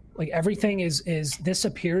to you. Like everything is this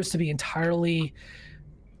appears to be entirely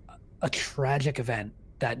a tragic event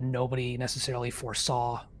that nobody necessarily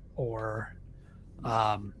foresaw or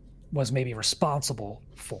was maybe responsible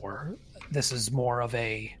for. This is more of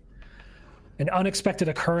an unexpected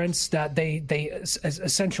occurrence that they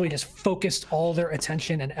essentially just focused all their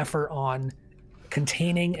attention and effort on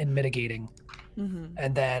containing and mitigating,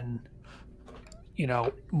 and then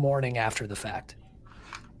mourning after the fact,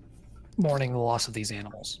 mourning the loss of these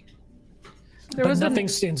animals. But nothing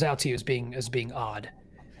stands out to you as being odd.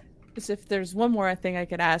 As if there's one more thing I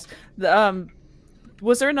could ask.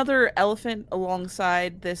 Was there another elephant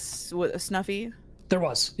alongside this with a Snuffy? There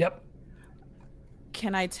was. Yep.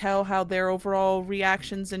 Can I tell how their overall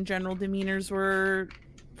reactions and general demeanors were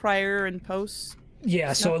prior and post?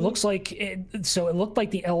 Yeah. So it looks like it looked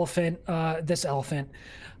like the elephant, this elephant,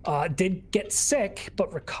 did get sick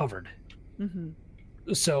but recovered.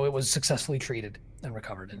 So it was successfully treated and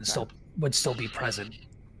recovered, and would still be present.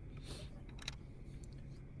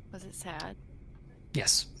 Was it sad?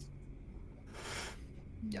 Yes.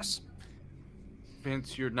 Yes.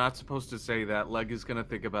 Vince, you're not supposed to say that. Leg is gonna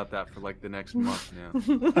think about that for like the next month now.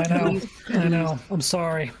 I know. I'm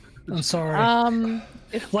sorry.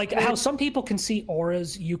 Like how some people can see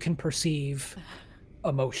auras, you can perceive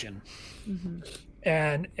emotion,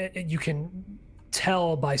 and you can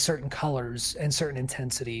tell by certain colors and certain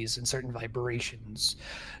intensities and certain vibrations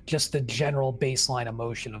just the general baseline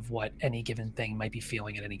emotion of what any given thing might be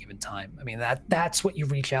feeling at any given time. I mean, that's what you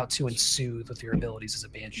reach out to and soothe with your abilities as a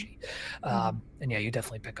banshee. And yeah, you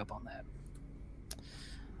definitely pick up on that.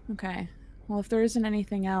 Okay. Well, if there isn't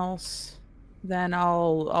anything else, then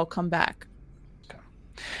I'll come back. Okay.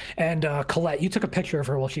 And Colette, you took a picture of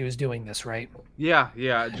her while she was doing this, right? Yeah,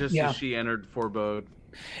 as she entered Forebode.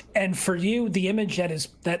 And for you, the image that is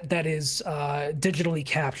digitally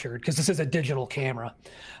captured, because this is a digital camera,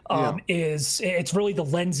 it's really the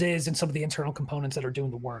lenses and some of the internal components that are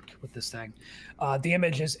doing the work with this thing. The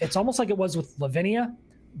image it's almost like it was with Lavinia,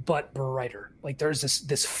 but brighter. Like there's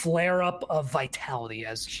this flare up of vitality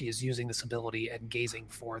as she is using this ability and gazing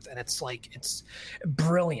forth, and it's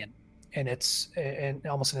brilliant, and it's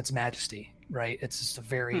almost in its majesty, right? It's just a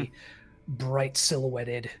very bright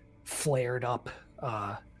silhouetted, flared up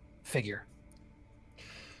figure.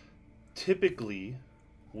 Typically,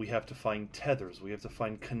 we have to find tethers. We have to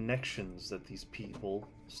find connections that these people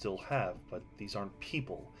still have, but these aren't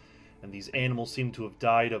people. And these animals seem to have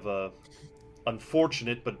died of a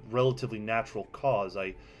unfortunate but relatively natural cause.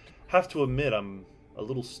 I have to admit I'm a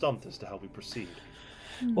little stumped as to how we proceed.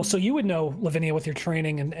 Well, so you would know, Lavinia, with your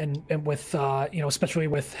training and with especially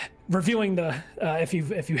with reviewing if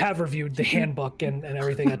you have reviewed the handbook and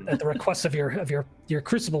everything at the request of your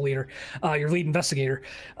Crucible leader, your lead investigator.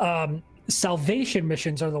 Salvation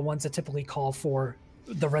missions are the ones that typically call for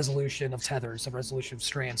the resolution of tethers, the resolution of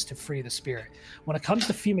strands to free the spirit. When it comes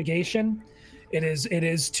to fumigation, it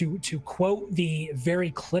is to quote the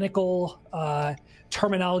very clinical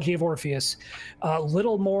terminology of Orpheus,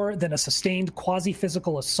 little more than a sustained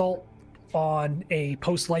quasi-physical assault on a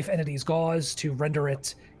post-life entity's gauze to render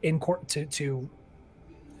it to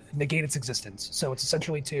negate its existence. So it's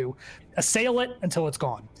essentially to assail it until it's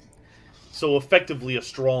gone. So effectively, a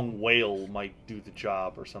strong whale might do the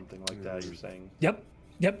job, or something like that. You're saying? Yep.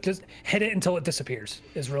 Just hit it until it disappears.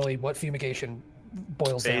 Is really what fumigation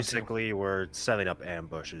boils down to. Basically, we're setting up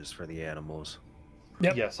ambushes for the animals.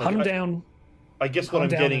 Yep. Yes. Hunt them down. I guess what I'm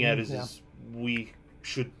getting at is we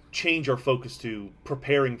should change our focus to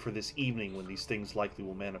preparing for this evening when these things likely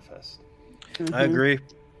will manifest. Mm-hmm. I agree.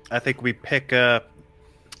 I think we pick we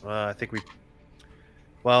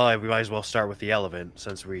might as well start with the elephant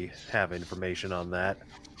since we have information on that.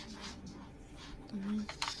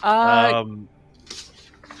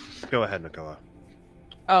 Go ahead, Nakoa.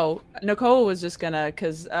 Oh, Nakoa was just gonna,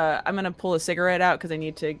 because I'm gonna pull a cigarette out because I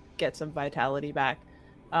need to get some vitality back,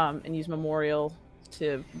 and use Memorial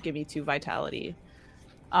to give me 2 vitality.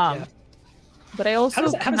 But I also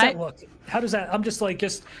how does that look? How does that?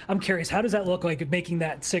 I'm curious. How does that look like making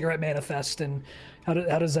that cigarette manifest, and how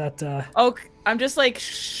does that? Oh, I'm just like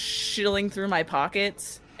shilling through my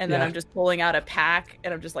pockets, and then I'm just pulling out a pack,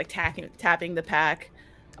 and I'm just like tapping the pack,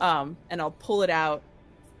 and I'll pull it out,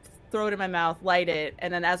 throw it in my mouth, light it,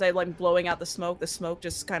 and then as I like blowing out the smoke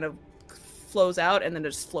just kind of flows out, and then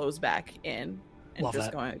it just flows back in, and Love just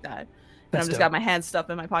that. going like that. And That's I'm just dope. got my hands stuffed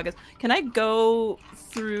in my pockets. Can I go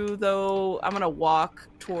through though? I'm gonna walk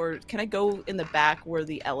toward. Can I go in the back where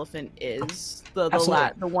the elephant is? The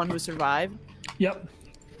one who survived. Yep.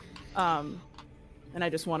 And I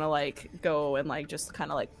just want to like go and like just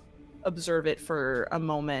kind of like observe it for a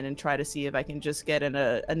moment and try to see if I can just get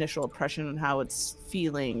an initial impression on how it's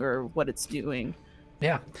feeling or what it's doing.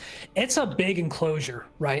 Yeah, it's a big enclosure,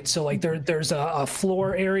 right? So like there's a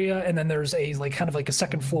floor area, and then there's a like kind of like a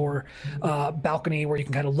second floor balcony where you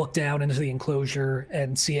can kind of look down into the enclosure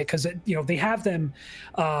and see it, because they have them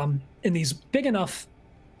in these big enough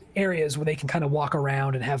areas where they can kind of walk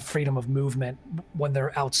around and have freedom of movement when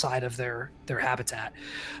they're outside of their habitat,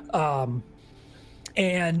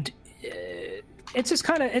 and it's just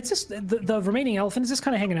the remaining elephant is just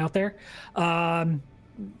kind of hanging out there.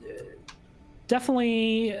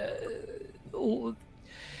 Definitely,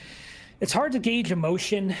 it's hard to gauge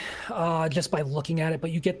emotion just by looking at it, but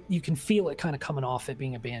you can feel it kind of coming off it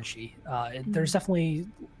being a banshee. There's definitely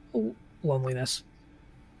loneliness.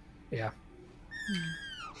 Yeah.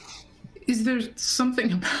 Is there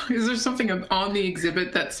something on the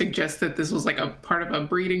exhibit that suggests that this was like a part of a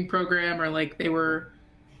breeding program, or like they were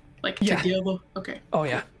like together? Okay. Oh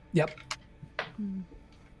yeah. Yep.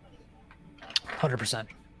 100%.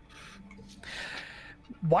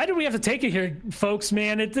 Why do we have to take it here, folks?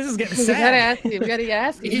 Man, this is getting sad. We gotta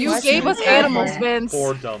ask you. You You gave gave us us animals, animals, Vince.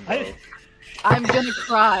 Poor Dumbo. I'm gonna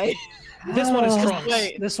cry. This one is Trunks.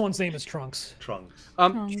 Wait. This one's name is Trunks. Trunks.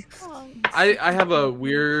 I have a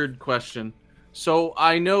weird question. So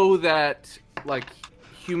I know that like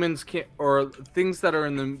humans can't, or things that are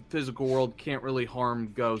in the physical world can't really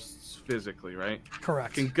harm ghosts physically, right?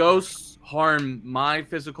 Correct. Can ghosts harm my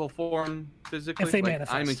physical form physically? If they like,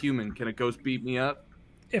 manifest. I'm a human. Can a ghost beat me up?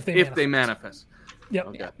 If They manifest. Yep.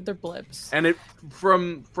 Okay. Yeah, they're blips. And it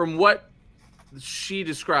from what she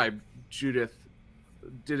described, Judith,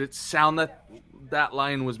 did it sound that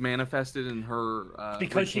lion was manifested in her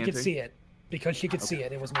Because she could recanting? see it. Because she could see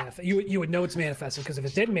it. It was manifest. You would know it's manifested, because if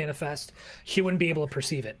it didn't manifest, she wouldn't be able to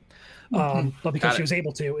perceive it. But because Got she it. was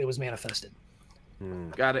able to, it was manifested.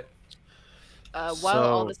 Got it. While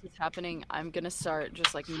all this is happening, I'm gonna start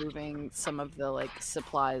just like moving some of the like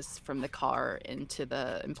supplies from the car into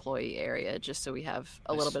the employee area, just so we have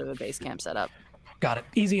a little bit of a base camp set up. Got it.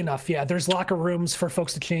 Easy enough. Yeah, there's locker rooms for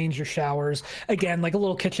folks to change your showers. Again, like a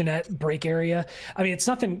little kitchenette break area. I mean, it's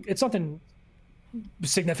nothing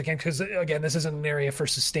significant, because again, this isn't an area for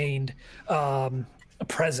sustained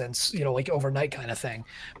presence, like overnight kind of thing.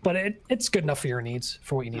 But it's good enough for your needs,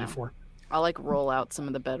 for what you need it for. I'll like roll out some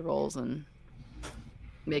of the bedrolls and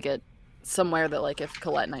make it somewhere that like if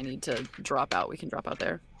Colette and I need to drop out, we can drop out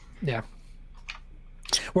there. Yeah.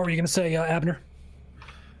 What were you gonna say, Abner?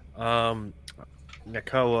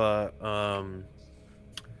 Nakoa,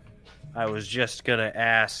 I was just gonna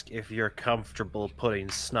ask if you're comfortable putting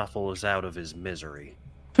Snuffles out of his misery.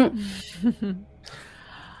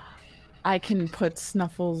 I can put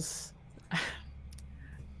Snuffles.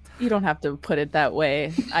 You don't have to put it that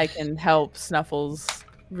way. I can help Snuffles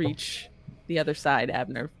reach the other side,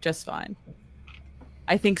 Abner, just fine.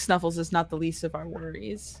 I think Snuffles is not the least of our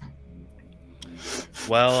worries.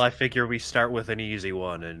 Well, I figure we start with an easy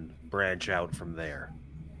one and branch out from there.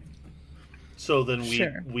 So then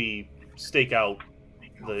Sure. we stake out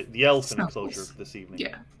the elephant Snuffles. enclosure this evening.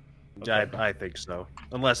 Yeah. Okay. I think so.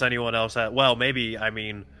 Unless anyone else well, maybe, I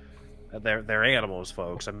mean, they're animals,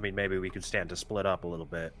 folks. I mean, maybe we could stand to split up a little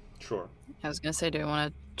bit. Sure. I was gonna say, do I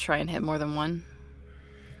want to try and hit more than one?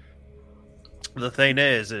 The thing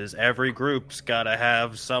is every group's got to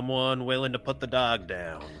have someone willing to put the dog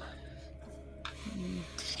down.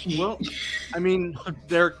 Well, I mean,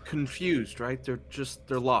 they're confused, right? They're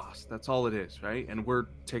lost. That's all it is, right? And we're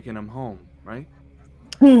taking them home, right?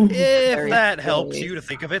 If that helps you to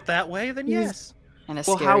think of it that way, then yes.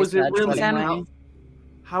 Well, how is it really?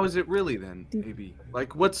 How is it really then, AB?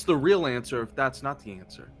 Like, what's the real answer if that's not the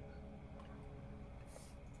answer?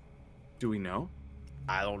 Do we know?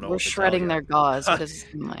 I don't know. We're shredding their gauze. What does it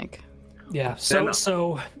seem like? Yeah.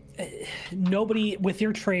 So nobody with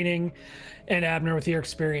your training, and Abner with your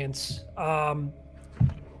experience,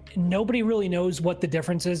 nobody really knows what the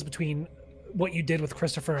difference is between what you did with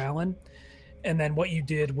Christopher Allen and then what you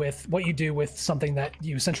do with something that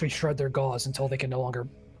you essentially shred their gauze until they can no longer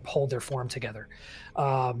hold their form together.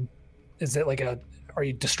 Is it like are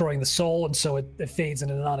you destroying the soul and so it fades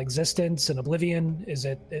into non-existence and oblivion?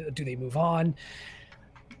 Do they move on?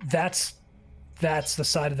 That's the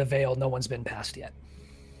side of the veil no one's been past yet.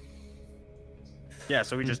 Yeah,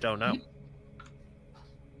 so we just don't know.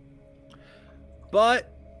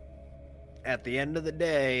 But at the end of the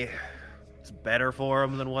day, it's better for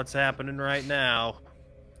them than what's happening right now.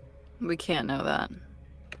 We can't know that.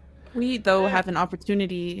 We, though, have an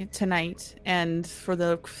opportunity tonight and for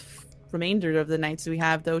the remainder of the nights we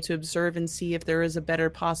have, though, to observe and see if there is a better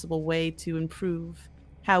possible way to improve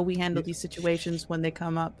how we handle these situations when they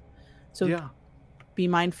come up. So be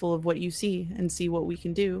mindful of what you see and see what we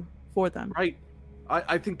can do for them. Right.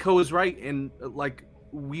 I think Ko is right. And like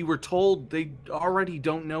we were told, they already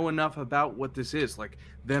don't know enough about what this is. Like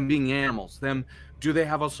them being animals, do they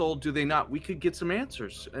have a soul? Do they not? We could get some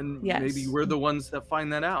answers. And maybe we're the ones that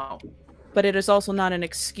find that out. But it is also not an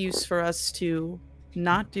excuse for us to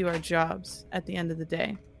not do our jobs at the end of the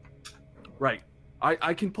day. Right.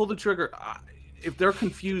 I can pull the trigger. If they're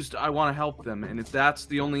confused, I want to help them. And if that's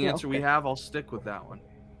the only answer we have, I'll stick with that one.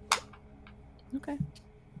 Okay.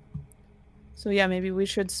 So yeah, maybe we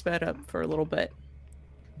should sped up for a little bit.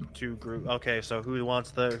 Okay, so who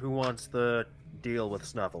wants the deal with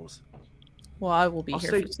Snuffles? Well, I will be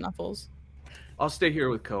here for Snuffles. I'll stay here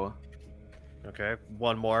with Koa. Okay,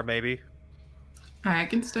 one more maybe. I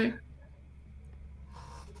can stay.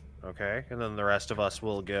 Okay, and then the rest of us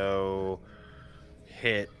will go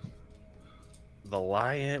hit the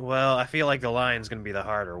lion. Well, I feel like the lion's going to be the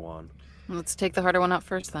harder one. Let's take the harder one out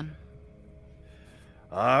first, then.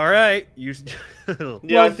 All right, the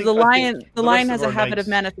lion has a habit of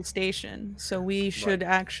manifestation, so we should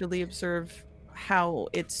actually observe how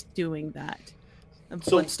it's doing that.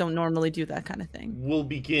 Bloods don't normally do that kind of thing. We'll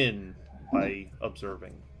begin by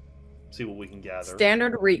observing, see what we can gather.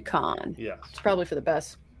 Standard recon. Yeah, it's probably for the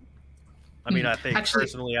best. I mean, I think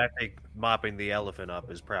personally, I think mopping the elephant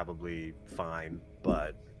up is probably fine,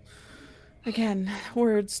 but again,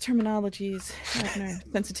 words, terminologies,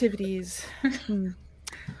 sensitivities.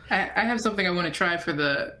 I have something I want to try for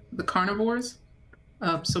the carnivores.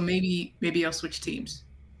 So maybe I'll switch teams.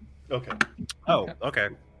 Okay. Oh, okay.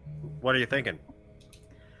 What are you thinking?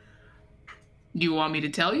 Do you want me to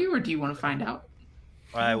tell you, or do you want to find out?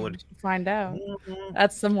 I would find out.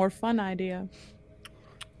 That's the more fun idea.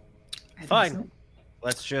 Fine.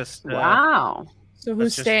 Let's just. Wow. So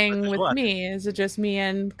who's staying with me? Is it just me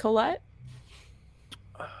and Colette?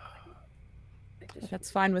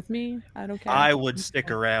 That's fine with me. I don't care. I would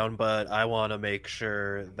stick around, but I want to make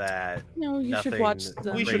sure that you should watch.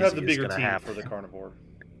 We should have the bigger team for the carnivore.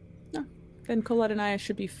 No, then Colette and I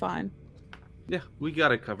should be fine. Yeah, we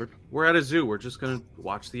got it covered. We're at a zoo. We're just gonna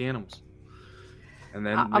watch the animals, and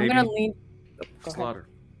then I'm gonna lean. Slaughter.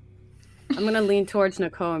 I'm gonna lean towards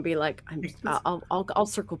Nicole and be like, I'll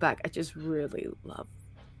circle back. I just really love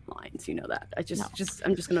lions. You know that. I'm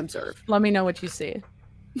just gonna observe. Let me know what you see.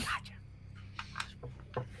 Gotcha.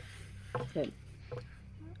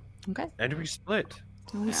 Okay. And we split.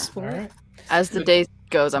 Right. As the day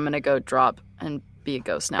goes, I'm gonna go drop and be a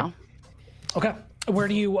ghost now. Okay. Where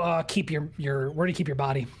do you keep your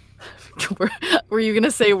body? Were you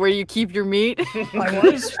gonna say where you keep your meat? I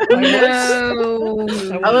was. No.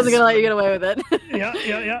 I wasn't gonna let you get away with it.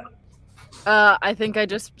 Yeah. I think I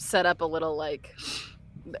just set up a little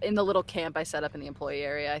in the little camp I set up in the employee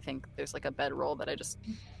area. I think there's like a bedroll that I just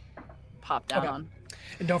pop down on.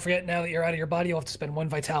 And don't forget, now that you're out of your body, you'll have to spend 1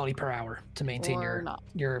 vitality per hour to maintain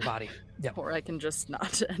your body. Yep. Or I can just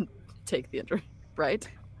not and take the injury, right?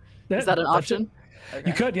 Yeah, is that an option? Okay.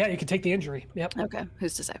 You could, you could take the injury. Yep. Okay.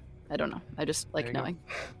 Who's to say? I don't know. I just like knowing.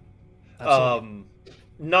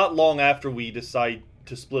 Not long after we decide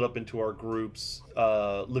to split up into our groups,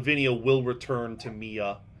 Lavinia will return to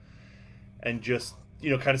Mia and just,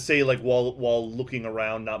 kind of say, like, while looking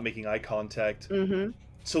around, not making eye contact. Mm-hmm.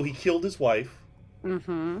 So he killed his wife.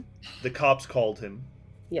 Mm-hmm. The cops called him,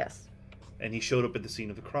 Yes, and he showed up at the scene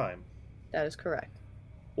of the crime. that is correct.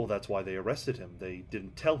 Well, that's why they arrested him. They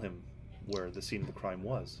didn't tell him where the scene of the crime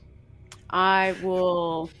was. I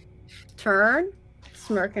will turn,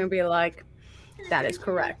 smirk, and be like, that is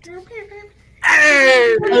correct.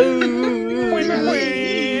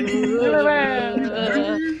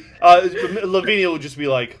 Lavinia would just be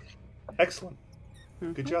like, excellent.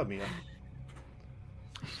 Good job, Mia.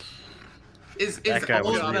 Is That guy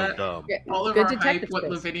all was of real that, dumb. all of Good our hype detective what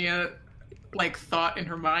skills. Lavinia like thought in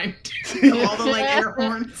her mind? All the like air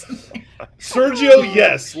horns. Sergio,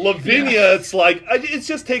 yes. Lavinia, it's like, it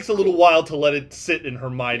just takes a little while to let it sit in her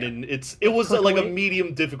mind, and it was like a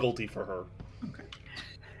medium difficulty for her. Okay.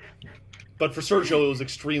 But for Sergio, it was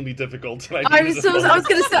extremely difficult. And I was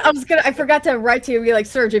gonna say, I forgot to write to you and be like,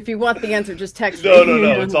 Serge, if you want the answer, just text me.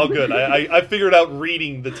 No, it's all good. I figured out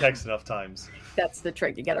reading the text enough times. That's the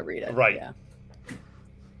trick. You gotta read it. Right. Yeah.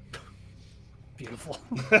 Beautiful.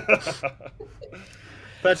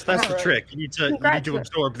 That's the Alright. trick. You need to Congrats.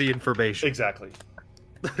 absorb the information. Exactly.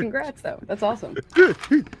 Congrats, though. That's awesome.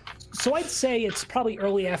 So I'd say it's probably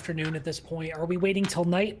early afternoon at this point. Are we waiting till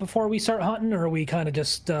night before we start hunting, or are we kind of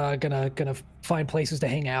just gonna find places to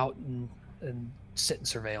hang out and sit and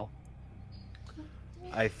surveil?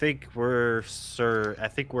 I think we're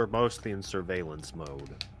mostly in surveillance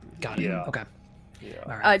mode. Got it. Yeah. Okay. Yeah.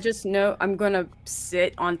 All right. Just know I'm gonna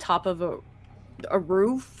sit on top of a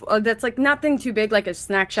roof that's like nothing too big, like a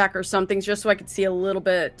snack shack or something, just so I could see a little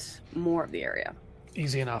bit more of the area.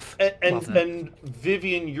 Easy enough. And Love that.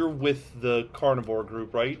 Vivian, you're with the carnivore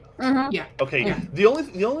group, right? Mm-hmm. Yeah. Okay. Yeah. The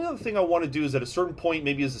only other thing I want to do is at a certain point,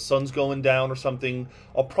 maybe as the sun's going down or something,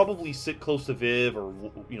 I'll probably sit close to Viv or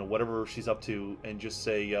whatever she's up to, and just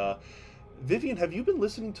say, Vivian, have you been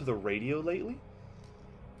listening to the radio lately?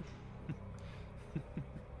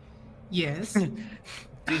 Yes.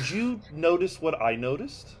 Did you notice what I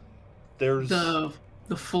noticed? There's the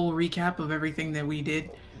full recap of everything that we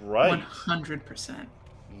did. right. 100%.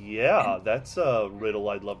 Yeah, that's a riddle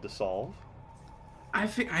I'd love to solve. I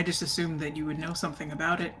just assumed that you would know something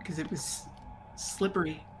about it because it was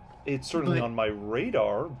slippery. It's certainly But- on my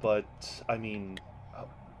radar, but I mean,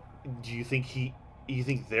 do you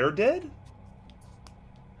think they're dead?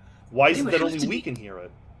 Why is They it would that have only to we be. can hear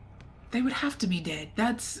it? They would have to be dead.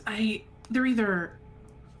 They're either.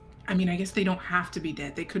 I mean, I guess they don't have to be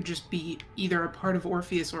dead. They could just be either a part of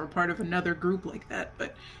Orpheus or a part of another group like that.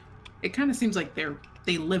 But it kind of seems like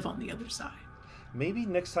they live on the other side. Maybe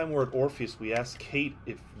next time we're at Orpheus, we ask Kate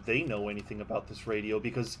if they know anything about this radio,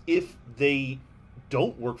 because if they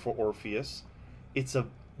don't work for Orpheus, it's a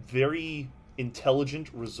very intelligent,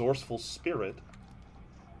 resourceful spirit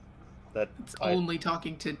that It's only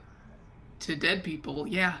talking to dead people.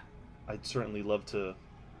 Yeah. I'd certainly love to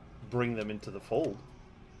bring them into the fold.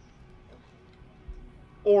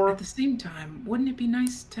 Or At the same time, wouldn't it be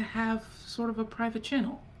nice to have sort of a private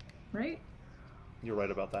channel, right? you're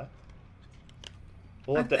right about that.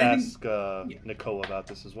 We'll have I to think- ask Nakoa about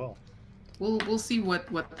this as well. We'll see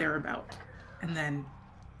what they're about, and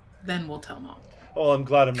then we'll tell Mom. Oh, I'm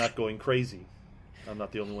glad I'm not going crazy. I'm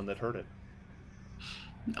not the only one that heard it.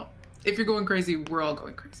 No, if you're going crazy, we're all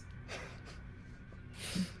going crazy.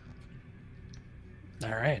 All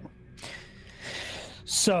right.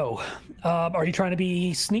 So, are you trying to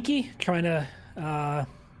be sneaky? Trying to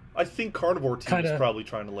I think Carnivore Team is Kinda- probably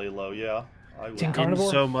trying to lay low. Yeah, I would. Team Carnivore?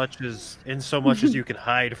 In so much as you can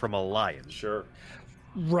hide from a lion. Sure.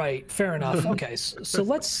 Right, fair enough. Okay, so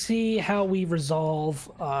let's see how we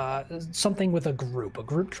resolve something with a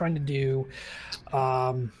group trying to do.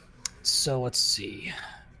 So let's see,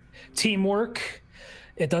 teamwork.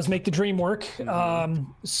 It does make the dream work.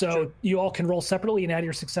 So you all can roll separately and add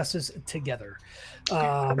your successes together.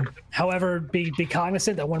 However, be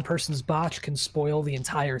cognizant that one person's botch can spoil the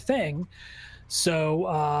entire thing.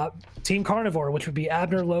 So, Team Carnivore, which would be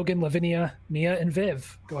Abner, Logan, Lavinia, Mia, and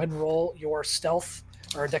Viv, go ahead and roll your stealth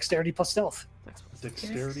or dexterity plus stealth.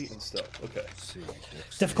 Dexterity and stealth. Okay.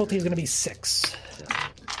 Difficulty is going to be 6.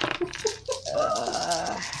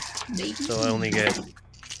 Maybe. So I only get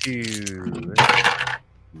 2.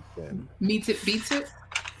 Meets it, beats it.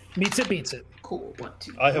 Meets it, beats it. Cool. 1,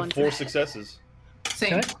 2. I have 4 successes.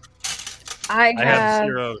 Same. Okay. I I have have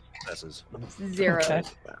 0 successes. 0. Okay.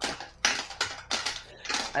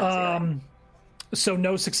 So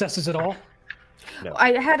no successes at all.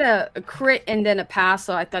 I had a crit and then a pass,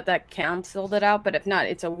 so I thought that canceled it out. But if not,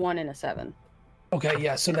 it's a 1 and a 7. Okay,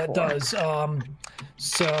 yeah, so that does.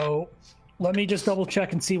 So let me just double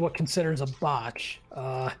check and see what considers a botch.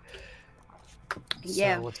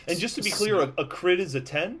 Yeah. So let's And just to be clear, a crit is a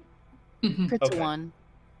 10, Crit's Okay. a 1.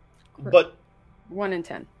 but 1 in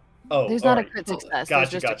 10. Oh, There's all not a right. crit success.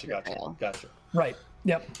 Gotcha, There's just a crit fail. gotcha. Right.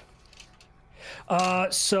 Yep.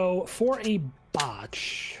 So for a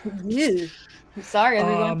botch, I'm sorry,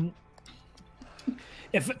 everyone.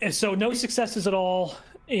 if so, no successes at all,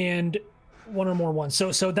 and one or more ones.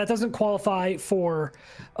 So that doesn't qualify for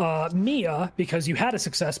Mia because you had a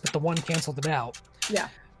success, but the one canceled it out. Yeah.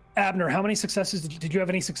 Abner, how many successes did you have?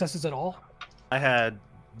 Any successes at all? I had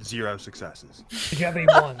 0 successes. Did you have any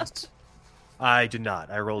ones? I did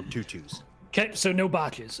not. I rolled 2 2s. Okay, so no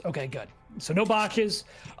botches. Okay, good. So no botches,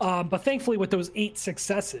 but thankfully with those 8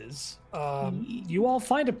 successes, you all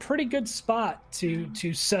find a pretty good spot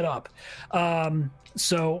to set up.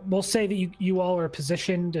 So we'll say that you all are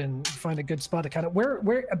positioned and find a good spot to kind of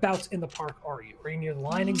whereabouts in the park are you? Are you near the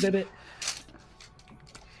lion exhibit?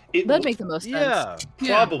 That'd make the most sense. Yeah.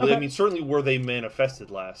 Probably. Okay. I mean, certainly where they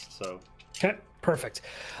manifested last. So. Okay, perfect.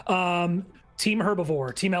 Team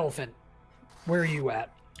Herbivore, Team Elephant, where are you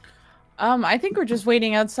at? I think we're just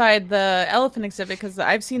waiting outside the elephant exhibit because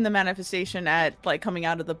I've seen the manifestation at like coming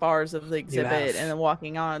out of the bars of the exhibit and then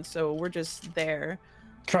walking on. So we're just there.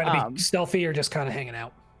 Trying to be stealthy or just kind of hanging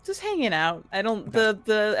out? Just hanging out. I don't. Okay.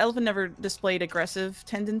 The elephant never displayed aggressive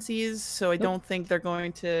tendencies, so I don't think they're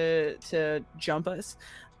going to jump us.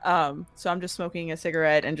 So I'm just smoking a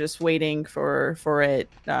cigarette and just waiting for it.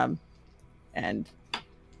 And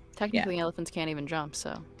technically, elephants can't even jump.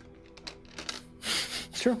 So.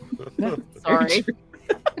 True. Yeah. Sorry.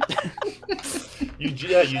 You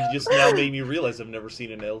just now made me realize I've never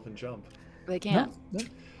seen an elephant jump. They can't. No.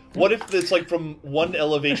 What if it's like from one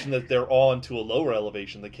elevation that they're on to a lower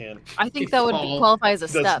elevation they can't? I think that would qualify as a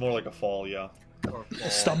step. That's more like a fall, yeah.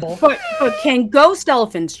 Stumble. But can ghost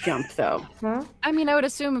elephants jump though? Huh? I mean, I would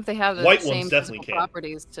assume if they have the White same ones definitely can.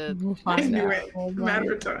 properties to I knew it.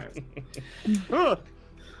 Matter of time.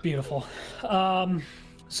 Beautiful.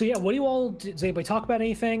 So yeah, what do you all? Does anybody talk about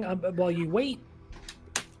anything while you wait?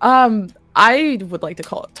 I would like to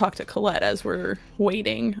talk to Colette as we're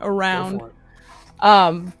waiting around.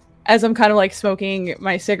 As I'm kind of like smoking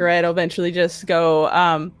my cigarette, I'll eventually just go.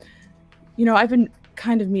 I've been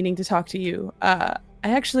kind of meaning to talk to you. I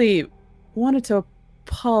actually wanted to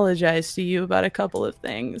apologize to you about a couple of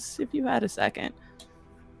things, if you had a second.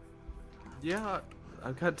 Yeah,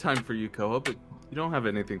 I've got time for you, Koa, but you don't have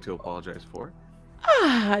anything to apologize for.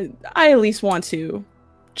 I at least want to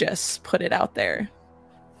just put it out there.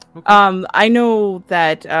 Okay. I know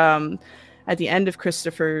that at the end of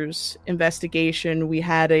Christopher's investigation, we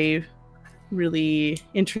had a really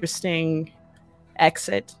interesting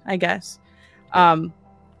exit, I guess.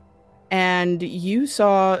 And you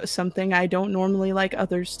saw something I don't normally like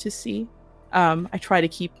others to see. I try to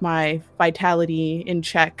keep my vitality in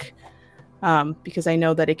check because I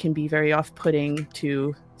know that it can be very off-putting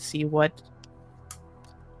to see what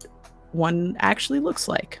one actually looks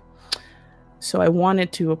like. So I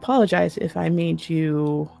wanted to apologize if I made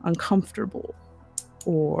you uncomfortable,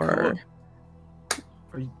 or...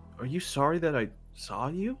 Are you sorry that I saw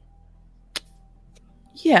you?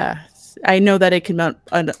 Yeah, I know that it can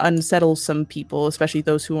unsettle some people, especially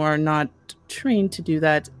those who are not trained to do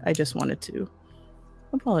that. I just wanted to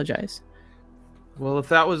apologize. Well, if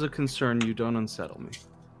that was a concern, you don't unsettle me.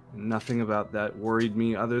 Nothing about that worried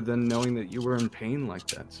me other than knowing that you were in pain like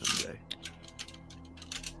that someday.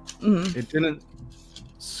 Mm-hmm. It didn't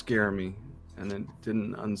scare me, and it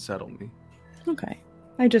didn't unsettle me. Okay.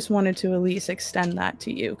 I just wanted to at least extend that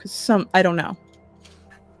to you, because I don't know.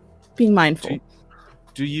 Being mindful.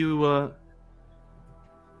 Do you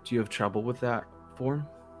have trouble with that form?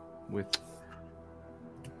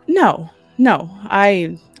 No.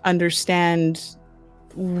 I understand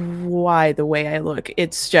why the way I look.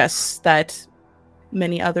 It's just that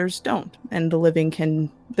many others don't, and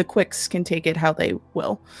the quicks can take it how they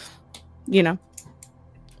will, And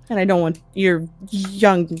I don't want, you're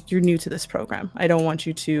young, you're new to this program. I don't want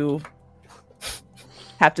you to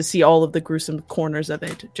have to see all of the gruesome corners of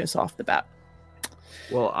it just off the bat.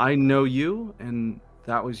 Well, I know you, and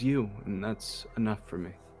that was you, and that's enough for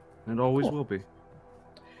me. And it always will be.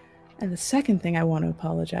 And the second thing I want to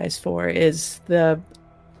apologize for is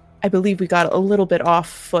I believe we got a little bit off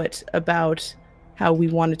foot about how we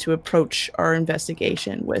wanted to approach our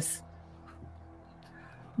investigation with.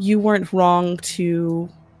 You weren't wrong to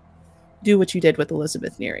do what you did with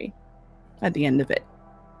Elizabeth Neary at the end of it.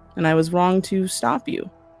 And I was wrong to stop you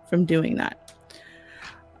from doing that.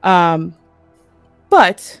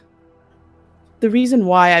 But the reason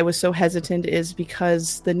why I was so hesitant is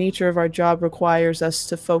because the nature of our job requires us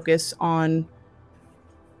to focus on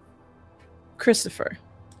Christopher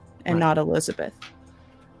and not Elizabeth.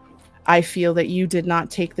 I feel that you did not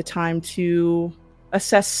take the time to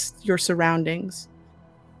assess your surroundings.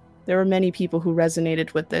 There are many people who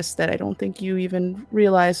resonated with this that I don't think you even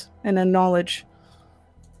realize and acknowledge.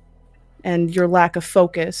 And your lack of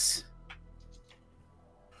focus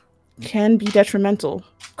can be detrimental.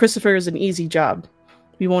 Christopher is an easy job.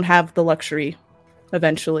 We won't have the luxury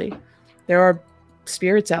eventually. There are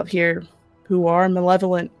spirits out here who are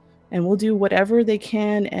malevolent and will do whatever they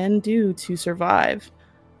can and do to survive.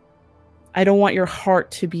 I don't want your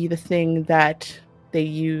heart to be the thing that they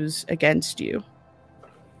use against you.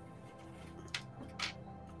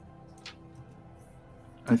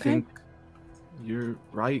 I think you're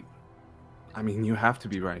right. I mean, you have to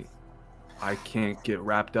be right. I can't get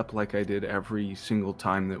wrapped up like I did every single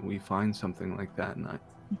time that we find something like that. And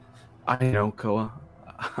I know, Koa.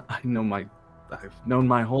 I've known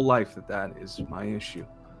my whole life that is my issue.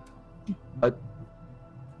 But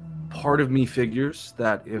part of me figures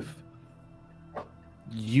that if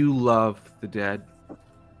you love the dead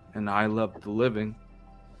and I love the living,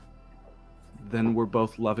 then we're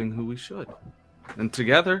both loving who we should. And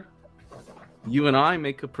together, you and I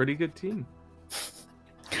make a pretty good team.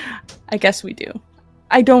 I guess we do.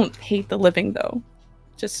 I don't hate the living, though.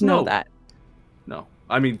 Just know that. No.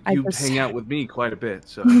 I mean, you hang out with me quite a bit,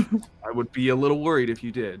 so I would be a little worried if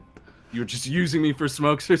you did. You're just using me for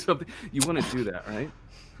smokes or something. You wouldn't do that, right?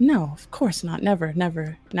 No, of course not. Never,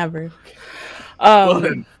 never, never. Well,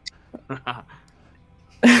 then.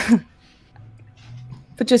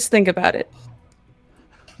 But just think about it.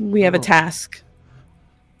 We have a task.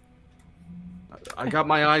 I got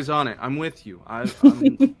my eyes on it. I'm with you. I'm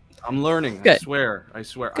learning. Good. I swear.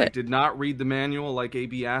 Good. I did not read the manual like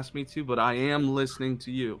AB asked me to, but I am listening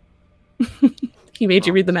to you. He made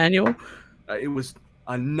you read the manual? It was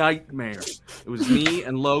a nightmare. It was me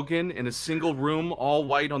and Logan in a single room, all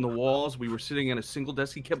white on the walls. We were sitting at a single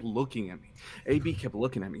desk. He kept looking at me. AB kept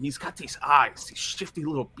looking at me. He's got these eyes, these shifty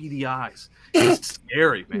little beady eyes. It's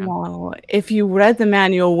scary, man. Well, if you read the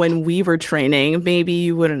manual when we were training, maybe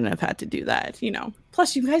you wouldn't have had to do that, you know.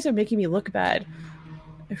 Plus, you guys are making me look bad.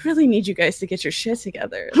 I really need you guys to get your shit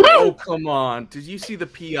together. Oh, come on. Did you see the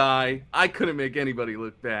PI? I couldn't make anybody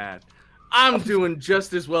look bad. I'm doing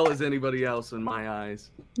just as well as anybody else in my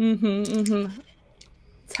eyes.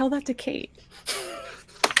 Tell that to Kate.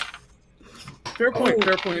 Fair point,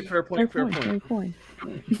 fair point, fair point, fair point.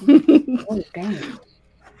 Oh, dang.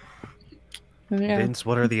 Yeah. Vince,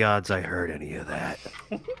 what are the odds I heard any of that?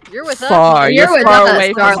 You're with Far. us. You're with far us,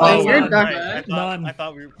 away from darling. us. You're Right, darling. I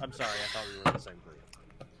thought we were. I'm sorry. I thought we were in the same group.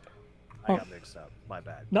 I got mixed up. My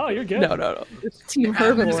bad. No, you're good. No. It's Team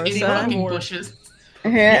Herbivores Herbivores. eating fucking bushes.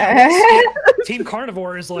 Team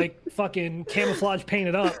Carnivore is like fucking camouflage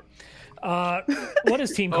painted up. What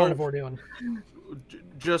is Team Carnivore doing?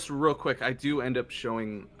 Just real quick, I do end up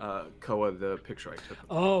showing Koa the picture I took.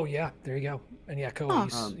 Oh yeah, there you go. And yeah, Koa,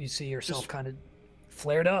 you see yourself kind of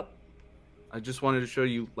flared up. I just wanted to show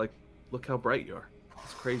you, like, look how bright you are.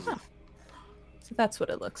 It's crazy. Huh. So that's what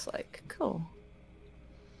it looks like. Cool.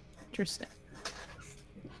 Interesting.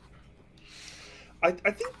 I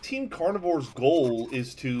think Team Carnivore's goal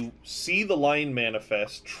is to see the lion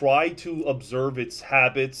manifest, try to observe its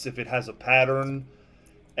habits if it has a pattern,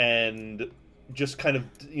 and just kind of,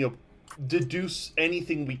 deduce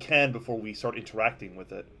anything we can before we start interacting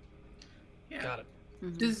with it. Yeah. Got it.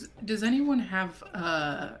 Mm-hmm. Does anyone have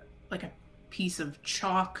like a piece of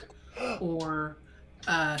chalk or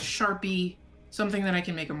a Sharpie, something that I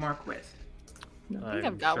can make a mark with? I think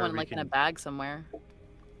I've got one in a bag somewhere.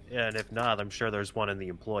 Yeah, and if not, I'm sure there's one in the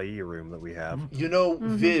employee room that we have.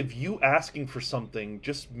 Viv, you asking for something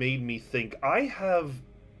just made me think. I have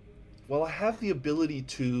the ability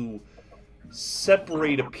to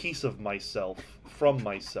separate a piece of myself from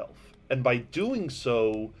myself. And by doing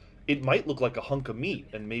so, it might look like a hunk of meat,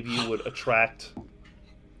 and maybe it would attract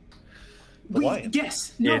the lion.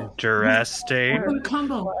 Yes. No. Interesting. No,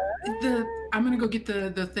 combo. I'm gonna go get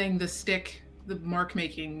the thing, the stick, the mark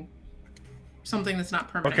making, something that's not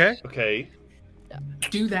permanent. Okay.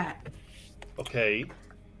 Do that, Okay.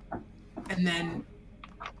 and then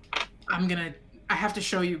I have to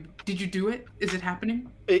show you. Did you do it? Is it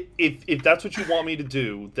happening? If that's what you want me to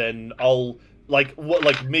do, then I'll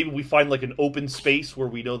maybe we find like an open space where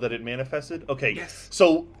we know that it manifested. Okay. Yes.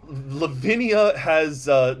 So Lavinia has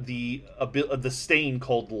the stain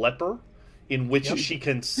called leper, in which she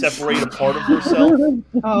can separate a part of herself.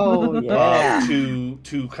 Oh yeah.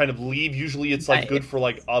 To kind of leave. Usually it's like good for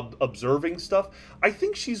like observing stuff. I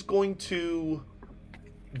think she's going to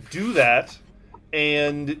do that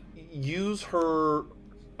and use her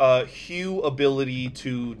hue ability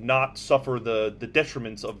to not suffer the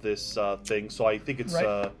detriments of this thing. So I think it's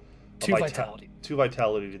Right. 2 vitality. 2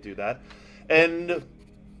 vitality to do that. and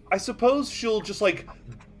I suppose she'll just like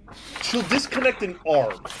she'll disconnect an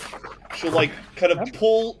arm. She'll like kind of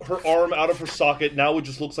pull her arm out of her socket. Now it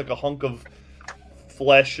just looks like a hunk of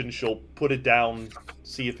flesh, and she'll put it down,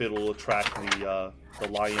 see if it'll attract the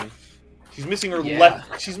lion. She's missing her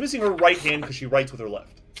left. She's missing her right hand because she writes with her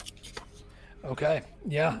left. Okay.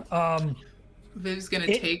 Yeah. Viv's gonna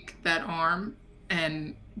take that arm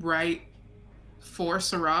and write for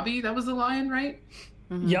Sarabi. That was the lion, right?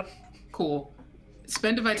 Mm-hmm. Yep. Cool.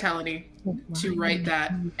 Spend a vitality to write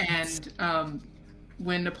that, and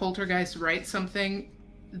when the poltergeist writes something,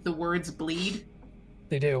 the words bleed.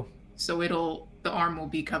 They do. So the arm will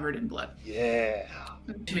be covered in blood. Yeah.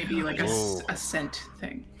 Maybe like a scent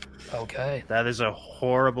thing. Okay. That is a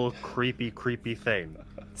horrible, creepy thing.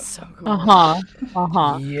 So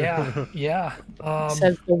cool. Yeah. Yeah.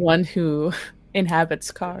 Says the one who inhabits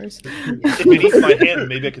cars. If it eats my hand,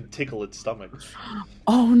 maybe I could tickle its stomach.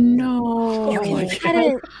 Oh no!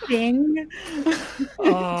 Thing.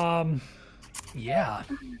 Yeah.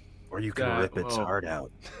 Or you can rip its heart out.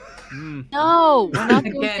 No, we're not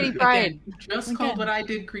doing Kitty Pride. Just called what I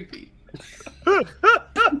did creepy.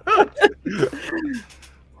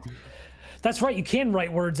 That's right. You can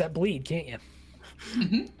write words that bleed, can't you?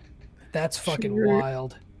 Mm-hmm. That's fucking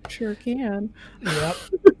wild. Sure can. Yep.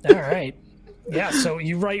 All right. Yeah. So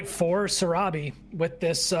you write for Sarabi with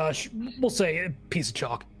this, we'll say, a piece of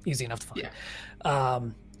chalk, easy enough to find. Yeah.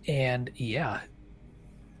 And yeah,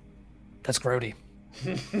 that's grody.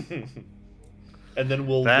 And then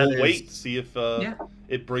we'll wait to see if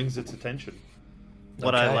it brings its attention.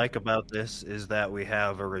 What I like about this is that we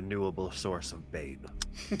have a renewable source of bait.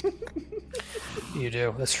 You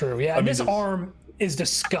do. That's true. Yeah. And this arm is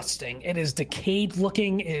disgusting. It is decayed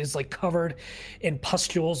looking. It is like covered in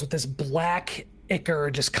pustules with this black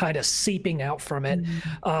ichor just kind of seeping out from it.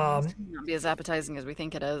 Not be as appetizing as we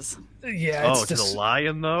think it is. Yeah. It's to the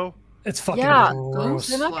lion, though? It's fucking gross.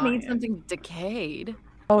 They're not going to eat something decayed.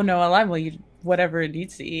 Oh no, a lion will eat whatever it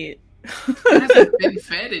needs to eat. It hasn't been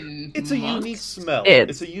fed in It's months. a unique smell.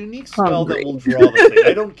 It's a unique smell that will draw the thing.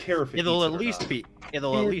 I don't care if It'll at eats it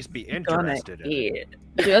or least be interested in it.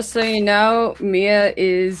 Just so you know, Mia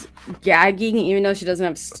is gagging, even though she doesn't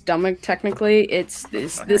have stomach. Technically, it's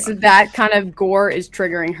this is that kind of gore is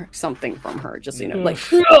triggering something from her. Just so you know, like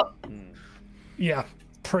yeah,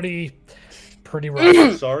 pretty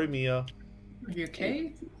rough. Sorry, Mia. Are you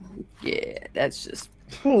okay? Yeah, that's just.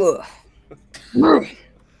 Woo!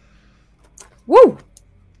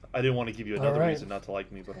 I didn't want to give you another right. reason not to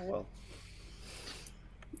like me, but oh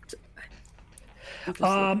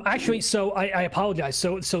well. Actually, so I apologize.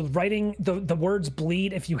 So writing the words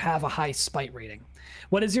bleed if you have a high spite rating.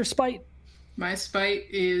 What is your spite? My spite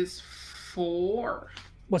is 4.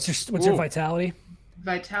 What's your vitality?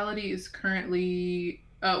 Vitality is currently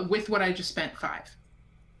with what I just spent 5.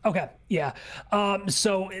 Okay, yeah.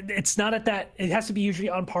 So it's not at that. It has to be usually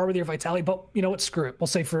on par with your vitality. But you know what? Screw it. We'll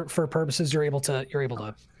say for purposes, you're able to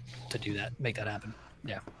do that, make that happen.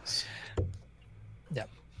 Yeah. Yeah.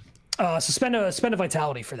 So spend a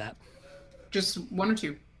vitality for that. Just 1 or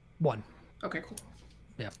 2? 1. Okay, cool.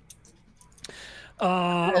 Yeah.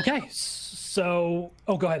 Okay. So,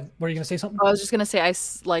 go ahead. Were you gonna say something? I was just gonna say I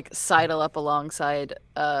sidle up alongside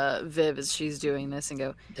Viv as she's doing this and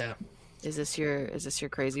go, yeah. Is this your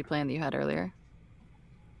crazy plan that you had earlier?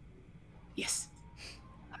 Yes.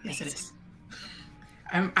 Yes, it is.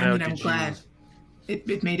 I'm glad.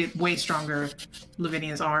 It made it way stronger.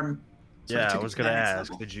 Lavinia's arm. Yeah, I was gonna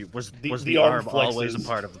ask. Was the arm arm always a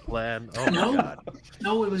part of the plan? Oh my god!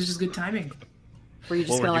 No, it was just good timing. Were you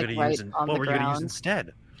just gonna write on the ground? What were you gonna use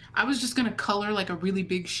instead? I was just gonna color like a really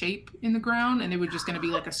big shape in the ground, and it was just gonna be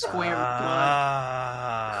like a square of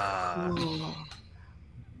blood.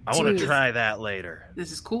 I want to try that later.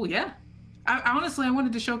 This is cool, yeah. I honestly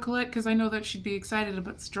wanted to show Colette because I know that she'd be excited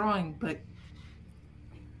about this drawing, but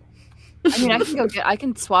I mean, I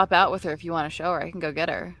can swap out with her if you want to show her. I can go get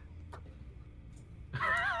her.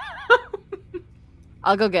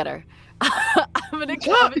 I'll go get her. I'm gonna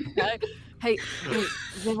come. Hey,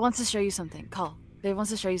 Viv wants to show you something. Call. Viv wants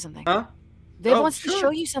to show you something. Huh? Viv wants to show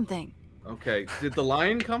you something. Okay. Did the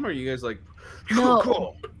lion come, or are you guys like? No,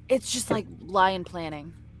 cool. It's just like lion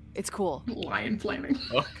planning. It's cool. Lion planning.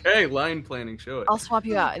 Okay, lion planning. Show it. I'll swap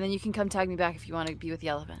you out, and then you can come tag me back if you want to be with the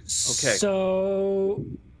elephant. Okay. So,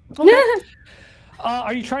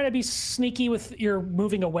 are you trying to be sneaky with your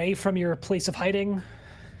moving away from your place of hiding?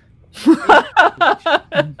 Was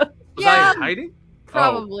I hiding?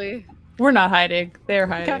 Probably. We're not hiding. They're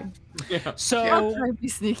hiding. Okay. Yeah. So I'm trying to be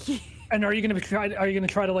sneaky. And are you gonna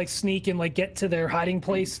try to like sneak and like get to their hiding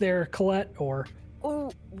place there, Colette, or?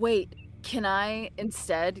 Oh wait, can I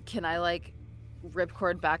like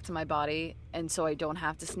ripcord back to my body, and so I don't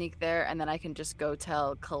have to sneak there, and then I can just go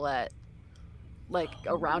tell Colette, like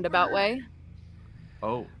a roundabout way.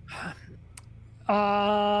 Oh.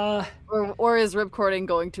 Or is ripcording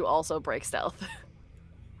going to also break stealth?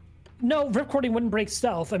 No, ripcording wouldn't break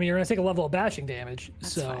stealth. I mean, you're going to take a level of bashing damage.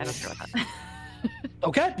 That's so. fine. I don't care about that.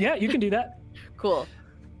 Okay, yeah, you can do that. Cool.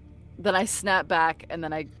 Then I snap back, and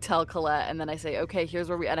then I tell Colette, and then I say, okay, here's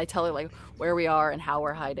where and I tell her, like, where we are and how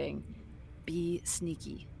we're hiding. Be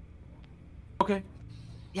sneaky. Okay.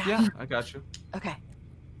 Yeah. I got you. Okay.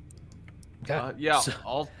 Okay.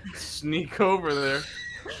 I'll sneak over there.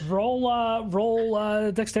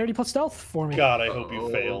 Roll dexterity plus stealth for me. God, I hope you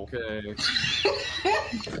fail. Okay.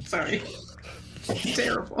 Sorry.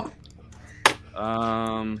 Terrible.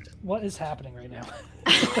 What is happening right now?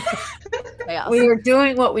 Chaos. We are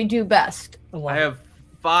doing what we do best. I have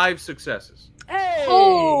 5 successes. Hey!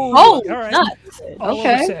 Oh, All right. nuts. All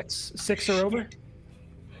Okay. over 6. 6 are over?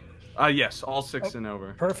 Yes, all 6 and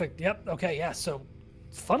over. Perfect. Yep. Okay, yeah. So,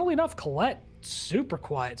 funnily enough, Colette, super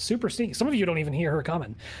quiet, super sneaky. Some of you don't even hear her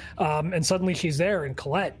coming. And suddenly she's there, and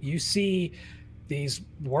Colette, you see these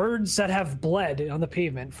words that have bled on the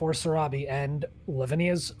pavement for Sarabi and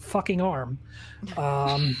Lavinia's fucking arm.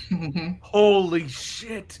 Holy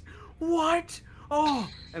shit! What? Oh!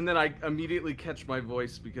 And then I immediately catch my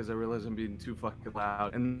voice because I realize I'm being too fucking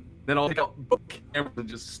loud. And then I'll take out both cameras and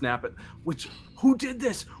just snap it. Who did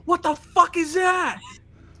this? What the fuck is that?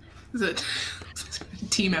 Is it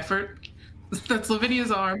team effort? That's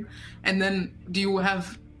Lavinia's arm. And then do you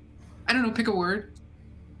have, I don't know, pick a word.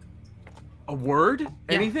 A word?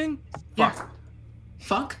 Anything? Yeah. Fuck.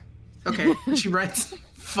 Fuck? Okay. She writes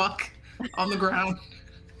fuck on the ground.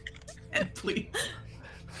 And please.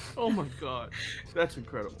 Oh my god. That's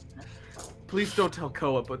incredible. Please don't tell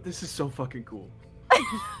Koa, but this is so fucking cool.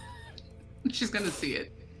 She's gonna see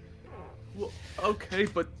it. Well, okay,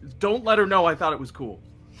 but don't let her know I thought it was cool.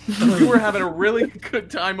 We were having a really good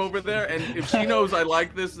time over there, and if she knows I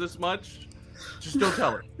like this much, just don't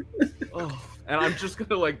tell her. Oh, and I'm just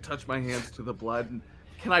gonna like touch my hands to the blood. And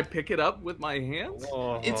can I pick it up with my hands?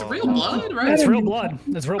 It's real blood, right? It's real blood.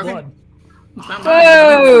 It's real blood. It's not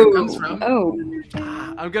where it comes from. Oh.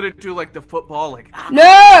 I'm gonna do like the football, like No!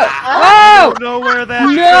 I Oh! don't know where that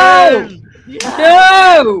No! is.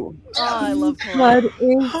 No! Oh, I love Colette. What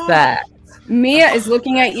is that? Mia is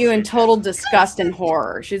looking at you in total disgust and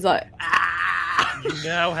horror. She's like, You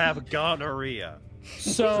now have gonorrhea.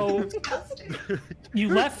 So you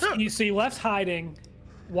left hiding,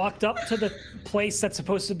 walked up to the place that's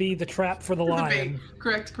supposed to be the trap for the The lion,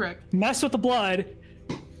 bait. Correct. messed with the blood,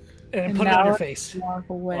 and put it on your face. walk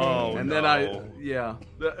away. Oh, and no.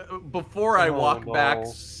 then before I walk no. back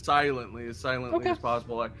silently as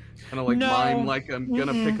possible, I kind of like No. mime like I'm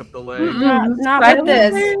gonna pick up the leg. Not with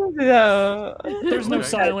this. There's no Okay.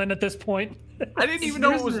 silent at this point. I didn't even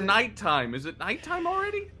know it was nighttime. Is it nighttime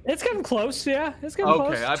already? It's getting close, yeah. It's getting Okay,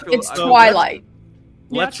 close. I feel It's I- twilight.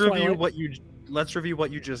 Let's Yeah, review Twilight. Let's review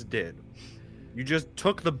what you just did. You just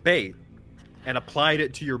took the bait and applied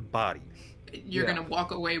it to your body. You're Yeah. gonna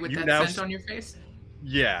walk away with You that now scent on your face?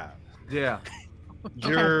 Yeah. Yeah.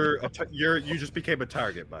 You just became a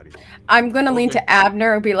target, buddy. I'm gonna lean Okay. to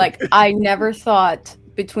Abner and be like, I never thought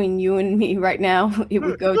between you and me right now it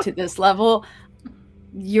would go to this level.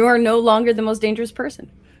 You're no longer the most dangerous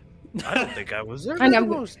person. I don't think I was ever I know. the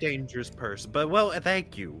most dangerous person, but well,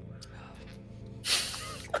 thank you.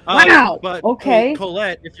 Wow, But okay.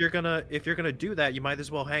 Colette, if you're gonna do that, you might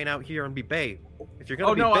as well hang out here and be bait. If you're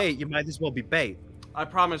gonna Oh, be no, bait, you might as well be bait. I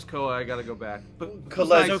promise, Koa, I gotta go back. But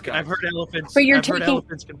Colette- It's okay. I've heard elephants. But you're I've heard taking-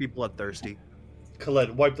 elephants can be bloodthirsty.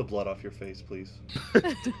 Colette, wipe the blood off your face, please.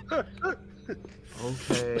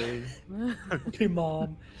 Okay. Okay,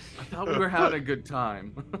 Mom. I thought we were having a good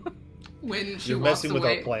time. When she You're walks messing with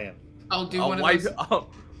away, our plan. I'll do I'll one wipe, of those.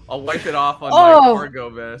 I'll wipe it off on Oh. my cargo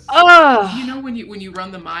vest. Oh, You know when you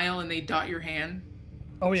run the mile and they dot your hand?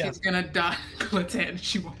 Oh yeah. She's gonna dot Colette's hand and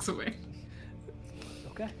she walks away.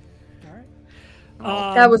 Okay. All Oh.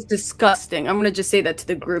 right. that was disgusting. I'm gonna just say that to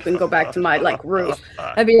the group and go back to my roof.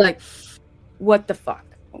 I'd be like, what the fuck?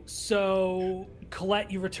 So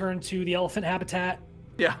Colette, you return to the elephant habitat.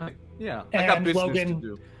 Yeah. I got And business Logan- to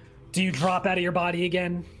do. Do you drop out of your body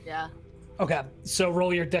again? Yeah. Okay. So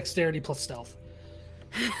roll your dexterity plus stealth.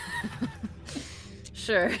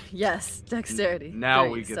 Sure. Yes. Dexterity. Now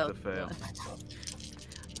Great, we get stealth. to fail.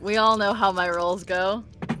 We all know how my rolls go.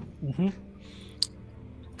 Mm-hmm.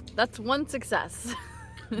 That's one success.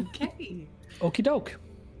 Okay. Okie doke.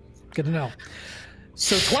 Good to know.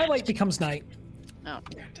 So twilight becomes night. Oh,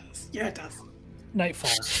 Yeah, it does. Yeah, it does. Night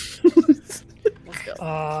falls. let's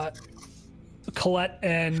go. Colette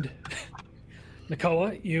and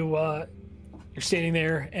Nakoa, you're standing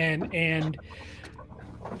there, and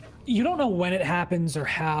you don't know when it happens or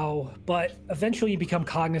how, but eventually you become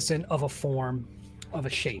cognizant of a form, of a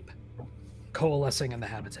shape, coalescing in the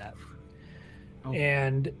habitat. Oh.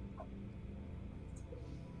 And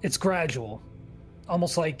it's gradual,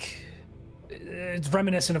 almost like it's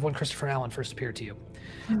reminiscent of when Christopher Allen first appeared to you.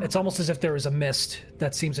 It's almost as if there was a mist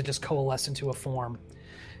that seems to just coalesce into a form,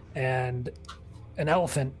 and an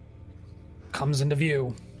elephant comes into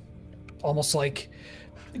view, almost like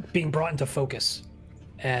being brought into focus,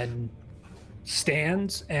 and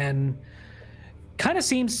stands and kind of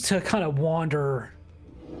seems to kind of wander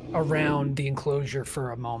around the enclosure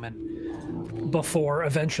for a moment before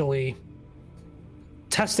eventually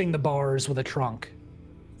testing the bars with a trunk,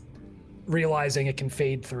 realizing it can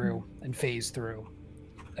fade through and phase through,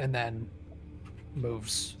 and then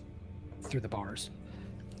moves through the bars.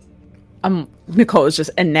 Nicole is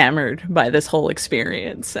just enamored by this whole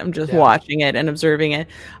experience. I'm just watching it and observing it.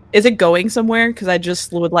 Is it going somewhere? Because I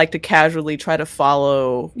just would like to casually try to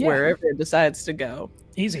follow wherever it decides to go.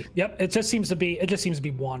 Easy. Yep. It just seems to be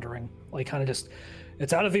wandering, like kind of just.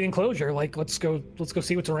 It's out of the enclosure. Like let's go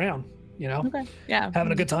see what's around. You know. Okay. Yeah.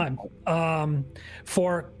 Having a good time.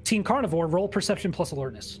 For Team Carnivore, roll perception plus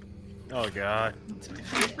alertness. Oh God.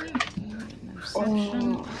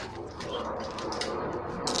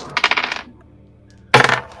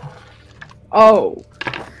 Oh.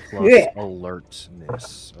 Plus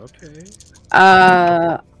alertness. Okay.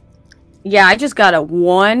 Yeah, I just got a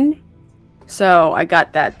 1, so I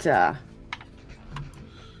got that.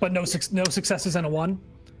 But no successes and a 1.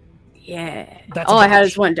 Yeah. That's all I had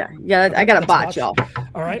is 1 die. Yeah, I got a botch, y'all.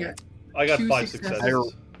 All right. I got 5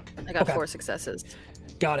 successes. I got 4 successes.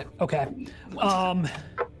 Got it. Okay.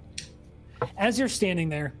 As you're standing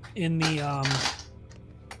there in the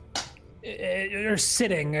you're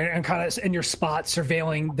sitting and kind of in your spot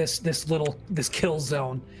surveilling this kill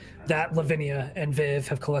zone that Lavinia and Viv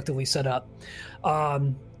have collectively set up.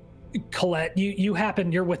 Colette,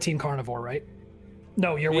 you're with Team Carnivore, right?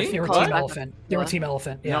 No, you're with Team Elephant. You're with Team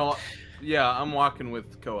Elephant. Yeah. No, yeah, I'm walking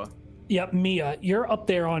with Koa. Yep, Mia, you're up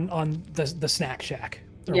there on the snack shack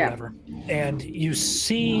or whatever, and you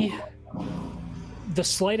see the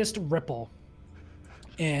slightest ripple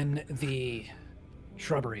in the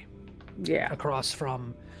shrubbery. Yeah. Across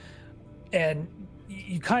from, and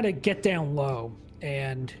you kind of get down low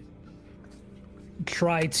and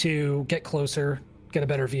try to get closer, get a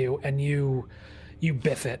better view, and you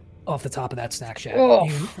biff it off the top of that snack shack. Oh.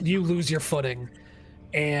 You lose your footing,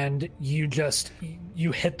 and you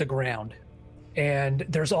hit the ground, and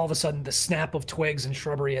there's all of a sudden the snap of twigs and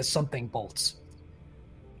shrubbery as something bolts.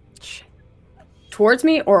 Towards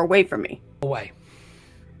me or away from me? Away.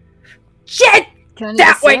 Shit! Can I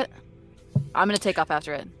that way. It? I'm gonna take off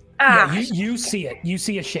after it. Yeah, you see it. You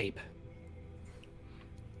see a shape.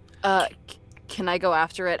 Can I go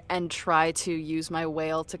after it and try to use my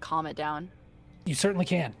whale to calm it down? You certainly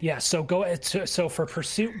can. Yeah. So so for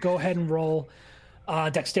pursuit, go ahead and roll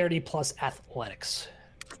dexterity plus athletics.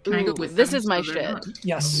 Can I go with this them is my so shit. they're not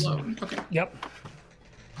Yes. alone? Okay. Yep.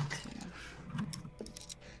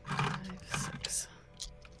 5, 6.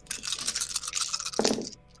 2,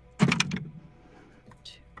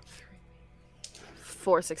 3.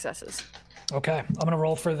 4 successes. Okay. I'm gonna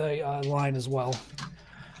roll for the line as well.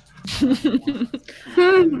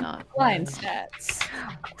 Not Line stats.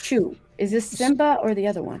 Shoot. Is this Simba or the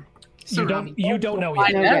other one? You don't know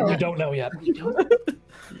yet. You don't know yet.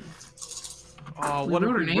 Oh, We what if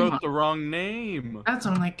wrote her we name wrote on the wrong name? That's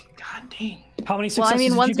I'm like, God dang. How many well, successes? I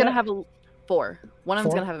mean, did one's you gonna get? have 4. One of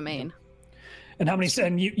them's 4? gonna have a main. And how many?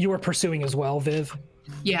 And you were pursuing as well, Viv.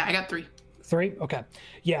 Yeah, I got 3. 3. Okay.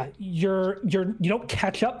 Yeah. You don't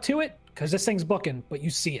catch up to it because this thing's booking, but you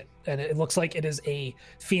see it, and it looks like it is a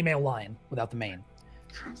female lion without the mane.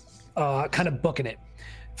 Kind of booking it.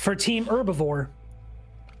 For Team Herbivore,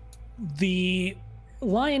 the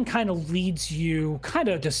lion kind of leads you, kind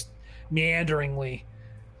of just meanderingly,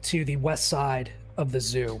 to the west side of the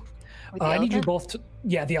zoo. I need you both to...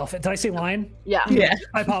 Yeah, the elephant. Did I say lion? Yeah.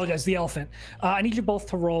 I apologize. The elephant. I need you both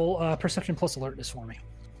to roll perception plus alertness for me.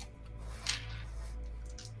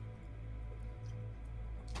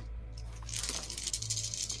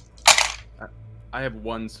 I have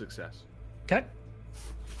 1 success. Okay.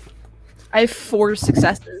 I have 4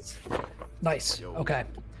 successes. Nice. Okay.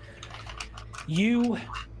 You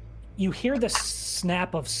hear the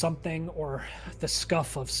snap of something or the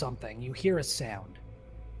scuff of something. You hear a sound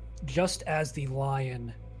just as the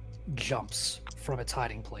lion jumps from its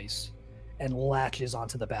hiding place and latches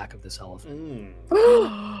onto the back of this elephant.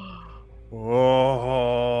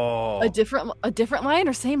 Oh. A different lion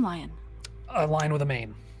or same lion? a lion with a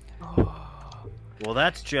mane. Well,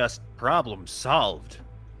 that's just problem solved.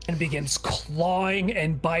 And begins clawing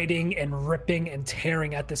and biting and ripping and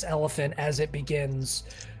tearing at this elephant as it begins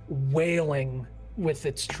wailing with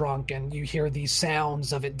its trunk, and you hear these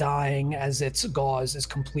sounds of it dying as its gauze is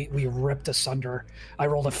completely ripped asunder. I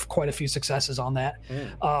rolled quite a few successes on that.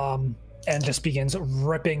 And just begins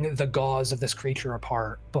ripping the gauze of this creature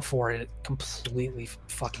apart before it completely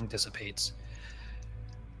fucking dissipates.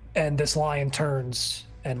 And this lion turns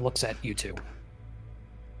and looks at you two.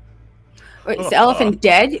 Wait, is the elephant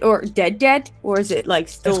dead or dead? Or is it like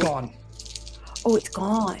still? It's gone. Oh, it's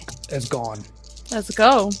gone. It's gone. Let's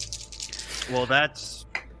go. Well, that's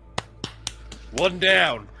one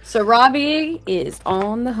down. So Robbie is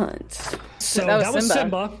on the hunt. So that was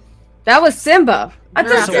Simba. That was Simba. I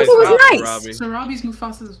thought So Simba it's was nice. Robbie. So Robbie's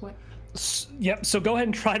Mufasa's what? Yep. So go ahead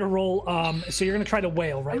and try to roll. So you're gonna try to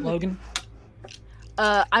wail, right, Logan?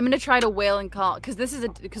 I'm gonna try to wail and call because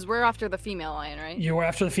we're after the female lion, right? You were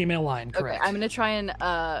after the female lion, correct? Okay, I'm gonna try and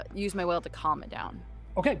use my wail to calm it down.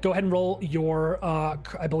 Okay, go ahead and roll your.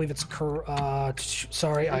 I believe it's.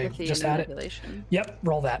 Sorry, I Empathy just and had it. manipulation. Yep,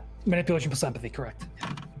 roll that. Manipulation plus empathy, correct.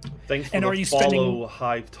 Thanks for And the are you follow spending-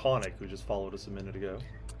 Hive Tonic, who just followed us a minute ago.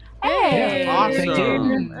 Hey, Yeah, Awesome. thank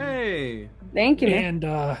you. Hey. thank you. man. And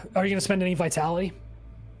are you gonna spend any vitality?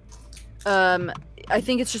 I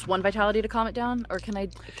think it's just one vitality to calm it down, or can I? You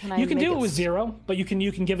can make do it with 0, but you can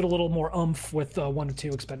give it a little more oomph with 1 or 2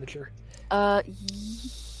 expenditure.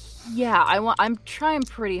 Yeah, I'm trying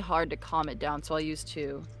pretty hard to calm it down, so I'll use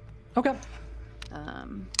 2. Okay.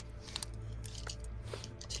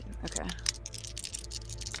 2. Okay.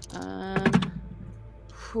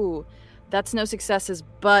 Whew. That's no successes,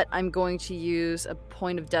 but I'm going to use a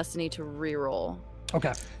point of destiny to reroll.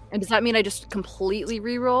 Okay. And does that mean I just completely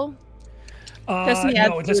reroll? Destiny no,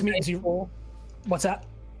 adds it just to the means dice you. roll. What's that?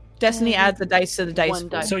 Destiny adds the dice to the dice. One pool.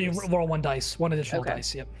 dice. So you roll 1 dice, 1 additional Okay.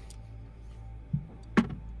 dice. Yep.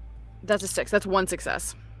 That's a 6. That's 1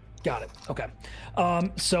 success. Got it. Okay.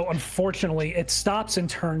 So unfortunately, it stops and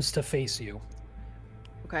turns to face you.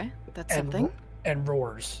 Okay, that's and, something. and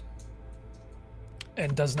roars.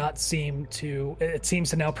 And does not seem to. It seems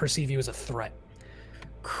to now perceive you as a threat.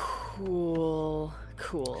 Cool.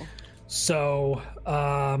 So,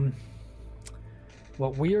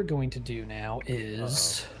 what we are going to do now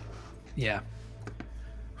is, yeah.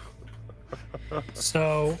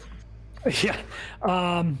 So, yeah,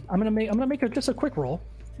 I'm gonna make just a quick roll,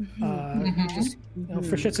 just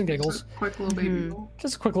for shits and giggles. Quick little baby roll.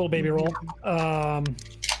 Just a quick little baby roll.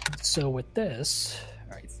 So with this,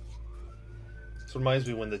 all right. This reminds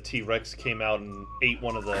me when the T-Rex came out and ate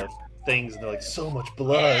one of the things, and they're like, so much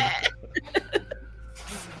blood.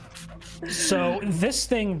 So this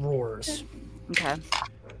thing roars. Okay.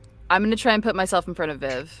 I'm gonna try and put myself in front of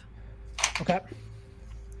Viv. Okay.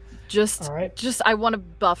 Just, All right. I want to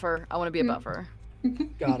buffer. I want to be a buffer.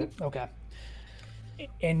 Got it. Okay.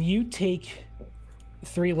 And you take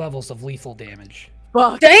 3 levels of lethal damage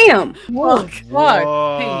Fuck. Damn. Fuck.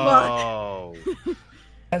 Whoa.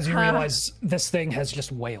 as you realize this thing has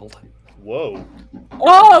just wailed. Whoa.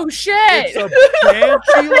 Oh shit! It's a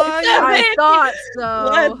banshee lion? I thought so.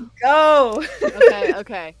 Let's go.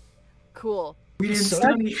 Okay. Cool. We didn't So-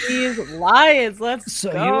 study. These lions. Let's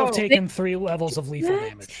So go. you have taken 3 levels of lethal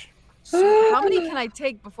damage. So how many can I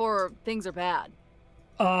take before things are bad?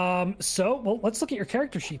 Well, let's look at your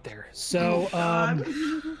character sheet there. So,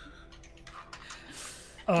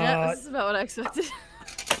 Yeah, this is about what I expected.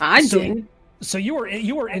 I so, didn't. so you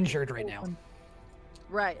are injured right now.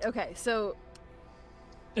 Right. Okay. So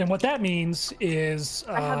And what that means is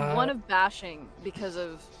I had 1 of bashing because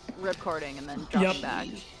of ripcording and then dropping Yep. back.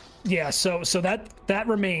 yeah, so that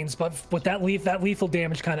remains, but with that lethal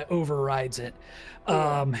damage kind of overrides it.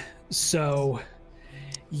 So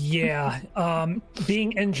yeah,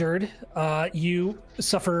 being injured, you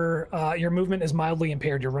suffer your movement is mildly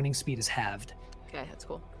impaired, your running speed is halved. Okay, that's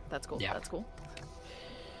cool. Yeah. That's cool.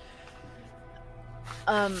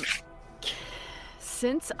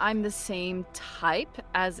 Since I'm the same type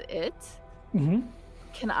as it, Mhm.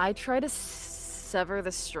 can I try to sever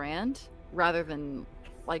the strand rather than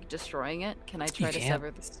like destroying it? Can I try to can't.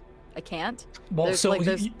 sever this? I can't. Well, There's, so like,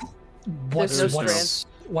 there's-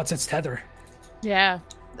 what's its tether? Yeah.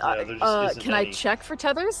 Yeah, there just isn't Can I any. check for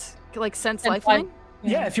tethers? Like sense And lifeline?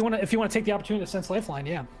 Yeah, if you want to take the opportunity to sense lifeline,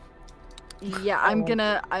 yeah. Yeah, I'm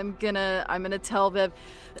gonna tell Viv.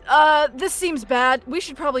 This seems bad. We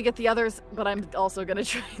should probably get the others, but I'm also gonna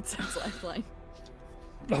try and sense lifeline.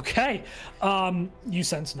 Okay. You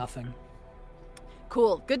sense nothing.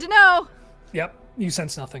 Cool. Good to know. Yep, you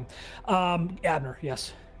sense nothing. Abner,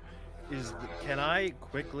 yes. Can I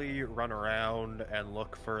quickly run around and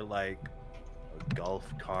look for like a golf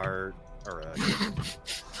cart or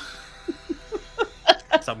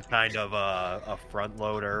some kind of a front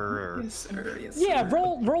loader? Or... Yes, sir. Yes, Yeah, sir.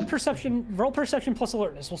 roll perception plus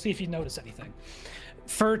alertness. We'll see if you notice anything.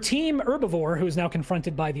 For Team Herbivore, who is now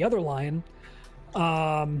confronted by the other lion,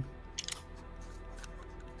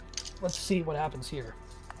 let's see what happens here.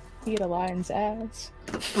 Eat a lion's ass.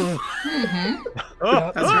 Mm-hmm.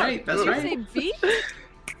 Yeah. That's right. That's Did you right. say beef?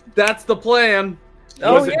 That's the plan.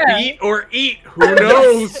 Oh, Was yeah. it beat or eat? Who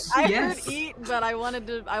knows? I Yes. heard eat, but I wanted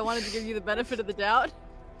to give you the benefit of the doubt.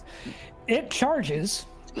 It charges,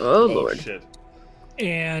 Oh Oh, lord. shit.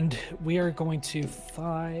 and we are going to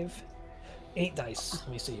 8 dice. Let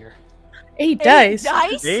me see here. 8 dice.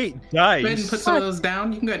 Dice? 8 Go ahead and dice. put some of those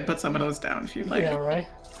down. You can go ahead and put some of those down if you'd like. Yeah, right.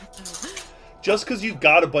 Just because you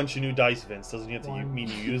got a bunch of new dice, Vince, doesn't have to mean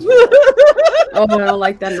you use them. Oh, I don't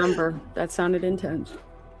like that number. That sounded intense.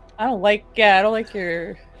 I don't like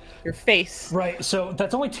your face. Right. So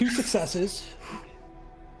that's only 2 successes.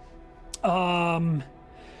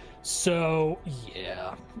 So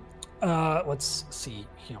yeah. Let's see.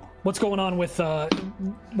 What's going on with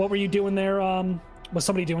what were you doing there? Was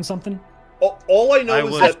somebody doing something? All I know I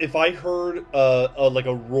is was- that if I heard like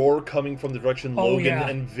a roar coming from the direction Oh, Logan yeah.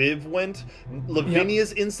 and Viv went,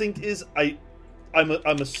 Lavinia's instinct is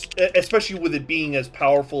especially with it being as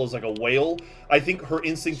powerful as like a whale. I think her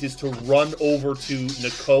instinct is to run over to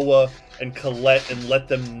Nakoa and Colette and let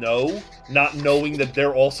them know, not knowing that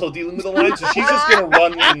they're also dealing with a lion. So she's just gonna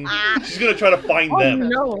run and she's gonna try to find them.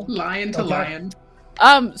 No. Lion to Okay. lion.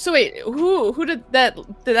 So wait, who did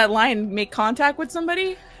that lion make contact with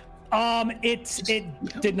somebody? It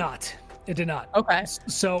did not. It did not. Okay.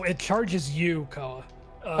 So it charges you, Koa.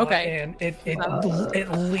 Okay. And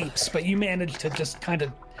it leaps, but you manage to just kind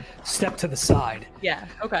of step to the side. Yeah.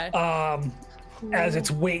 Okay. As its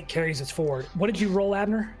weight carries it forward. What did you roll,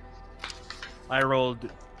 Abner? I rolled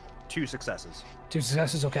 2 successes. 2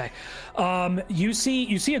 successes. Okay. You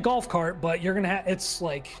see a golf cart, but you're gonna it's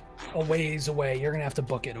like a ways away. You're gonna have to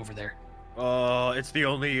book it over there. It's the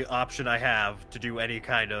only option I have to do any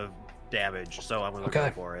kind of damage, so I'm gonna go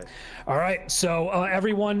Okay. for it. All right. So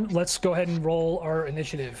everyone, let's go ahead and roll our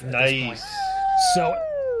initiative. At this point. Nice. So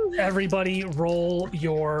everybody, roll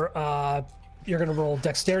your. You're gonna roll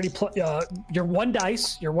dexterity plus your 1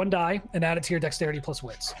 die, and add it to your dexterity plus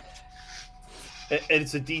wits. And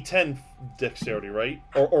it's a D10 dexterity, right?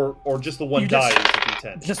 Or just the one You die just- is a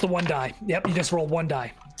D10. Just the 1 die. Yep. You just roll 1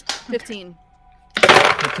 die. 15.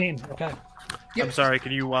 15. Okay. I'm sorry,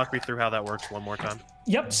 can you walk me through how that works one more time?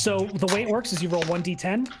 Yep. So the way it works is you roll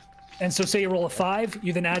 1d10, and so say you roll a 5,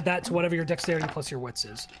 you then add that to whatever your dexterity plus your wits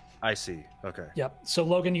is. I see. Okay. Yep. So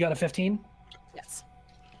Logan, you got a 15. Yes.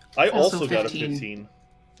 I Also also got a 15.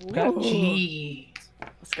 15. Okay. Gee.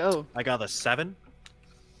 Let's go. I got a 7.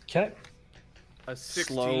 Okay. A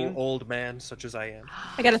 16. Slow old man such as I am.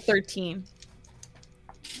 I got a 13.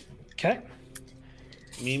 Okay.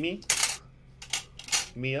 Mimi?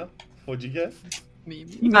 Mia? What'd you get?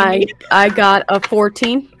 I got a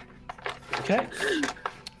 14. Okay.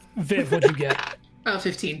 Viv, what'd you get?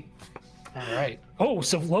 15. All right. Oh,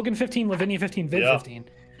 so Logan 15, Lavinia 15, Viv Yeah. 15.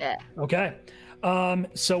 Yeah. Okay.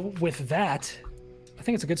 So with that, I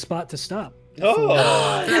think it's a good spot to stop. Oh!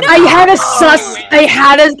 I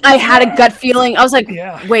had a gut feeling. I was like,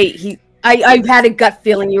 Yeah. wait, I had a gut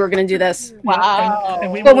feeling you were gonna do this. Wow.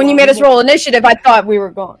 And we But will, when you made we us will- roll initiative, I thought we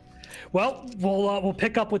were going. Well, we'll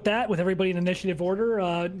pick up with that with everybody in initiative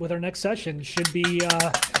order with our next session. Should be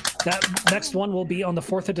that next one will be on the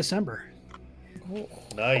 4th of December.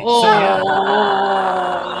 Nice.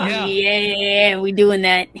 Yeah. Yeah, we doing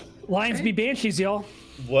that. Lions be banshees, y'all.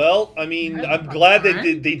 Well, I mean, I'm glad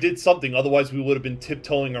Alright. they did something. Otherwise, we would have been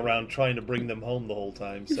tiptoeing around trying to bring them home the whole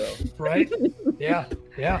time. So Right? Yeah.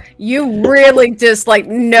 Yeah. You really just like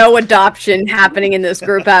no adoption happening in this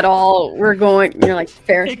group at all. We're going. You're like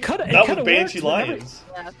fair. It could have. not with Banshee Lions.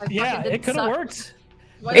 Yeah, if I fucking Yeah, didn't it could have suck. worked.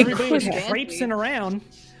 Why It did Everybody was you ban traipsing me? around.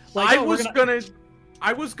 Like, I oh, we're was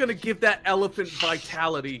I was gonna give that elephant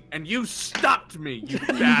vitality, and you stopped me, you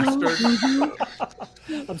bastard.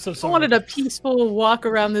 I'm so I sorry. wanted a peaceful walk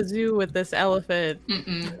around the zoo with this elephant.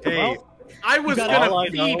 Mm-mm. Hey, Well, I was got gonna all I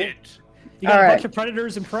feed know. it. you got All a right. bunch of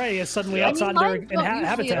predators and prey is suddenly I outside I mean, their lions don't usually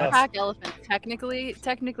habitats. attack elephants.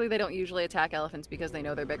 Technically, they don't usually attack elephants because they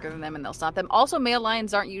know they're bigger than them and they'll stop them. Also, male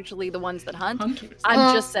lions aren't usually the ones that hunt. Hunters.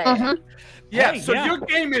 I'm just saying. Yeah, Hey, so yeah. your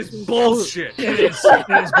game is bullshit. It is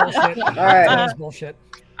bullshit. All right. It is bullshit.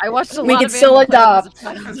 I watched a We lot could of still Animal Planet as a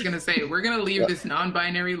I child. was gonna say we're gonna leave this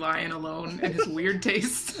non-binary lion alone and his weird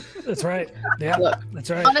taste. That's right. Yeah, Look. that's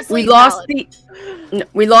right. Honestly, We lost valid. the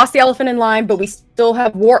We lost the elephant in line, but we still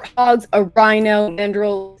have warthogs, a rhino,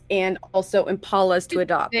 mandrills, and also impalas to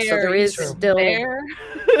adopt. So there is still.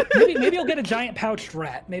 Maybe you'll get a giant pouched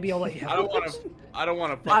rat. Maybe I'll let you have it. I don't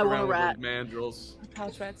want to fuck around with those mandrills.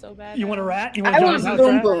 Pouch rat so bad. You want a rat? You want I a want giant a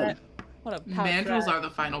pouch boom rat? boom. What a Mandrills are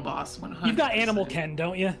the final boss. 100%. You've got Animal Ken,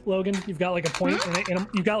 don't you, Logan? You've got like a point.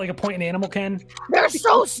 You've got like a point in Animal Ken. They're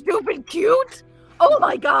so stupid cute. Oh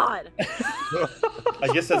my god. I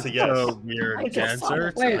guess that's a yes. So weird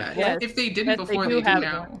answer. If they didn't before, they do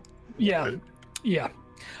now. Yeah.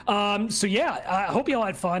 So yeah, I hope you all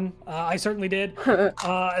had fun. I certainly did.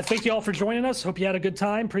 Thank you all for joining us. Hope you had a good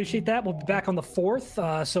time. Appreciate that. We'll be back on the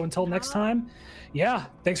 4th. So until next time, yeah,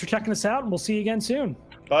 thanks for checking us out, and we'll see you again soon.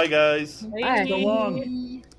 Bye, guys. Bye. So long.